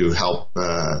help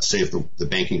save the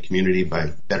banking community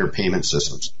by better payment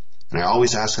systems. And I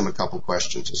always ask them a couple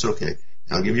questions. I said, okay,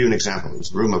 and I'll give you an example. It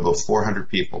was a room of about 400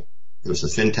 people. It was the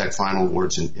FinTech Final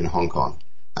Awards in Hong Kong.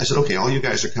 I said, okay, all you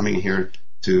guys are coming here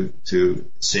to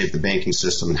save the banking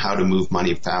system and how to move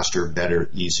money faster, better,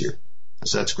 easier. I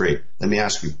said, that's great. Let me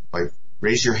ask you,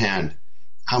 raise your hand.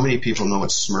 How many people know what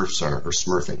Smurfs are or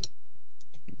smurfing?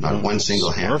 Not one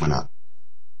single hand went up.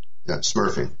 Yeah,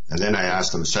 smurfing. And then I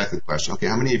asked them a second question. Okay,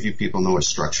 how many of you people know what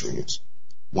structuring is?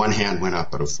 One hand went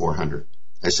up out of 400.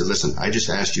 I said, listen, I just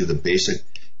asked you the basic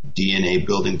DNA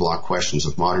building block questions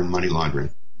of modern money laundering,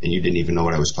 and you didn't even know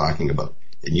what I was talking about.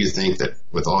 And you think that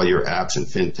with all your apps and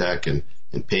fintech and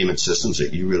payment systems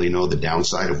that you really know the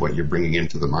downside of what you're bringing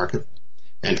into the market?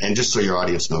 And just so your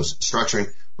audience knows, structuring,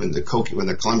 when the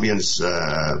Colombians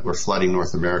were flooding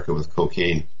North America with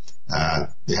cocaine,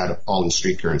 they had all in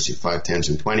street currency, 5, 10s,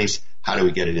 and 20s. How do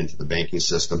we get it into the banking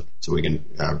system so we can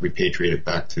repatriate it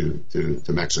back to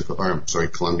Mexico, or sorry,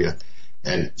 Colombia?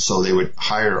 And so they would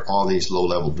hire all these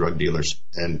low-level drug dealers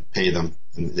and pay them,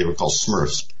 and they were called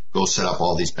Smurfs, go set up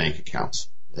all these bank accounts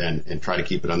and try to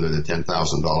keep it under the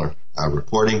 $10,000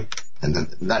 reporting. And then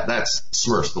that's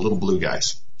Smurfs, the little blue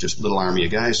guys, just a little army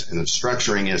of guys. And the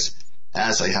structuring is,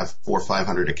 as I have 400 or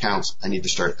 500 accounts, I need to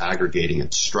start aggregating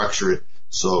it, structure it,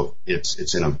 so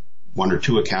it's in a 1 or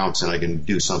 2 accounts, and I can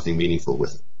do something meaningful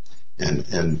with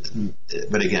it.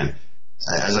 But again,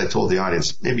 as I told the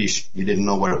audience, maybe you didn't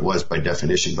know what it was by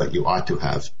definition, but you ought to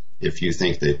have if you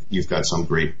think that you've got some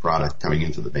great product coming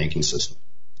into the banking system.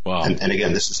 Wow. And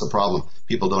again, this is the problem.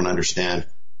 People don't understand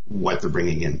what they're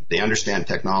bringing in. They understand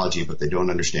technology, but they don't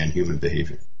understand human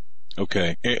behavior.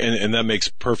 Okay, and that makes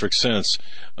perfect sense.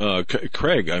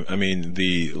 Craig, I mean,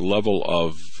 the level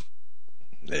of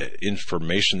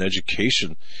information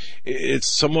education, it's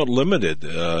somewhat limited,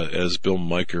 as Bill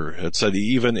Miker had said,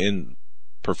 even in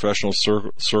professional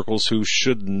circles who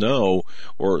should know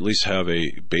or at least have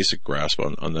a basic grasp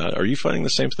on that. Are you finding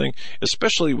the same thing,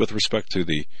 especially with respect to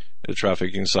the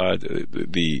trafficking side,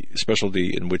 the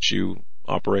specialty in which you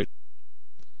operate?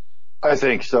 I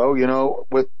think so. You know,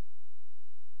 with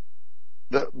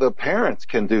the parents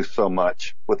can do so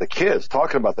much with the kids,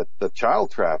 talking about the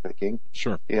child trafficking.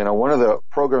 Sure. You know, one of the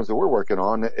programs that we're working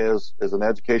on is an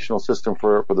educational system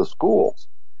for the schools.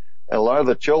 And a lot of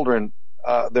the children,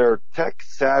 they're tech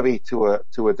savvy to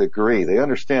a degree. They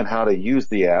understand how to use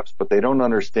the apps, but they don't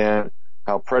understand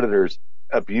how predators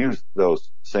abuse those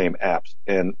same apps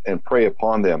and prey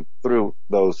upon them through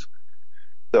those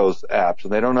apps.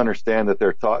 And they don't understand that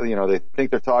they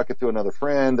think they're talking to another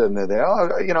friend,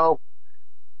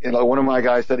 and one of my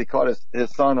guys said he caught his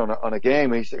son on a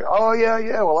game. He said, "Oh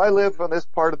yeah, well I live in this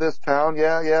part of this town.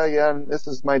 Yeah, and this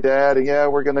is my dad. And yeah,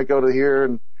 we're gonna go to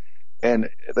here." And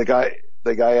the guy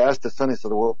asked his son. He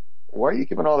said, "Well, why are you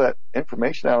giving all that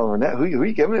information out on the net? Who are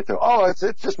you giving it to?" "Oh, it's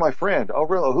just my friend." "Oh,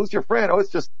 really? Who's your friend?" "Oh, it's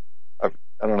just I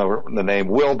don't know the name,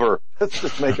 Wilbur." Let's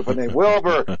just make up a name,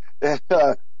 Wilbur. And,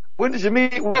 when did you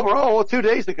meet Wilbur? "Oh, well, 2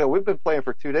 days ago. We've been playing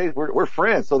for 2 days. We're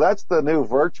friends." So that's the new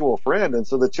virtual friend. And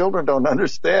so the children don't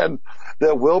understand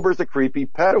that Wilbur's a creepy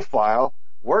pedophile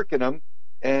working them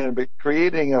and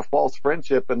creating a false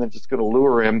friendship and then just going to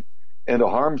lure him into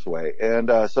harm's way.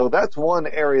 And so that's one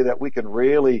area that we can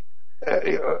really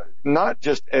not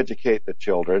just educate the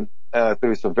children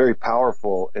through some very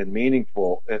powerful and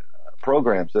meaningful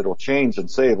programs that will change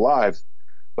and save lives,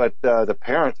 but the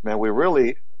parents, man, we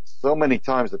really, so many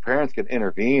times the parents can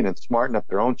intervene and smarten up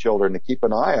their own children to keep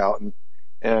an eye out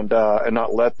and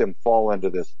not let them fall into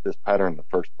this pattern in the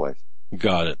first place.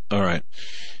 Got it. All right.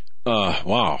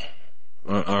 Wow.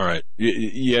 All right.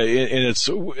 Yeah. And it's,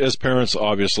 as parents,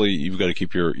 obviously you've got to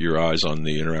keep your eyes on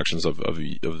the interactions of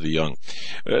the young.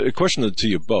 A question to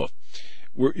you both.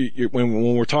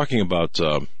 When we're talking about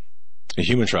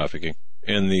human trafficking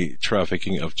and the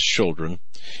trafficking of children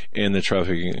and the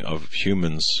trafficking of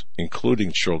humans,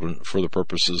 including children, for the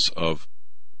purposes of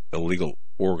illegal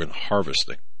organ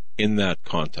harvesting, in that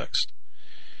context,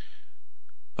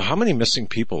 how many missing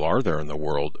people are there in the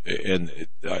world? And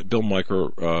Bill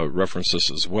Miker referenced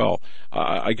this as well.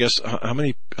 I guess how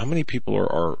many people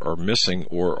are missing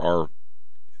or are?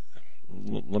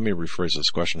 Let me rephrase this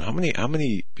question. How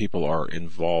many people are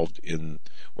involved in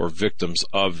or victims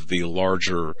of the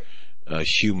larger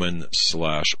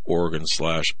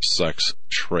human/organ/sex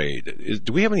trade?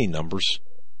 Do we have any numbers?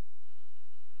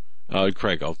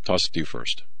 Craig, I'll toss it to you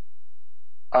first.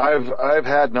 I've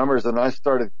had numbers, and I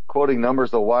started quoting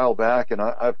numbers a while back, and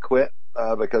I've quit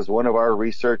because one of our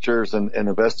researchers and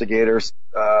investigators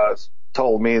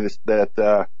told me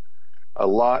that a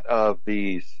lot of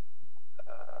these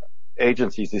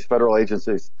agencies, these federal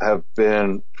agencies, have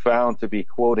been found to be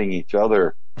quoting each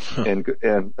other and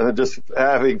just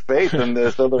having faith in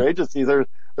this other agencies. Their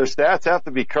stats have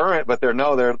to be current, but they're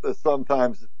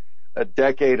sometimes a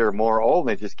decade or more old.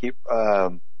 And they just keep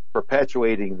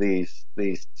perpetuating these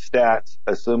stats,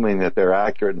 assuming that they're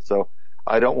accurate. And so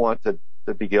I don't want to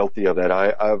be guilty of that.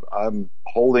 I'm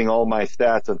holding all my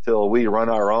stats until we run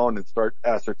our own and start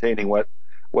ascertaining what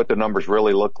the numbers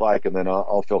really look like, and then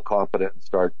I'll feel confident and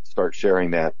start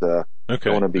sharing that. Okay.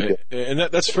 Don't want to be and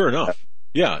that's fair enough.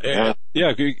 Yeah.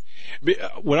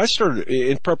 When I started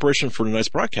in preparation for tonight's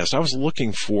broadcast, I was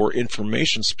looking for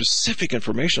specific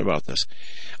information about this.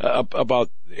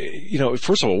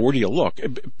 First of all, where do you look?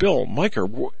 Bill, Micah,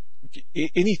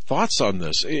 any thoughts on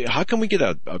this? How can we get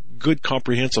a good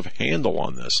comprehensive handle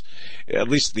on this? At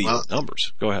least the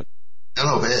numbers. Go ahead. I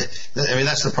don't know, but I mean,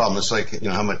 that's the problem. It's like,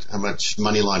 how much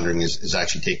money laundering is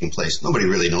actually taking place. Nobody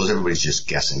really knows. Everybody's just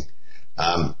guessing.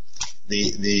 But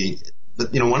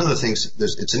one of the things,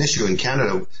 it's an issue in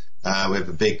Canada. We have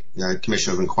a big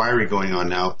commission of inquiry going on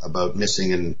now about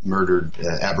missing and murdered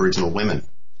Aboriginal women.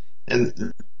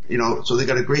 And, so they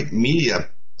got a great media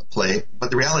play,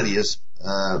 but the reality is,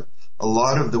 a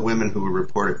lot of the women who were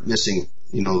reported missing,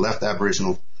 left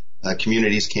Aboriginal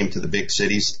communities, came to the big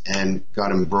cities and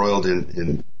got embroiled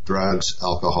in drugs,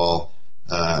 alcohol,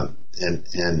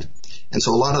 and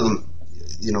so a lot of them,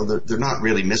 they're not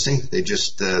really missing. They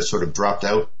just sort of dropped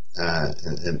out,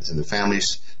 and the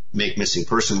families make missing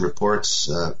person reports.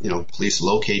 Police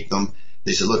locate them.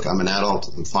 They say, "Look, I'm an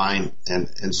adult. I'm fine,"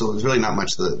 and so there's really not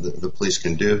much the police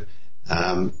can do.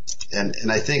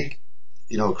 And I think,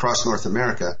 across North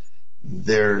America,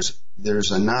 there's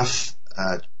enough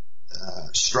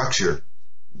structure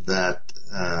that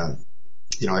I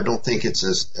don't think it's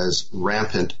as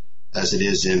rampant as it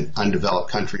is in undeveloped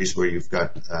countries where you've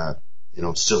got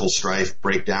civil strife,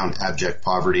 breakdown, abject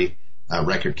poverty,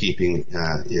 record keeping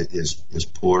is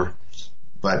poor.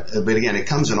 But again, it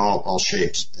comes in all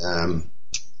shapes. I'll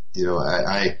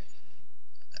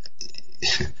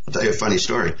tell you a funny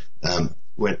story.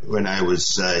 When I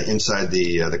was inside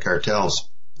the cartels,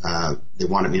 they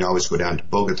wanted me to always go down to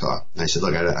Bogota. And I said,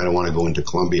 look, I don't want to go into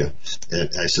Colombia. And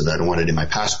I said, I don't want it in my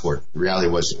passport. The reality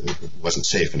was it wasn't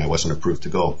safe and I wasn't approved to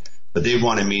go. But they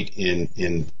want to meet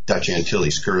in Dutch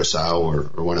Antilles, Curacao or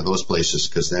one of those places,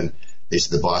 because then they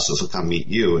said the bosses will come meet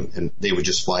you. And they would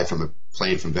just fly from a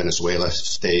plane from Venezuela,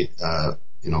 stay,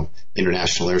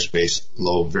 international airspace,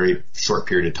 low, very short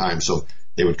period of time. So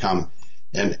they would come.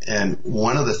 And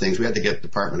one of the things, we had to get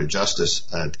Department of Justice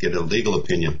to get a legal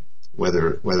opinion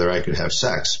whether I could have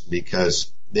sex,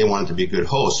 because they wanted to be good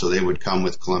hosts, so they would come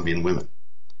with Colombian women.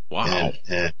 Wow.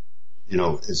 And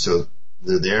so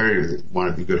they're there,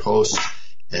 want to be good hosts,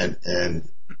 and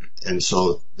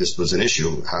so this was an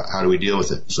issue. How do we deal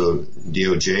with it? So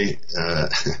DOJ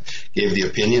gave the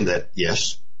opinion that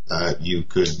yes, you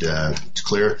could. It's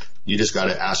clear. You just got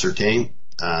to ascertain.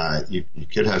 You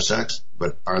could have sex,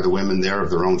 but are the women there of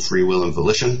their own free will and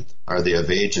volition? Are they of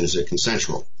age, and is it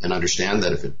consensual? And understand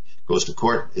that if it goes to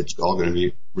court, it's all going to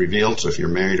be revealed. So if you're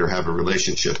married or have a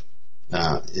relationship,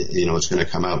 it's going to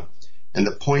come out. And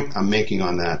the point I'm making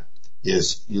on that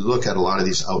is, you look at a lot of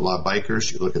these outlaw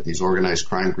bikers, you look at these organized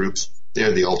crime groups,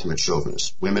 they're the ultimate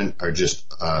chauvinists. Women are just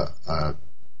a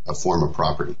form of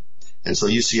property. And so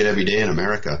you see it every day in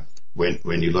America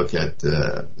when you look at,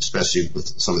 especially with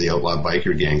some of the outlaw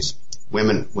biker gangs,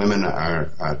 women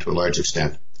are to a large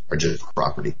extent are just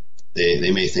property.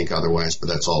 They may think otherwise, but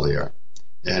that's all they are.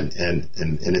 And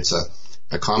it's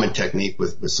a common technique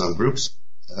with some groups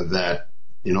that,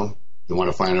 you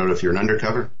want to find out if you're an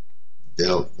undercover,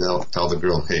 they'll tell the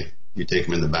girl, hey, you take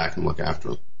him in the back and look after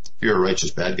him. If you're a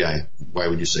righteous bad guy, why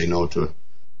would you say no to,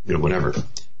 whatever?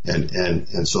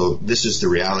 And so this is the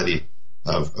reality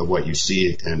of what you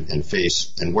see and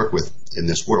face and work with in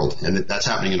this world. And that's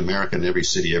happening in America in every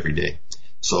city every day.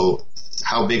 So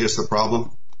how big is the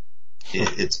problem?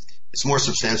 It's more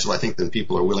substantial, I think, than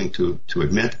people are willing to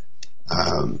admit.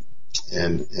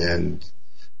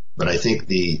 But I think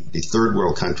the third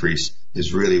world countries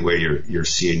is really where you're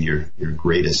seeing your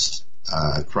greatest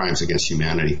crimes against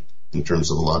humanity in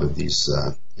terms of a lot of these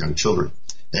young children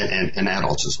and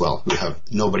adults as well, who have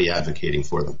nobody advocating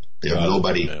for them. They have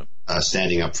nobody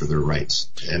standing up for their rights.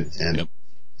 And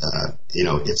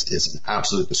it's an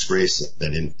absolute disgrace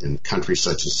that in countries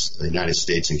such as the United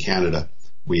States and Canada,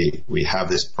 we have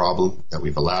this problem, that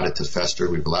we've allowed it to fester,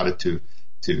 we've allowed it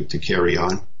to carry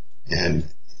on, and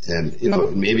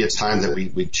maybe it's time that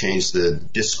we change the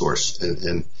discourse.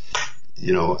 And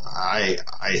I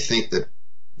think that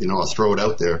I'll throw it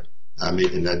out there.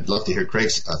 And I'd love to hear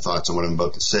Craig's thoughts on what I'm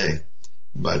about to say.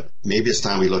 But maybe it's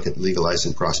time we look at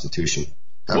legalizing prostitution.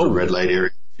 Have a red light area.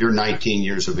 If you're 19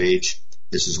 years of age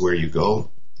this is where you go.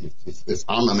 If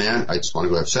I'm a man, I just want to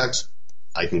go have sex,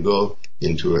 I can go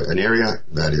into an area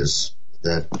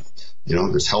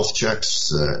there's health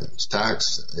checks, it's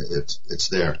tax, it's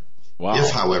there. Wow.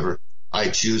 If, however, I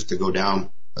choose to go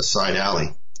down a side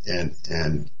alley and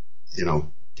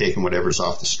taking whatever's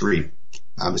off the street,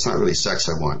 it's not really sex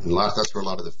I want. And that's where a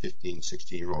lot of the 15,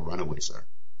 16-year-old runaways are.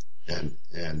 And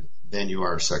then you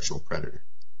are a sexual predator.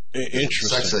 Interesting.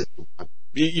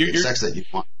 Sex that you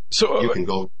want. So you can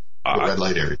go to the red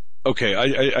light area. Okay,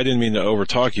 I didn't mean to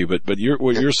overtalk you, but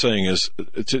you're saying is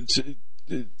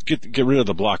to get rid of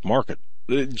the black market,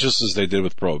 just as they did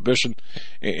with prohibition,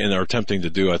 and are attempting to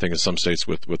do, I think, in some states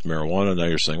with marijuana. Now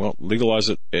you're saying, well, legalize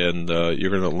it, and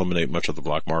you're going to eliminate much of the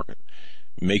black market,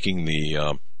 making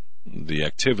the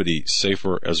activity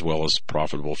safer as well as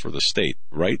profitable for the state,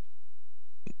 right?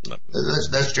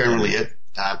 That's generally it,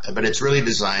 but it's really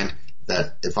designed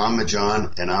that if I'm a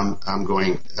John and I'm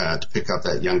going to pick up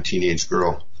that young teenage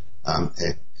girl,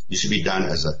 you should be done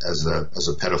as a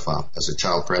pedophile, as a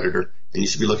child predator, and you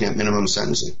should be looking at minimum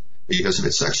sentencing. Because if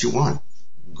it's sex you want,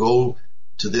 go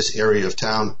to this area of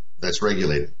town that's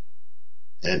regulated,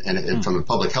 and from a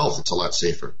public health, it's a lot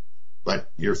safer.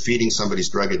 But you're feeding somebody's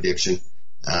drug addiction,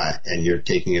 and you're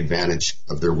taking advantage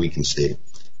of their weakened state,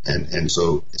 and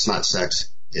so it's not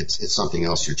sex, it's something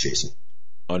else you're chasing.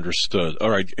 Understood. All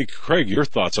right, Craig, your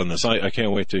thoughts on this? I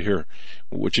can't wait to hear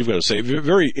what you've got to say.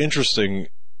 Very interesting.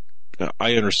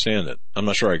 I understand it. I'm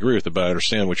not sure I agree with it, but I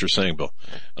understand what you're saying, Bill.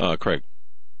 Craig.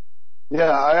 Yeah,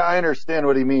 I understand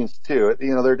what he means too.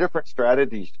 There are different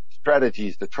strategies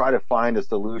to try to find a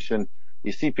solution.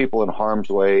 You see people in harm's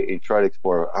way, you try to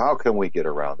explore, how can we get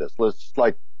around this? Let's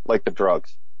like the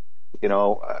drugs.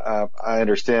 I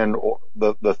understand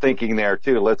the thinking there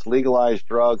too. Let's legalize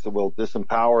drugs and we'll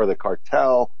disempower the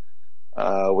cartel.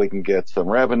 We can get some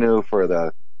revenue for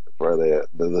the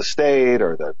state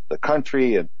or the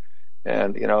country, and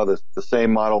the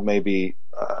same model may be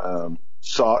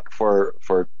sought for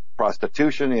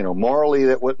prostitution. Morally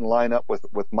that wouldn't line up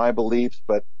with my beliefs,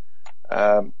 but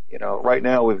right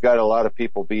now we've got a lot of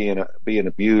people being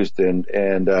abused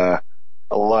and a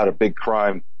lot of big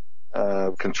crime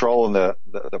controlling the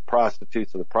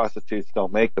prostitutes, and the prostitutes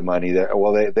don't make the money.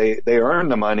 They earn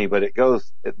the money, but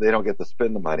they don't get to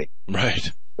spend the money.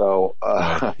 Right. So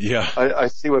yeah, I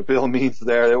see what Bill means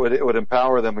there. It would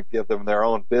empower them and give them their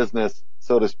own business,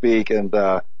 so to speak, and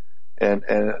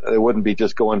they wouldn't be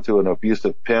just going to an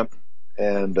abusive pimp,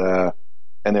 and there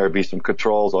would be some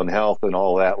controls on health and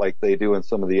all that like they do in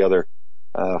some of the other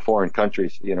foreign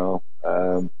countries.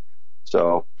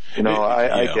 So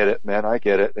I get it, man. I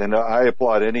get it, and I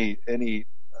applaud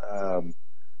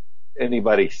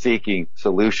anybody seeking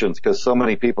solutions, because so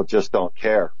many people just don't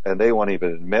care and they won't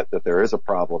even admit that there is a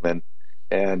problem.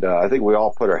 And I think we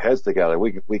all put our heads together.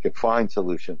 We could find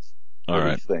solutions. All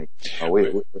right. These things.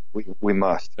 We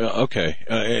must. Okay.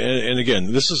 And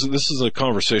again, this is a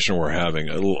conversation we're having.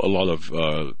 A lot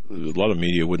of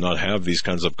media would not have these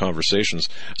kinds of conversations.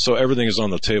 So everything is on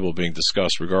the table being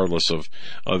discussed, regardless of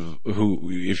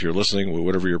who, if you're listening,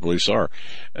 whatever your beliefs are.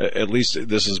 At least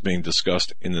this is being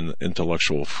discussed in an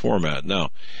intellectual format.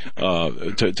 Now,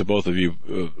 to both of you,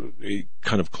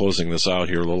 kind of closing this out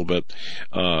here a little bit,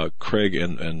 Craig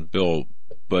and Bill,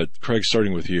 but Craig,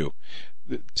 starting with you.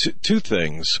 Two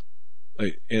things,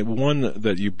 and one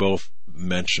that you both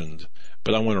mentioned,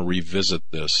 but I want to revisit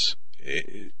this.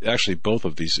 Actually, both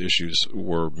of these issues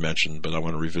were mentioned, but I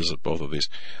want to revisit both of these.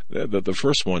 The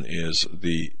first one is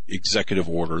the executive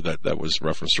order that was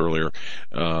referenced earlier,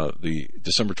 the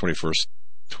December 21st,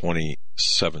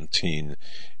 2017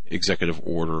 executive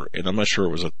order, and I'm not sure it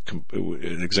was an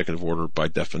executive order by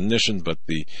definition, but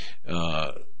the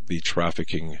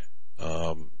trafficking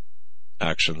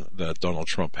action that Donald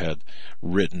Trump had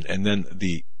written, and then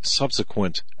the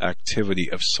subsequent activity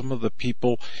of some of the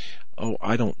people.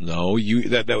 I don't know,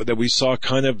 that we saw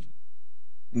kind of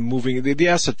moving the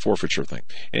asset forfeiture thing,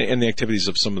 and the activities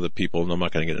of some of the people. And I'm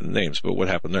not going to get into names, but what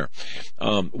happened there?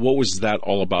 What was that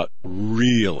all about,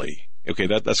 really? Okay,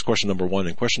 that's question number one.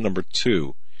 And question number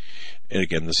two, and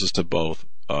again, this is to both.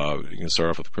 You can start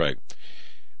off with Craig.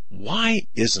 Why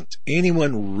isn't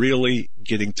anyone really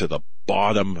getting to the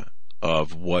bottom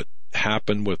of what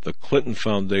happened with the Clinton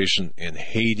Foundation in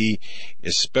Haiti,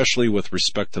 especially with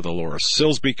respect to the Laura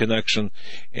Silsby connection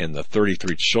and the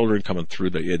 33 children coming through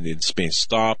in Spain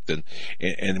stopped, and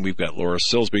we've got Laura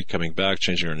Silsby coming back,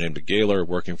 changing her name to Gaylor,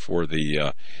 working for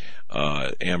the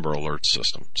Amber Alert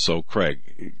system. So, Craig,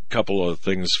 a couple of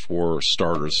things for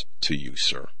starters to you,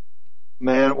 sir.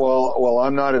 Man, well,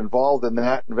 I'm not involved in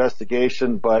that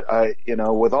investigation, but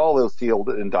with all those sealed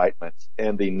indictments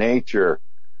and the nature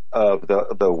of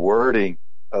the wording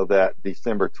of that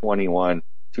December 21,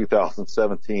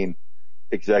 2017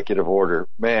 executive order.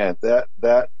 Man,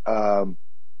 that's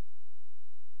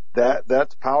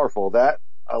powerful. That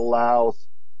allows,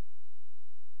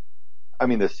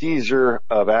 the seizure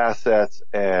of assets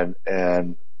and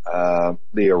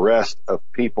the arrest of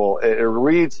people. It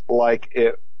reads like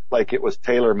it was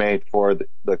tailor-made for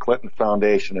the Clinton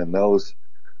Foundation and those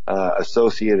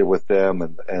associated with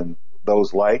them and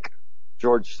those like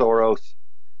George Soros,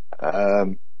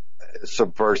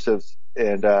 subversives.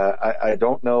 And I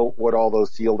don't know what all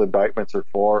those sealed indictments are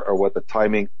for or what the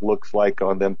timing looks like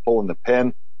on them pulling the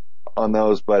pen on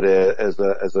those. But as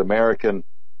an American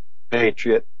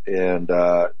patriot and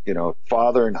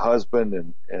father and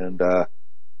husband and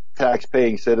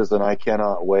tax-paying citizen, I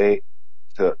cannot wait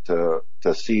to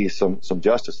see some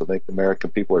justice. I think the American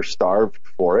people are starved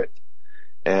for it.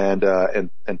 And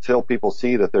until people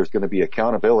see that there's going to be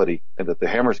accountability and that the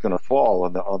hammer's going to fall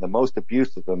on the most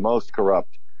abusive, the most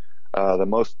corrupt, the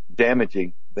most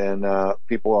damaging, then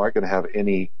people aren't going to have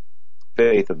any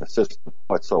faith in the system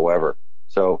whatsoever.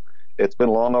 So it's been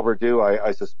long overdue.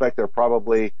 I suspect they're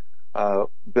probably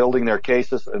building their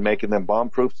cases and making them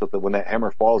bomb-proof so that when that hammer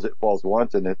falls, it falls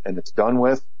once and it's done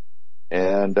with.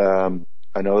 And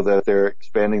I know that they're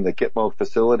expanding the Gitmo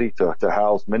facility to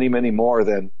house many, many more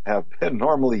than have been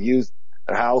normally used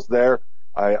and housed there.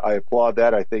 I applaud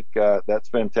that. I think that's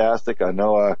fantastic. I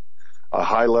know a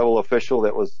high-level official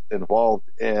that was involved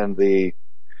in the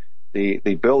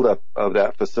buildup of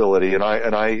that facility, and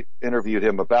I interviewed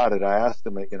him about it. I asked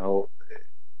him,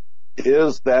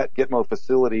 is that Gitmo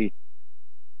facility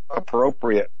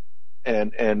appropriate,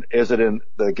 and is it in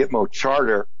the Gitmo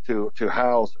charter to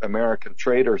house American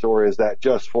traders, or is that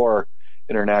just for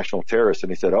international terrorists? And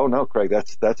he said, "Oh no, Craig,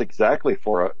 that's exactly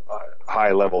for a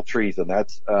high-level treason.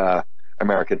 That's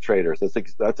American traders.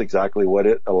 That's exactly what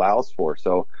it allows for."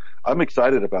 So I'm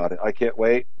excited about it. I can't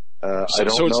wait. I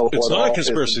don't know. It's not a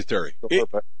conspiracy theory.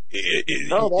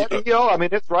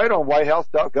 It's right on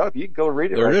whitehouse.gov. You can go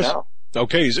read it right now.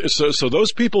 Okay, so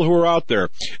those people who are out there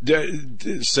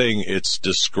saying it's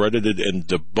discredited and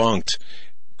debunked,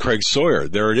 Craig Sawyer,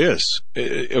 there it is.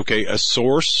 Okay, a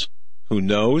source who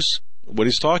knows what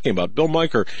he's talking about. Bill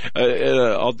Miker,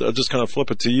 I'll just kind of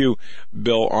flip it to you,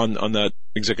 Bill, on that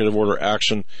executive order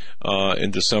action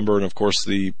in December, and of course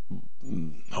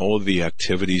all of the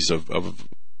activities of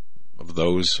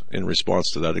those in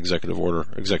response to that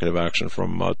executive action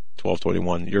from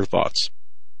 12/21. Your thoughts?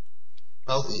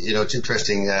 Well, it's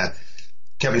interesting.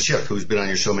 Kevin Schiff, who's been on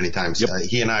your show many times, yep.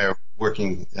 He and I are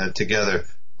working together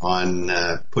on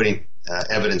putting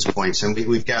evidence points, and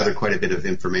we've gathered quite a bit of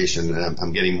information.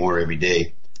 I'm getting more every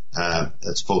day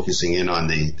that's focusing in on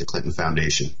the Clinton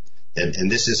Foundation.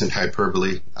 And this isn't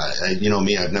hyperbole.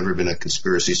 Me, I've never been a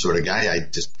conspiracy sort of guy. I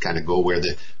just kind of go where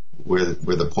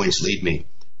the points lead me.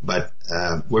 But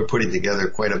we're putting together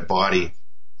quite a body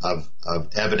of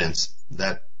evidence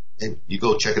that you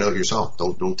go check it out yourself.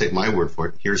 Don't take my word for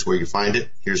it. Here's where you find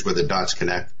it. Here's where the dots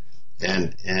connect.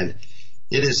 And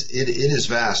it is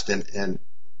vast. And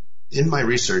in my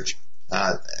research,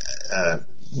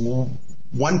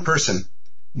 one person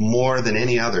more than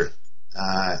any other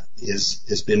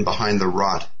has been behind the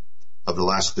rot of the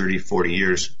last 30, 40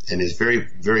 years and is very,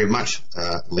 very much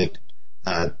linked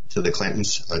to the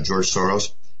Clintons, George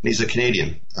Soros. And he's a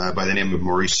Canadian by the name of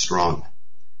Maurice Strong.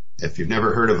 If you've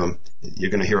never heard of him,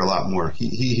 you're going to hear a lot more.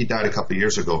 He died a couple of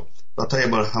years ago. I'll tell you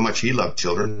about how much he loved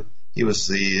children. He was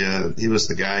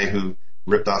the guy who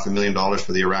ripped off $1 million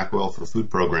for the Iraq Oil for Food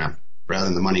program rather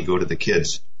than the money go to the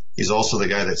kids. He's also the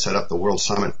guy that set up the World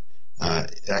Summit on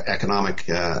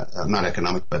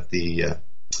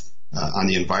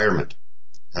the environment.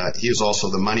 He was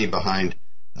also the money behind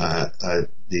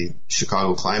the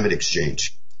Chicago Climate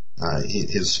Exchange.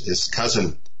 His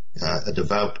cousin, a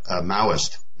devout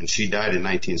Maoist, when she died in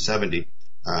 1970,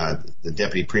 the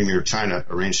deputy premier of China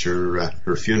arranged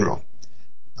her funeral.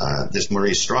 This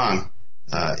Maurice Strong,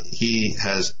 he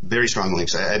has very strong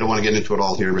links. I don't want to get into it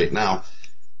all here right now,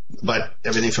 but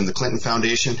everything from the Clinton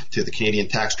Foundation to the Canadian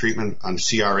tax treatment on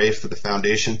CRA for the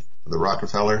foundation, for the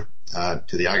Rockefeller,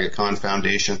 to the Aga Khan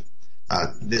Foundation.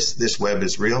 This web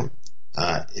is real.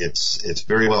 It's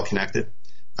very well connected.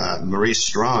 Maurice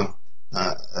Strong,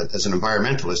 as an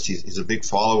environmentalist, he's a big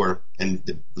follower and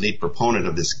the lead proponent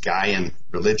of this Gaian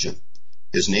religion.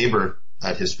 His neighbor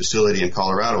at his facility in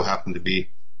Colorado happened to be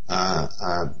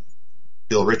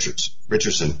Bill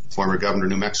Richardson, former governor of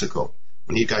New Mexico.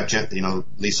 When he got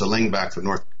Lisa Ling back from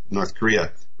North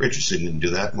Korea, Richardson didn't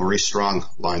do that. Maurice Strong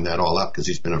lined that all up because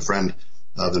he's been a friend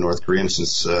of the North Koreans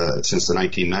since the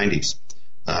 1990s.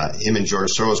 Him and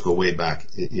George Soros go way back.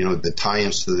 You know, the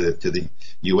tie-ins to the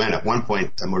UN. At one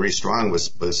point, Maurice Strong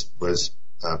was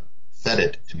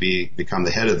feted to become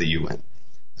the head of the UN.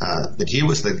 But he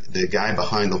was the guy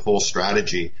behind the whole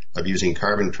strategy of using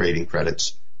carbon trading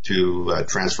credits to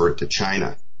transfer it to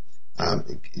China.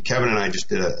 Kevin and I just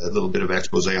did a little bit of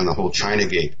expose on the whole China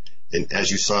gate. And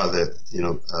as you saw,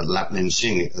 Lap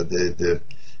Minxing,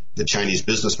 the Chinese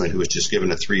businessman who was just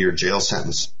given a 3-year jail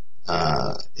sentence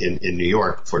in New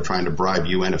York for trying to bribe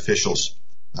UN officials,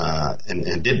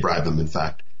 and did bribe them, in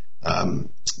fact.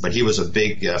 But he was a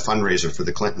big fundraiser for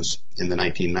the Clintons in the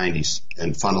 1990s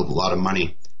and funneled a lot of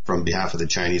money from behalf of the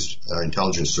Chinese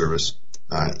intelligence service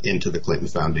into the Clinton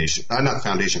Foundation. Not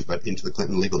foundation, but into the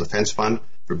Clinton Legal Defense Fund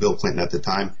for Bill Clinton at the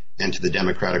time, and to the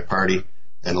Democratic Party.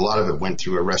 And a lot of it went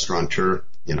through a restaurateur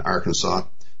in Arkansas.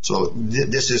 So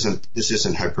this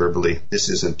isn't hyperbole. This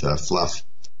isn't fluff.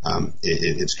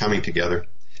 It's coming together.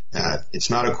 It's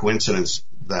not a coincidence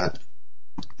that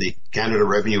the Canada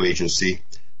Revenue Agency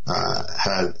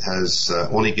has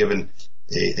only given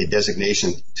a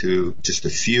designation to just a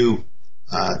few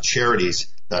charities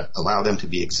that allow them to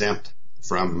be exempt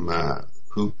from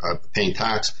paying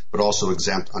tax, but also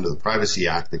exempt under the Privacy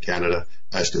Act of Canada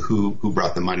as to who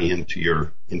brought the money into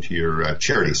your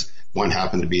charities. One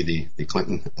happened to be the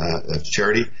Clinton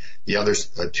charity. The others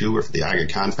two were for the Aga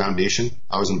Khan Foundation.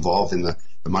 I was involved in the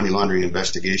money laundering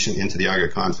investigation into the Aga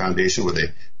Khan Foundation, where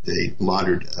they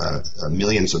laundered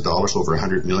millions of dollars, over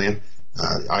 $100 million.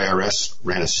 IRS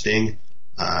ran a sting.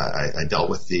 I dealt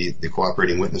with the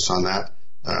cooperating witness on that,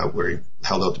 where he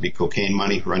held out to be cocaine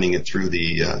money, running it through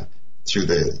the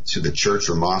church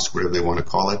or mosque, whatever they want to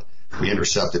call it. We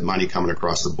intercepted money coming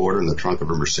across the border in the trunk of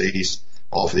a Mercedes,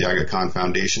 all for the Aga Khan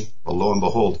Foundation. Well, lo and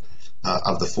behold,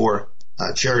 of the 4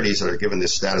 charities that are given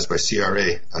this status by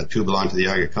CRA, 2 belong to the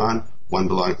Aga Khan, 1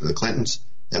 belonged to the Clintons,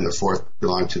 and the 4th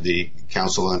belonged to the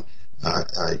Council on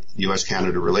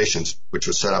U.S.-Canada Relations, which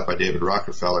was set up by David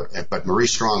Rockefeller. But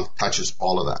Maurice Strong touches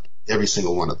all of that, every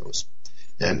single one of those.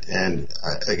 And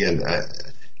again,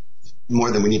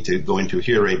 more than we need to go into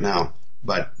here right now,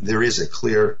 but there is a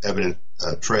clear, evident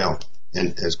trail.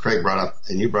 And as Craig brought up,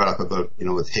 and you brought up about,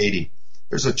 with Haiti,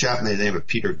 there's a chap by the name of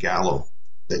Peter Gallo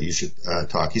that you should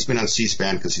talk. He's been on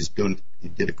C-SPAN because he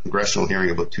did a congressional hearing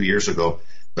about 2 years ago.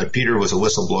 But Peter was a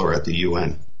whistleblower at the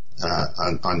UN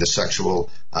on the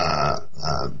sexual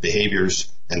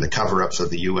behaviors and the cover-ups of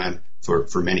the UN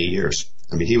for many years.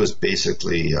 I mean, he was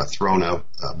basically thrown out,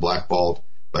 blackballed,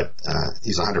 but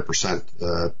he's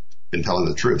 100% been telling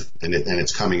the truth, and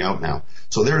it's coming out now.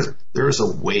 So there is a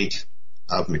weight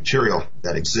of material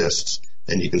that exists,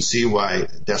 and you can see why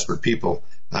desperate people,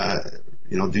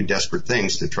 do desperate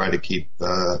things to try to keep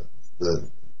the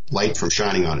light from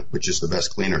shining on it, which is the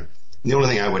best cleaner. And the only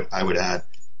thing I would add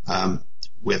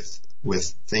with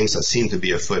things that seem to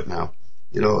be afoot now,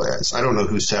 I don't know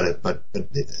who said it, but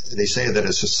they say that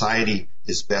a society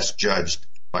is best judged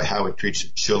by how it treats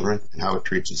its children and how it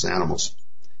treats its animals.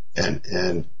 And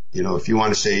if you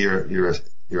want to say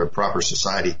you're a proper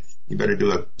society, you better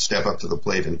do a step up to the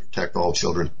plate and protect all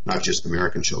children, not just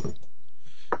American children.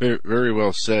 Very, very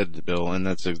well said, Bill, and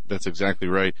that's exactly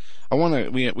right.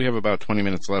 We have about 20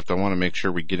 minutes left. I want to make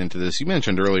sure we get into this. You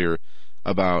mentioned earlier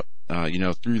about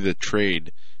through the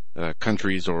trade,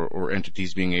 countries or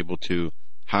entities being able to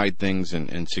hide things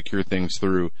and secure things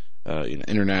through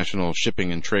international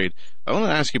shipping and trade. I want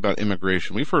to ask you about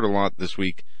immigration. We've heard a lot this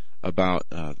week about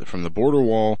from the border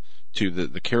wall to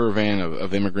the caravan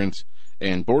of immigrants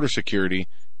and border security,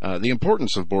 the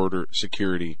importance of border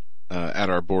security at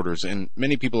our borders. And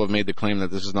many people have made the claim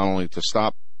that this is not only to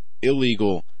stop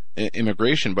illegal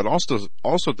immigration, but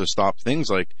also to stop things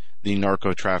like the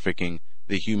narco trafficking,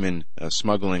 the human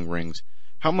smuggling rings.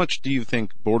 How much do you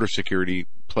think border security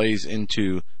plays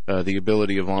into the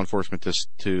ability of law enforcement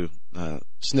to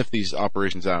sniff these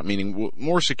operations out? Meaning,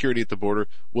 more security at the border,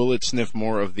 will it sniff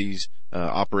more of these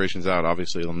operations out?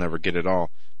 Obviously, it'll never get it all.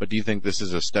 But do you think this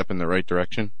is a step in the right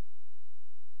direction?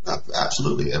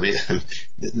 Absolutely. I mean,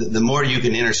 the more you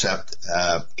can intercept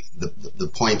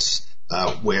the points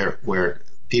where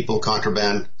people,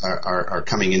 contraband, are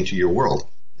coming into your world,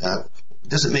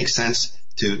 does it make sense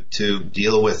to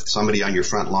deal with somebody on your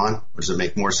front lawn, or does it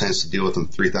make more sense to deal with them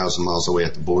 3,000 miles away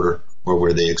at the border or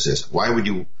where they exist? Why would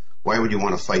you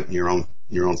want to fight in your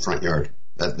own front yard?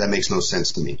 That makes no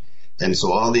sense to me. And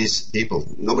so all these people,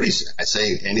 nobody's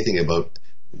saying anything about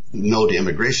no to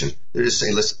immigration. They're just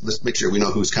saying let's make sure we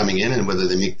know who's coming in and whether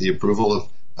they meet the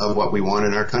approval of what we want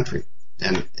in our country.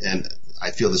 And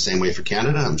I feel the same way for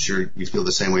Canada. I'm sure you feel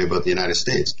the same way about the United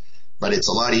States. But it's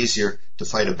a lot easier to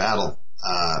fight a battle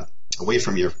away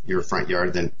from your front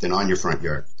yard than on your front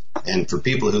yard. And for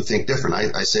people who think different,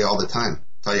 I say all the time,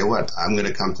 tell you what, I'm going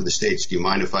to come to the States. Do you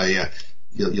mind if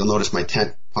you'll notice my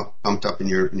tent pumped up in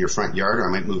your front yard, or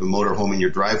I might move a motorhome in your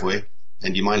driveway.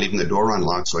 And do you mind leaving the door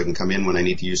unlocked so I can come in when I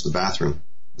need to use the bathroom?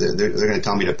 They're going to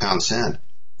tell me to pound sand.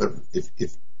 But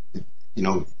if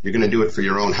you're going to do it for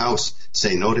your own house,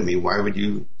 say no to me. Why would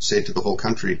you say to the whole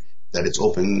country that it's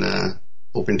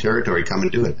open territory? Come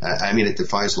and do it. I mean, it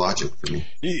defies logic for me.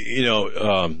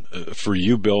 For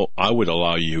you, Bill, I would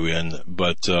allow you in,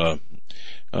 but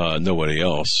nobody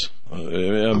else.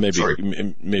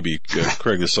 Maybe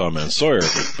Craig the Sawman Sawyer,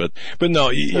 but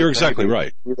no, you're exactly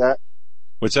right. See that?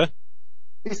 What's that?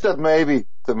 He said maybe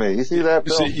to me. You see that,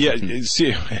 Bill?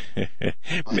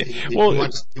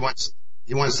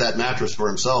 He wants that mattress for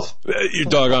himself. You're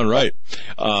doggone right.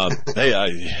 Hey,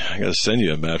 I got to send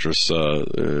you a mattress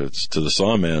to the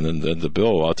Sawman and the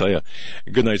Bill. I'll tell you,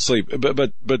 good night's sleep.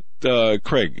 But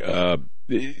Craig,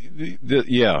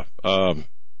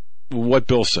 what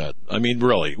Bill said. I mean,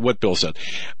 really, what Bill said.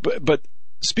 But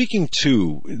speaking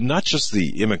to not just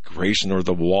the immigration or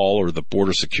the wall or the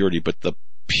border security, but the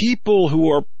people who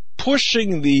are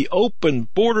pushing the open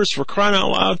borders, for crying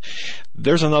out loud,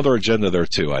 there's another agenda there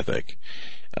too, I think.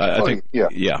 I think,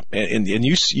 yeah. And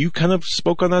you kind of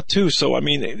spoke on that too. So, I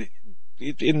mean,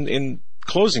 in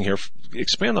closing here,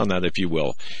 expand on that, if you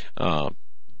will.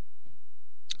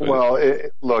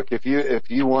 Look, if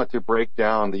you want to break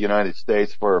down the United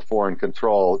States for foreign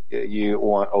control, you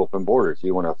want open borders.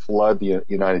 You want to flood the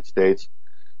United States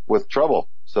with trouble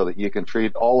so that you can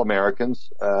treat all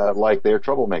Americans like they're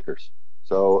troublemakers.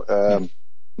 So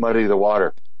muddy the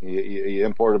water. You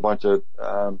import a bunch of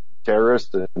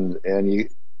terrorists, and you're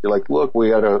like, look, we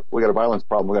got a violence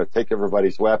problem. We got to take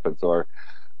everybody's weapons, or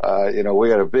we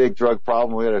got a big drug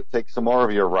problem. We got to take some more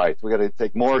of your rights. We got to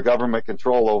take more government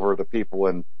control over the people,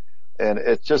 and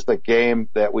it's just a game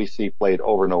that we see played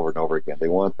over and over and over again. They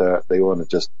want to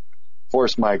just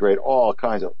force migrate all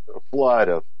kinds of flood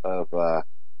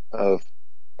of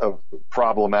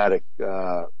problematic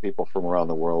people from around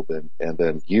the world, and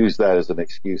then use that as an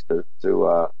excuse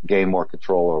to gain more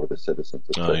control over the citizens.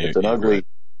 It's an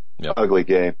ugly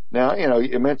game. Now,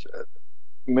 you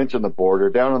mentioned the border.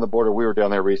 Down on the border, we were down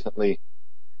there recently,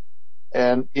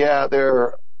 and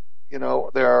there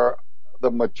are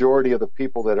the majority of the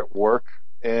people that at work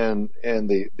and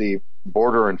the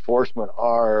border enforcement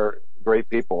are great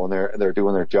people, and they're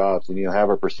doing their jobs. And you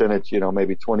have a percentage,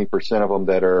 maybe 20% of them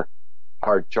that are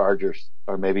hard chargers,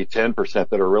 or maybe 10%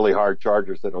 that are really hard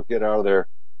chargers that'll get out of their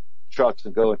trucks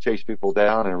and go and chase people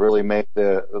down and really make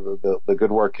the good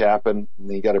work happen.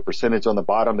 And you got a percentage on the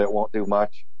bottom that won't do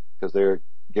much because they're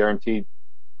guaranteed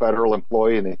federal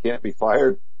employee and they can't be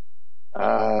fired.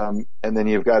 And then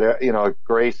you've got a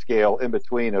gray scale in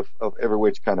between of every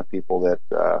which kind of people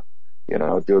that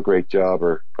do a great job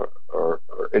or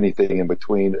anything in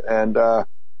between. And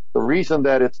the reason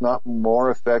that it's not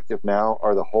more effective now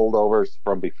are the holdovers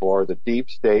from before, the deep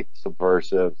state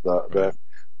subversives, the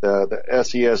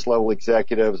SES level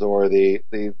executives, or the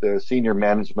senior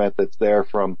management that's there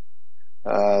from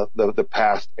the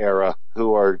past era,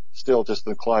 who are still just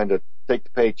inclined to take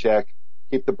the paycheck,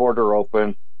 keep the border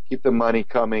open, keep the money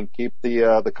coming, keep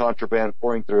the contraband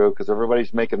pouring through, because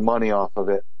everybody's making money off of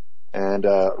it, and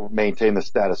maintain the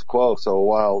status quo. So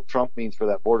while Trump means for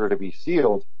that border to be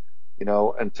sealed,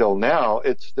 until now,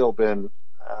 it's still been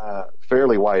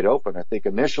fairly wide open. I think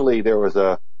initially there was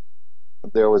a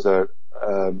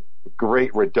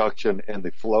great reduction in the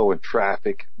flow and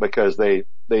traffic because they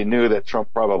knew that Trump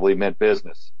probably meant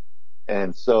business,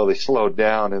 and so they slowed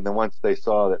down. And then once they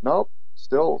saw that, nope,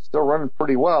 still running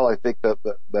pretty well, I think that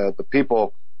the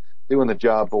people doing the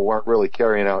job but weren't really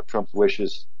carrying out Trump's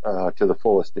wishes to the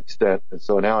fullest extent. And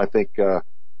so now I think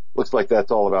looks like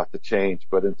that's all about to change.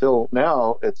 But until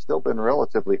now, it's still been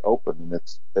relatively open, and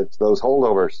it's those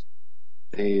holdovers,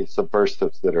 the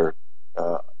subversives, that are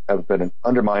have been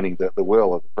undermining the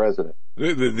will of the president.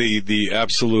 The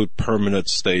absolute permanent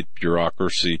state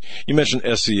bureaucracy. You mentioned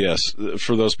SES.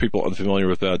 For those people unfamiliar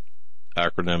with that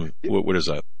acronym, what is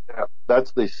that? Yeah,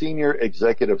 that's the Senior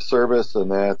Executive Service, and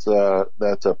that's a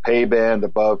pay band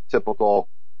above typical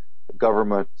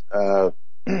government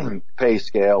pay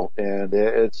scale, and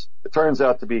it turns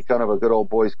out to be kind of a good old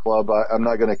boys club. I'm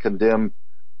not going to condemn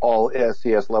all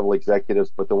SES level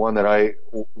executives, but the one that I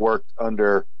worked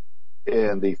under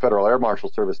in the Federal Air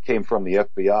Marshal Service came from the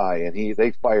FBI, and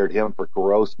they fired him for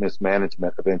gross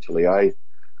mismanagement eventually. I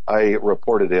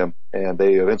reported him, and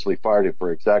they eventually fired him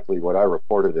for exactly what I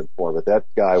reported him for. But that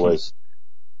guy was,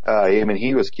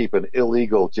 he was keeping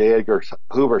illegal J. Edgar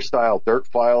Hoover style dirt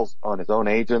files on his own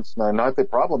agents. Now, not the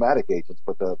problematic agents,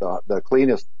 but the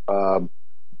cleanest,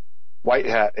 white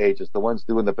hat agents, the ones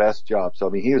doing the best job. So, I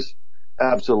mean, he is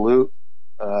absolute,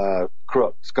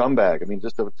 crook, scumbag. I mean,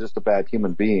 just a bad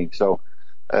human being. So,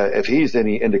 if he's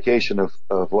any indication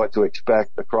of what to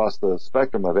expect across the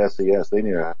spectrum of SES, they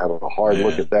need to have a hard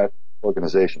look at that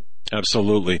organization.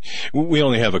 Absolutely. We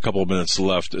only have a couple of minutes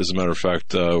left. As a matter of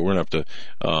fact, we're going to have to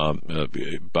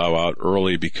bow out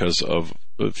early because of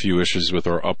a few issues with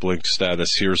our uplink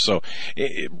status here. So,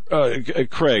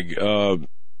 Craig,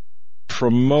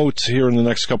 promote here in the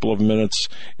next couple of minutes,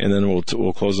 and then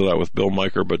we'll close it out with Bill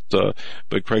Miker. But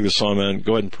Craig the Sawman,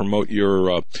 go ahead and promote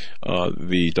your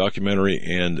the documentary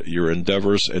and your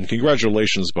endeavors. And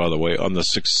congratulations, by the way, on the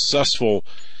successful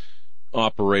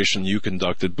operation you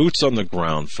conducted. Boots on the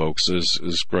ground, folks,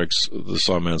 is Greg's the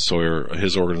Sawman Sawyer.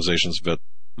 His organization's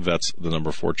Vets the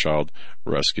number 4 Child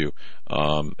Rescue.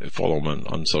 Follow him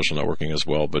on social networking as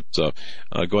well. But go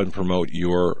ahead and promote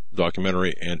your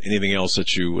documentary and anything else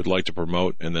that you would like to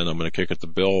promote, and then I'm going to kick it to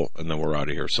Bill, and then we're out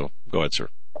of here. So go ahead, sir.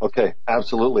 Okay,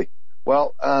 absolutely.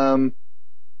 Well,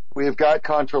 we've got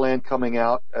Contraland coming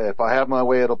out. If I have my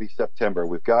way, it'll be September.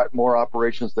 We've got more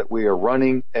operations that we are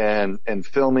running and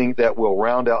filming that will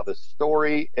round out the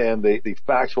story and the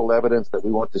factual evidence that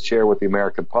we want to share with the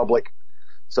American public.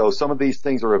 So some of these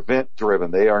things are event driven.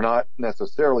 They are not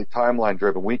necessarily timeline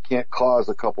driven. We can't cause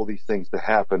a couple of these things to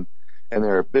happen. And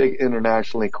they're big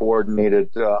internationally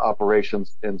coordinated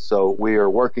operations. And so we are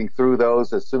working through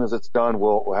those. As soon as it's done,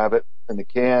 we'll have it in the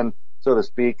can, so to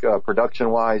speak,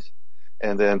 production wise.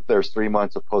 And then there's 3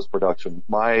 months of post production.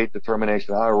 My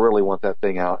determination, I really want that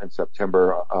thing out in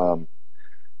September.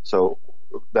 So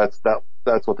that's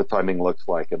what the timing looks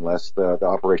like, unless the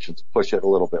operations push it a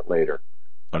little bit later.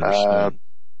 Understand.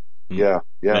 Yeah.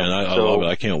 Man, I love it.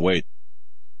 I can't wait.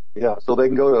 Yeah, so they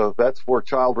can go to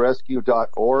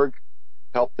vetsforchildrescue.org,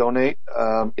 help donate.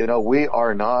 We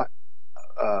are not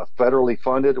federally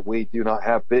funded. We do not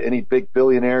have any big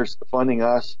billionaires funding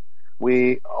us.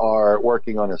 We are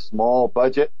working on a small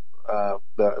budget.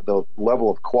 The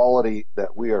level of quality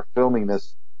that we are filming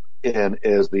this in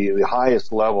is the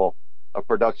highest level of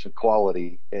production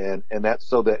quality, and that's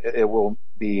so that it will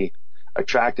be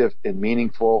attractive and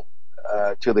meaningful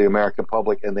to the American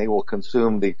public, and they will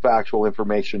consume the factual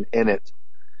information in it,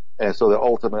 and so that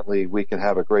ultimately we can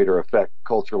have a greater effect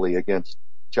culturally against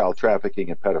child trafficking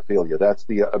and pedophilia. That's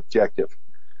the objective.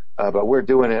 But we're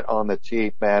doing it on the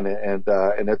cheap, man, and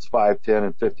it's $5, $10,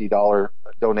 and $50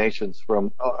 donations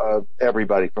from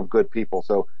everybody, from good people.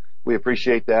 So we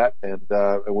appreciate that, and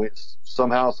we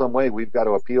somehow, some way, we've got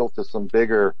to appeal to some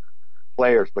bigger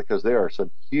players, because there are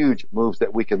some huge moves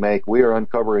that we can make. We are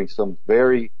uncovering some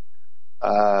very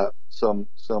some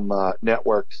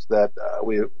networks that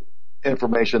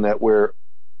information that we're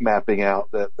mapping out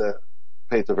that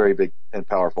paints a very big and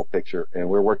powerful picture, and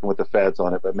we're working with the feds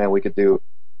on it. But man, we could do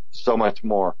so much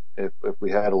more if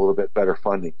we had a little bit better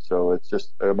funding. So it's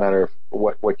just a matter of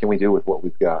what can we do with what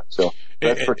we've got. So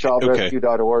that's for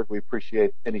childrescue.org. We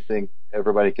appreciate anything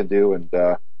everybody can do, and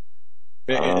that's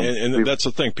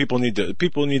the thing. People need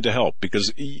to help,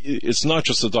 because it's not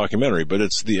just the documentary, but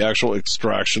it's the actual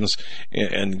extractions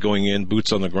and going in,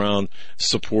 boots on the ground,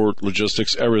 support,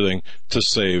 logistics, everything to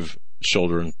save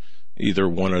children, either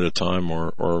one at a time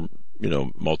or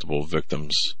multiple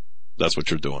victims. That's what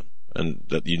you're doing, and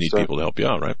that you need people to help you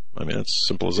out, right? I mean, it's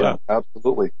simple as that.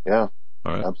 Absolutely. Yeah.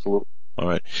 All right. Absolutely. All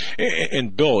right.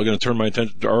 And Bill, I'm going to turn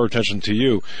our attention to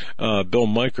you. Bill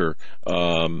Miker,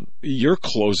 your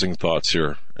closing thoughts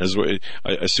here. As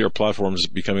I see our platform is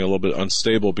becoming a little bit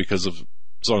unstable because of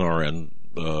it's on our end,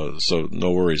 so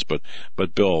no worries. But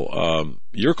Bill,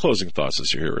 your closing thoughts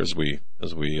as you're here as we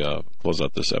close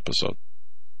out this episode.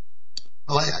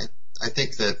 Well, I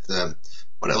think that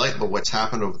what I like about what's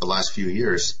happened over the last few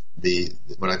years,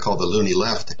 what I call the loony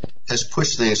left, has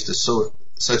pushed things to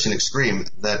such an extreme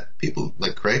that people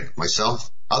like Craig, myself,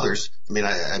 others, I mean,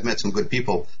 I've met some good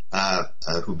people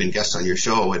who've been guests on your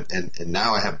show, and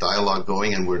now I have dialogue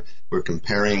going, and we're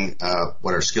comparing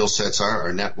what our skill sets are,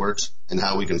 our networks, and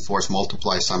how we can force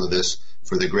multiply some of this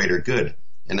for the greater good.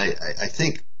 And I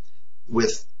think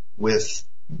with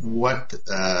what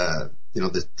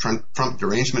the Trump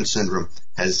derangement syndrome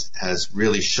has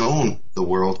really shown the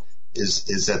world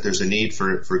is that there's a need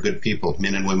for good people,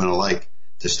 men and women alike,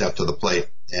 to step to the plate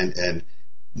and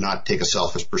not take a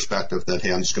selfish perspective that,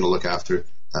 hey, I'm just going to look after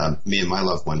me and my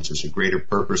loved ones. There's a greater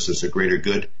purpose, there's a greater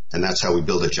good, and that's how we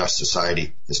build a just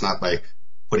society. It's not by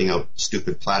putting out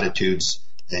stupid platitudes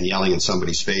and yelling in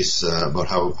somebody's face about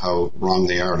how wrong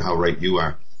they are and how right you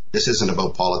are. This isn't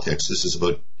about politics. This is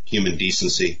about human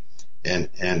decency and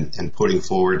putting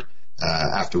forward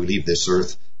after we leave this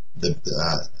earth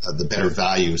the better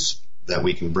values that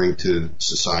we can bring to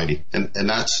society. And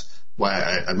that's why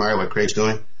I admire what Craig's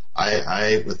doing.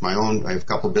 I with my own, I have a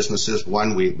couple of businesses.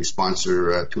 One, we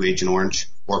sponsor 2 Agent Orange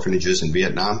orphanages in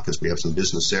Vietnam because we have some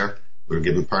business there. We're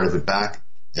giving part of it back.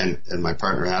 And my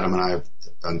partner Adam and I have,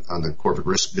 on the corporate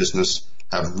risk business,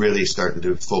 have really started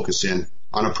to focus in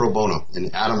on a pro bono.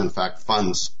 And Adam, in fact,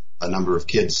 funds a number of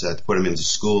kids to put them into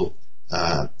school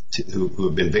who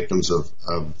have been victims of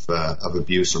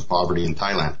abuse or poverty in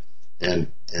Thailand. And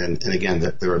again,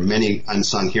 that there are many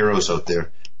unsung heroes out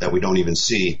there that we don't even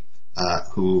see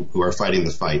who are fighting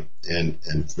the fight. And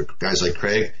for guys like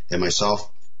Craig and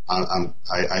myself,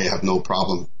 I have no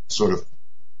problem sort of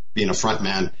being a front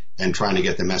man and trying to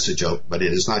get the message out. But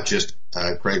it is not just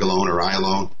Craig alone or I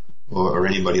alone or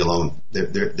anybody alone.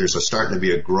 There's starting to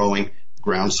be a growing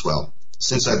groundswell.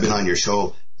 Since I've been on your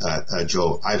show,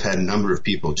 Joe, I've had a number of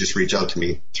people just reach out to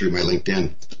me through my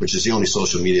LinkedIn, which is the only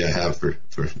social media I have for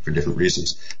different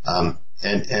reasons.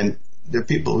 And they're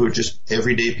people who are just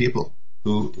everyday people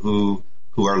who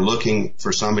are looking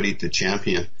for somebody to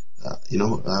champion,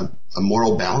 a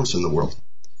moral balance in the world.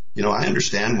 I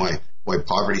understand why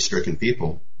poverty-stricken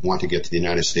people want to get to the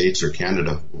United States or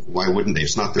Canada. Why wouldn't they?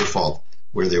 It's not their fault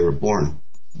where they were born.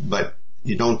 But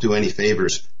you don't do any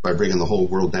favors by bringing the whole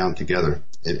world down together.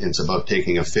 It's about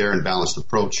taking a fair and balanced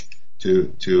approach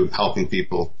to helping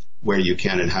people where you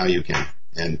can and how you can.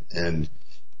 And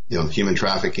human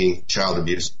trafficking, child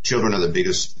abuse, children are the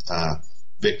biggest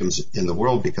victims in the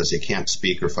world because they can't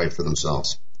speak or fight for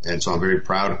themselves. And so I'm very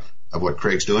proud of what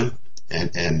Craig's doing.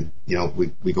 And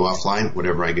we go offline.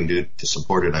 Whatever I can do to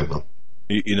support it, I will.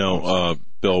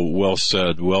 Bill, well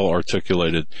said, well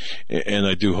articulated, and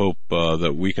I do hope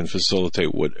that we can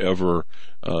facilitate whatever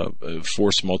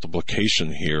force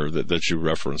multiplication here that you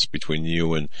referenced between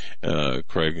you and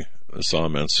Craig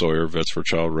Solomon Sawyer, Vets for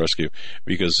Child Rescue,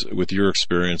 because with your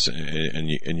experience and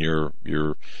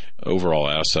your overall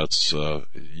assets,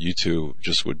 you two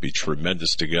just would be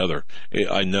tremendous together.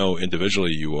 I know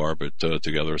individually you are, but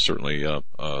together certainly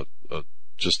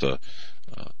just a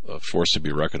force to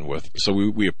be reckoned with. So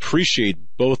we appreciate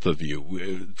both of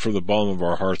you. From the bottom of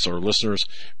our hearts, our listeners,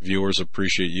 viewers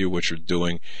appreciate you, what you're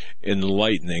doing,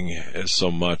 enlightening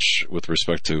so much with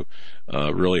respect to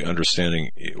really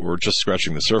understanding. We're just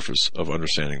scratching the surface of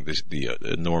understanding the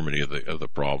enormity of the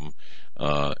problem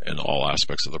and all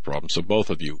aspects of the problem. So both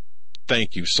of you,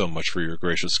 thank you so much for your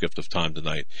gracious gift of time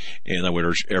tonight. And I would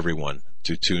urge everyone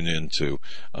to tune in to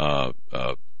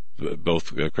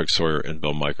both Craig Sawyer and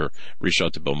Bill Miker. Reach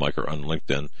out to Bill Miker on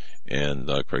LinkedIn and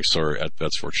Craig Sawyer at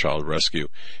Vets for Child Rescue.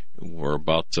 We're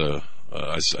about to,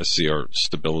 I see our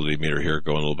stability meter here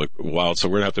going a little bit wild, so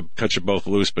we're going to have to cut you both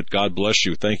loose, but God bless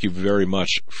you. Thank you very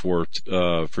much for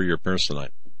your appearance tonight.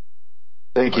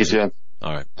 Thank you, Jim.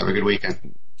 All right. Have a good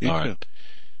weekend. All right.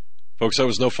 Folks, that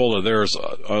was no fault of theirs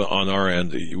on our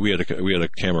end. We had a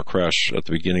camera crash at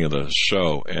the beginning of the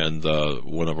show, and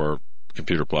one of our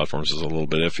computer platforms is a little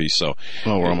bit iffy, so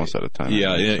we're almost out of time.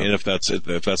 Yeah, and if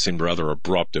that seemed rather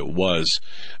abrupt, it was.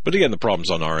 But again, the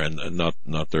problem's on our end and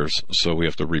not theirs, so we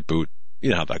have to reboot.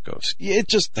 You know how that goes. It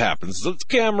just happens. The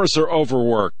cameras are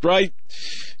overworked, right?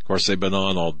 Of course, they've been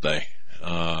on all day,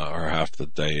 or half the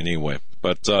day anyway.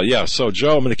 But so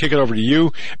Joe, I'm going to kick it over to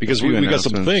you because we got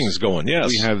some things going.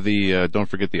 Yes, we have the don't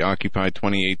forget the Occupy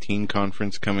 2018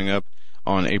 conference coming up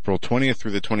on April 20th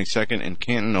through the 22nd in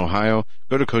Canton, Ohio.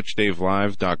 Go to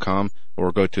CoachDaveLive.com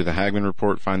or go to the Hagmann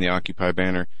Report, find the Occupy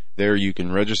banner. There you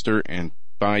can register and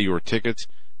buy your tickets.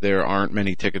 There aren't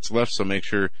many tickets left, so make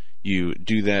sure you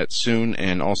do that soon.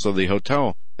 And also the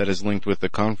hotel that is linked with the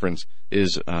conference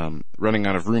is running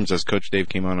out of rooms, as Coach Dave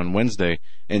came on Wednesday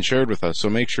and shared with us.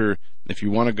 So make sure if you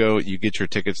want to go, you get your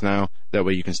tickets now. That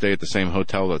way you can stay at the same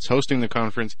hotel that's hosting the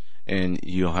conference, and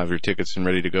you'll have your tickets and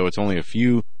ready to go. It's only a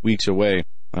few weeks away,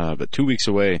 but 2 weeks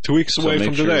away. 2 weeks away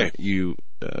from today. You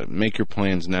make your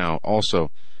plans now. Also,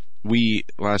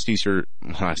 last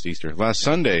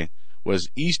Sunday was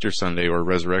Easter Sunday or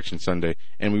Resurrection Sunday,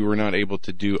 and we were not able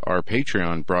to do our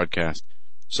Patreon broadcast.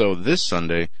 So this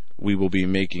Sunday, we will be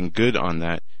making good on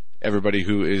that. Everybody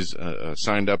who is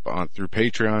signed up through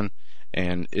Patreon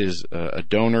and is a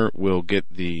donor will get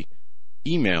the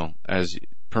email as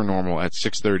per normal at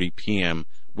 6:30 p.m.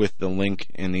 with the link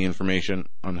and the information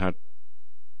on how.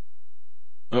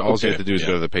 All you have to do is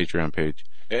go to the Patreon page.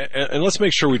 And let's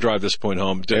make sure we drive this point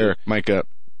home. There, mic up.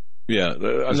 Yeah,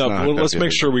 let's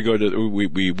make sure we go to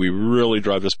we really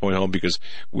drive this point home because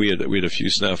we had a few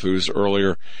snafus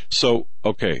earlier. So,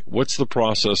 okay, what's the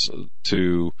process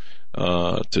to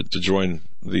join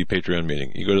the Patreon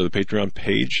meeting? You go to the Patreon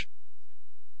page.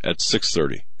 at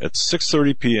 6:30. At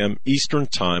 6:30 p.m. Eastern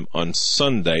Time on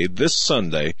Sunday, this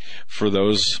Sunday, for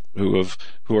those who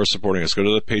are supporting us. Go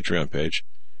to the Patreon page.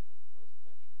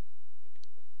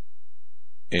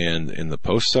 And in the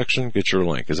post section, get your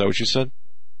link. Is that what you said?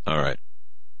 All right.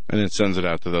 And it sends it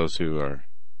out to those who are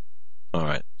all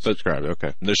right subscribed.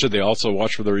 Okay. Should they also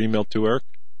watch for their email too, Eric?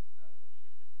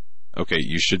 Okay,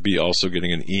 you should be also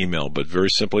getting an email, but very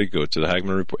simply, go to the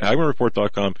Hagmann Report,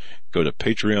 HagmannReport.com, go to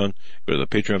Patreon, go to the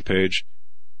Patreon page,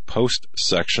 post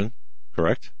section,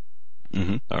 correct?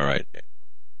 Mm-hmm. All right.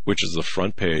 Which is the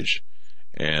front page.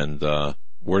 And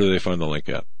where do they find the link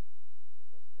at?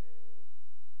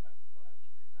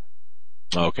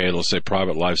 Okay, it'll say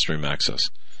private live stream access.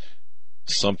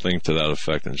 Something to that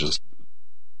effect, and just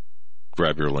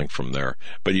grab your link from there.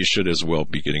 But you should as well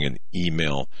be getting an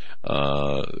email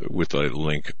with a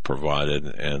link provided,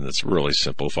 and it's really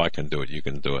simple. If I can do it, you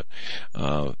can do it.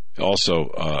 Also,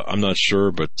 I'm not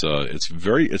sure, but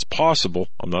it's possible.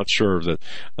 I'm not sure that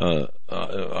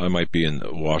I might be in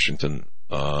Washington.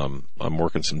 I'm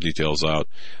working some details out.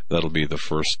 That'll be the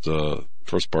first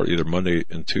part, either Monday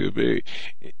and Tuesday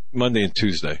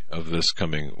of this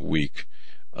coming week.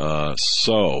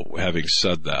 So, having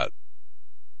said that,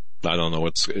 I don't know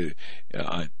what's. The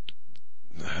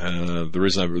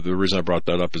reason I brought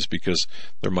that up is because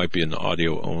there might be an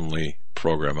audio only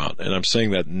program out, and I'm saying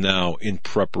that now in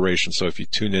preparation. So if you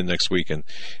tune in next week and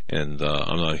I'm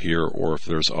not here, or if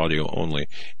there's audio only,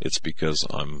 it's because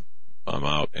I'm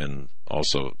out, and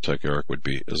also Tech Eric would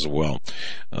be as well.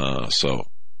 So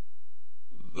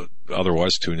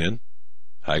otherwise, tune in.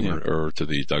 Hagmann, or to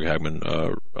the Doug Hagmann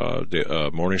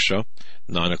morning show,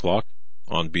 9:00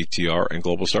 on BTR and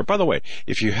Global Star. By the way,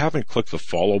 if you haven't clicked the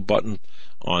follow button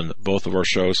on both of our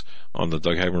shows, on the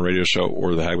Doug Hagmann Radio Show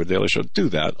or the Hagmann Daily Show, do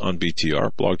that on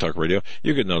BTR, Blog Talk Radio.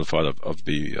 You get notified of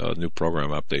the new program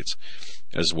updates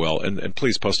as well. And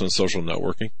please post on social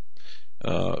networking.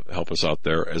 Help us out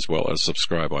there, as well as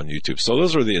subscribe on YouTube. So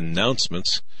those are the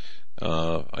announcements.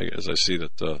 As I see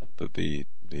that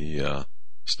the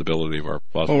stability of our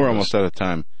platform. Well, we're almost out of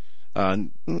time.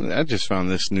 I just found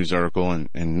this news article,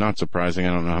 and not surprising, I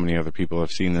don't know how many other people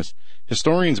have seen this.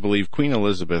 Historians believe Queen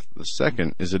Elizabeth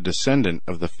II is a descendant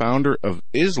of the founder of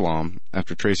Islam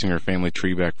after tracing her family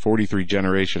tree back 43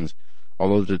 generations.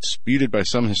 Although disputed by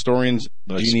some historians,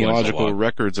 genealogical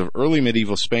records of early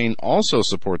medieval Spain also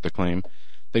support the claim.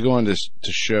 They go on to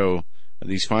show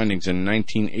these findings in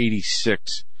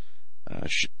 1986,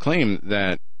 claim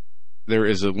that there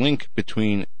is a link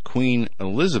between Queen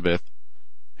Elizabeth,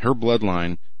 her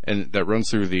bloodline, and that runs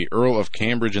through the Earl of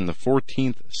Cambridge in the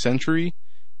 14th century,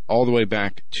 all the way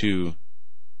back to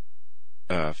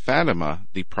Fatima,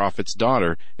 the Prophet's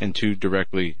daughter, and to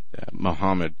directly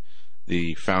Muhammad,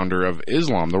 the founder of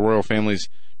Islam. The royal family's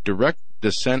direct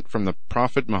descent from the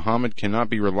Prophet Muhammad cannot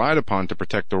be relied upon to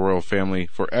protect the royal family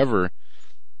forever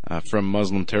from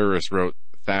Muslim terrorists, wrote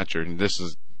Thatcher. And this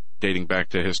is dating back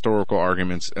to historical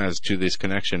arguments as to this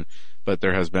connection, but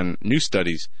there has been new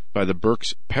studies by the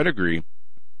Burke's Pedigree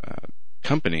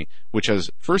company, which has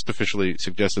first officially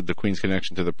suggested the Queen's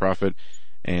connection to the Prophet,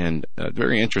 and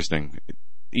very interesting.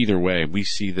 Either way, we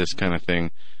see this kind of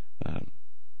thing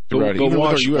throughout.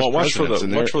 Watch for the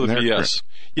BS.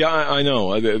 Yeah, I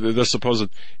know. The supposed,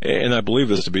 and I believe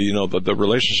this to be, the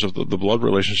relationships, the blood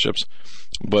relationships,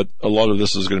 but a lot of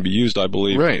this is going to be used, I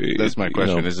believe. Right. That's my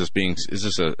question. Is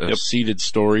this a seeded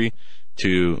story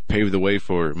to pave the way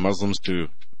for Muslims to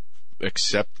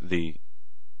accept the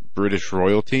British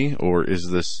royalty, or is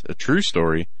this a true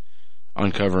story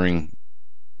uncovering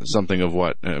something of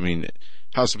what? I mean,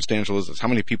 how substantial is this? How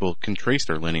many people can trace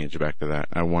their lineage back to that?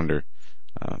 I wonder.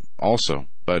 Also,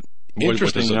 but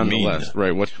interesting nonetheless,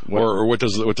 right? What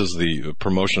does the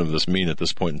promotion of this mean at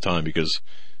this point in time? Because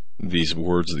these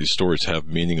words, these stories have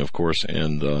meaning, of course,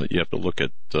 and you have to look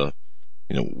at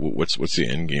what's the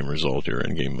end game result here,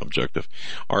 end game objective.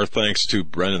 Our thanks to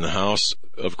Brennan House,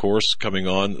 of course, coming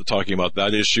on talking about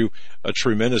that issue, a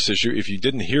tremendous issue. If you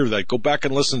didn't hear that, go back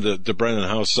and listen to Brennan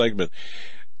House segment.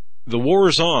 The war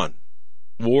is on.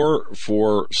 War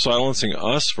for silencing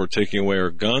us, for taking away our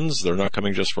guns. They're not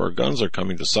coming just for our guns, they're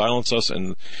coming to silence us,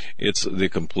 and it's the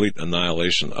complete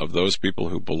annihilation of those people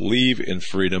who believe in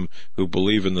freedom, who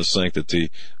believe in the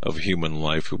sanctity of human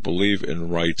life, who believe in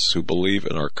rights, who believe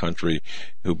in our country,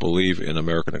 who believe in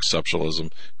American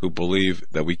exceptionalism, who believe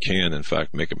that we can, in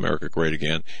fact, make America great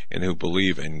again, and who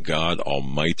believe in God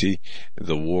Almighty.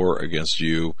 The war against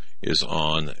you is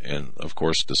on, and of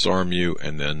course disarm you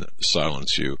and then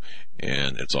silence you,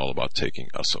 and it's all about taking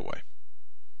us away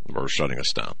or shutting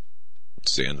us down.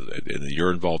 It's the end of it, and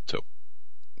you're involved too.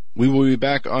 We will be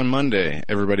back on Monday.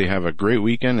 Everybody have a great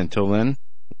weekend. Until then,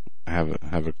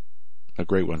 have a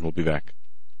great one. We'll be back.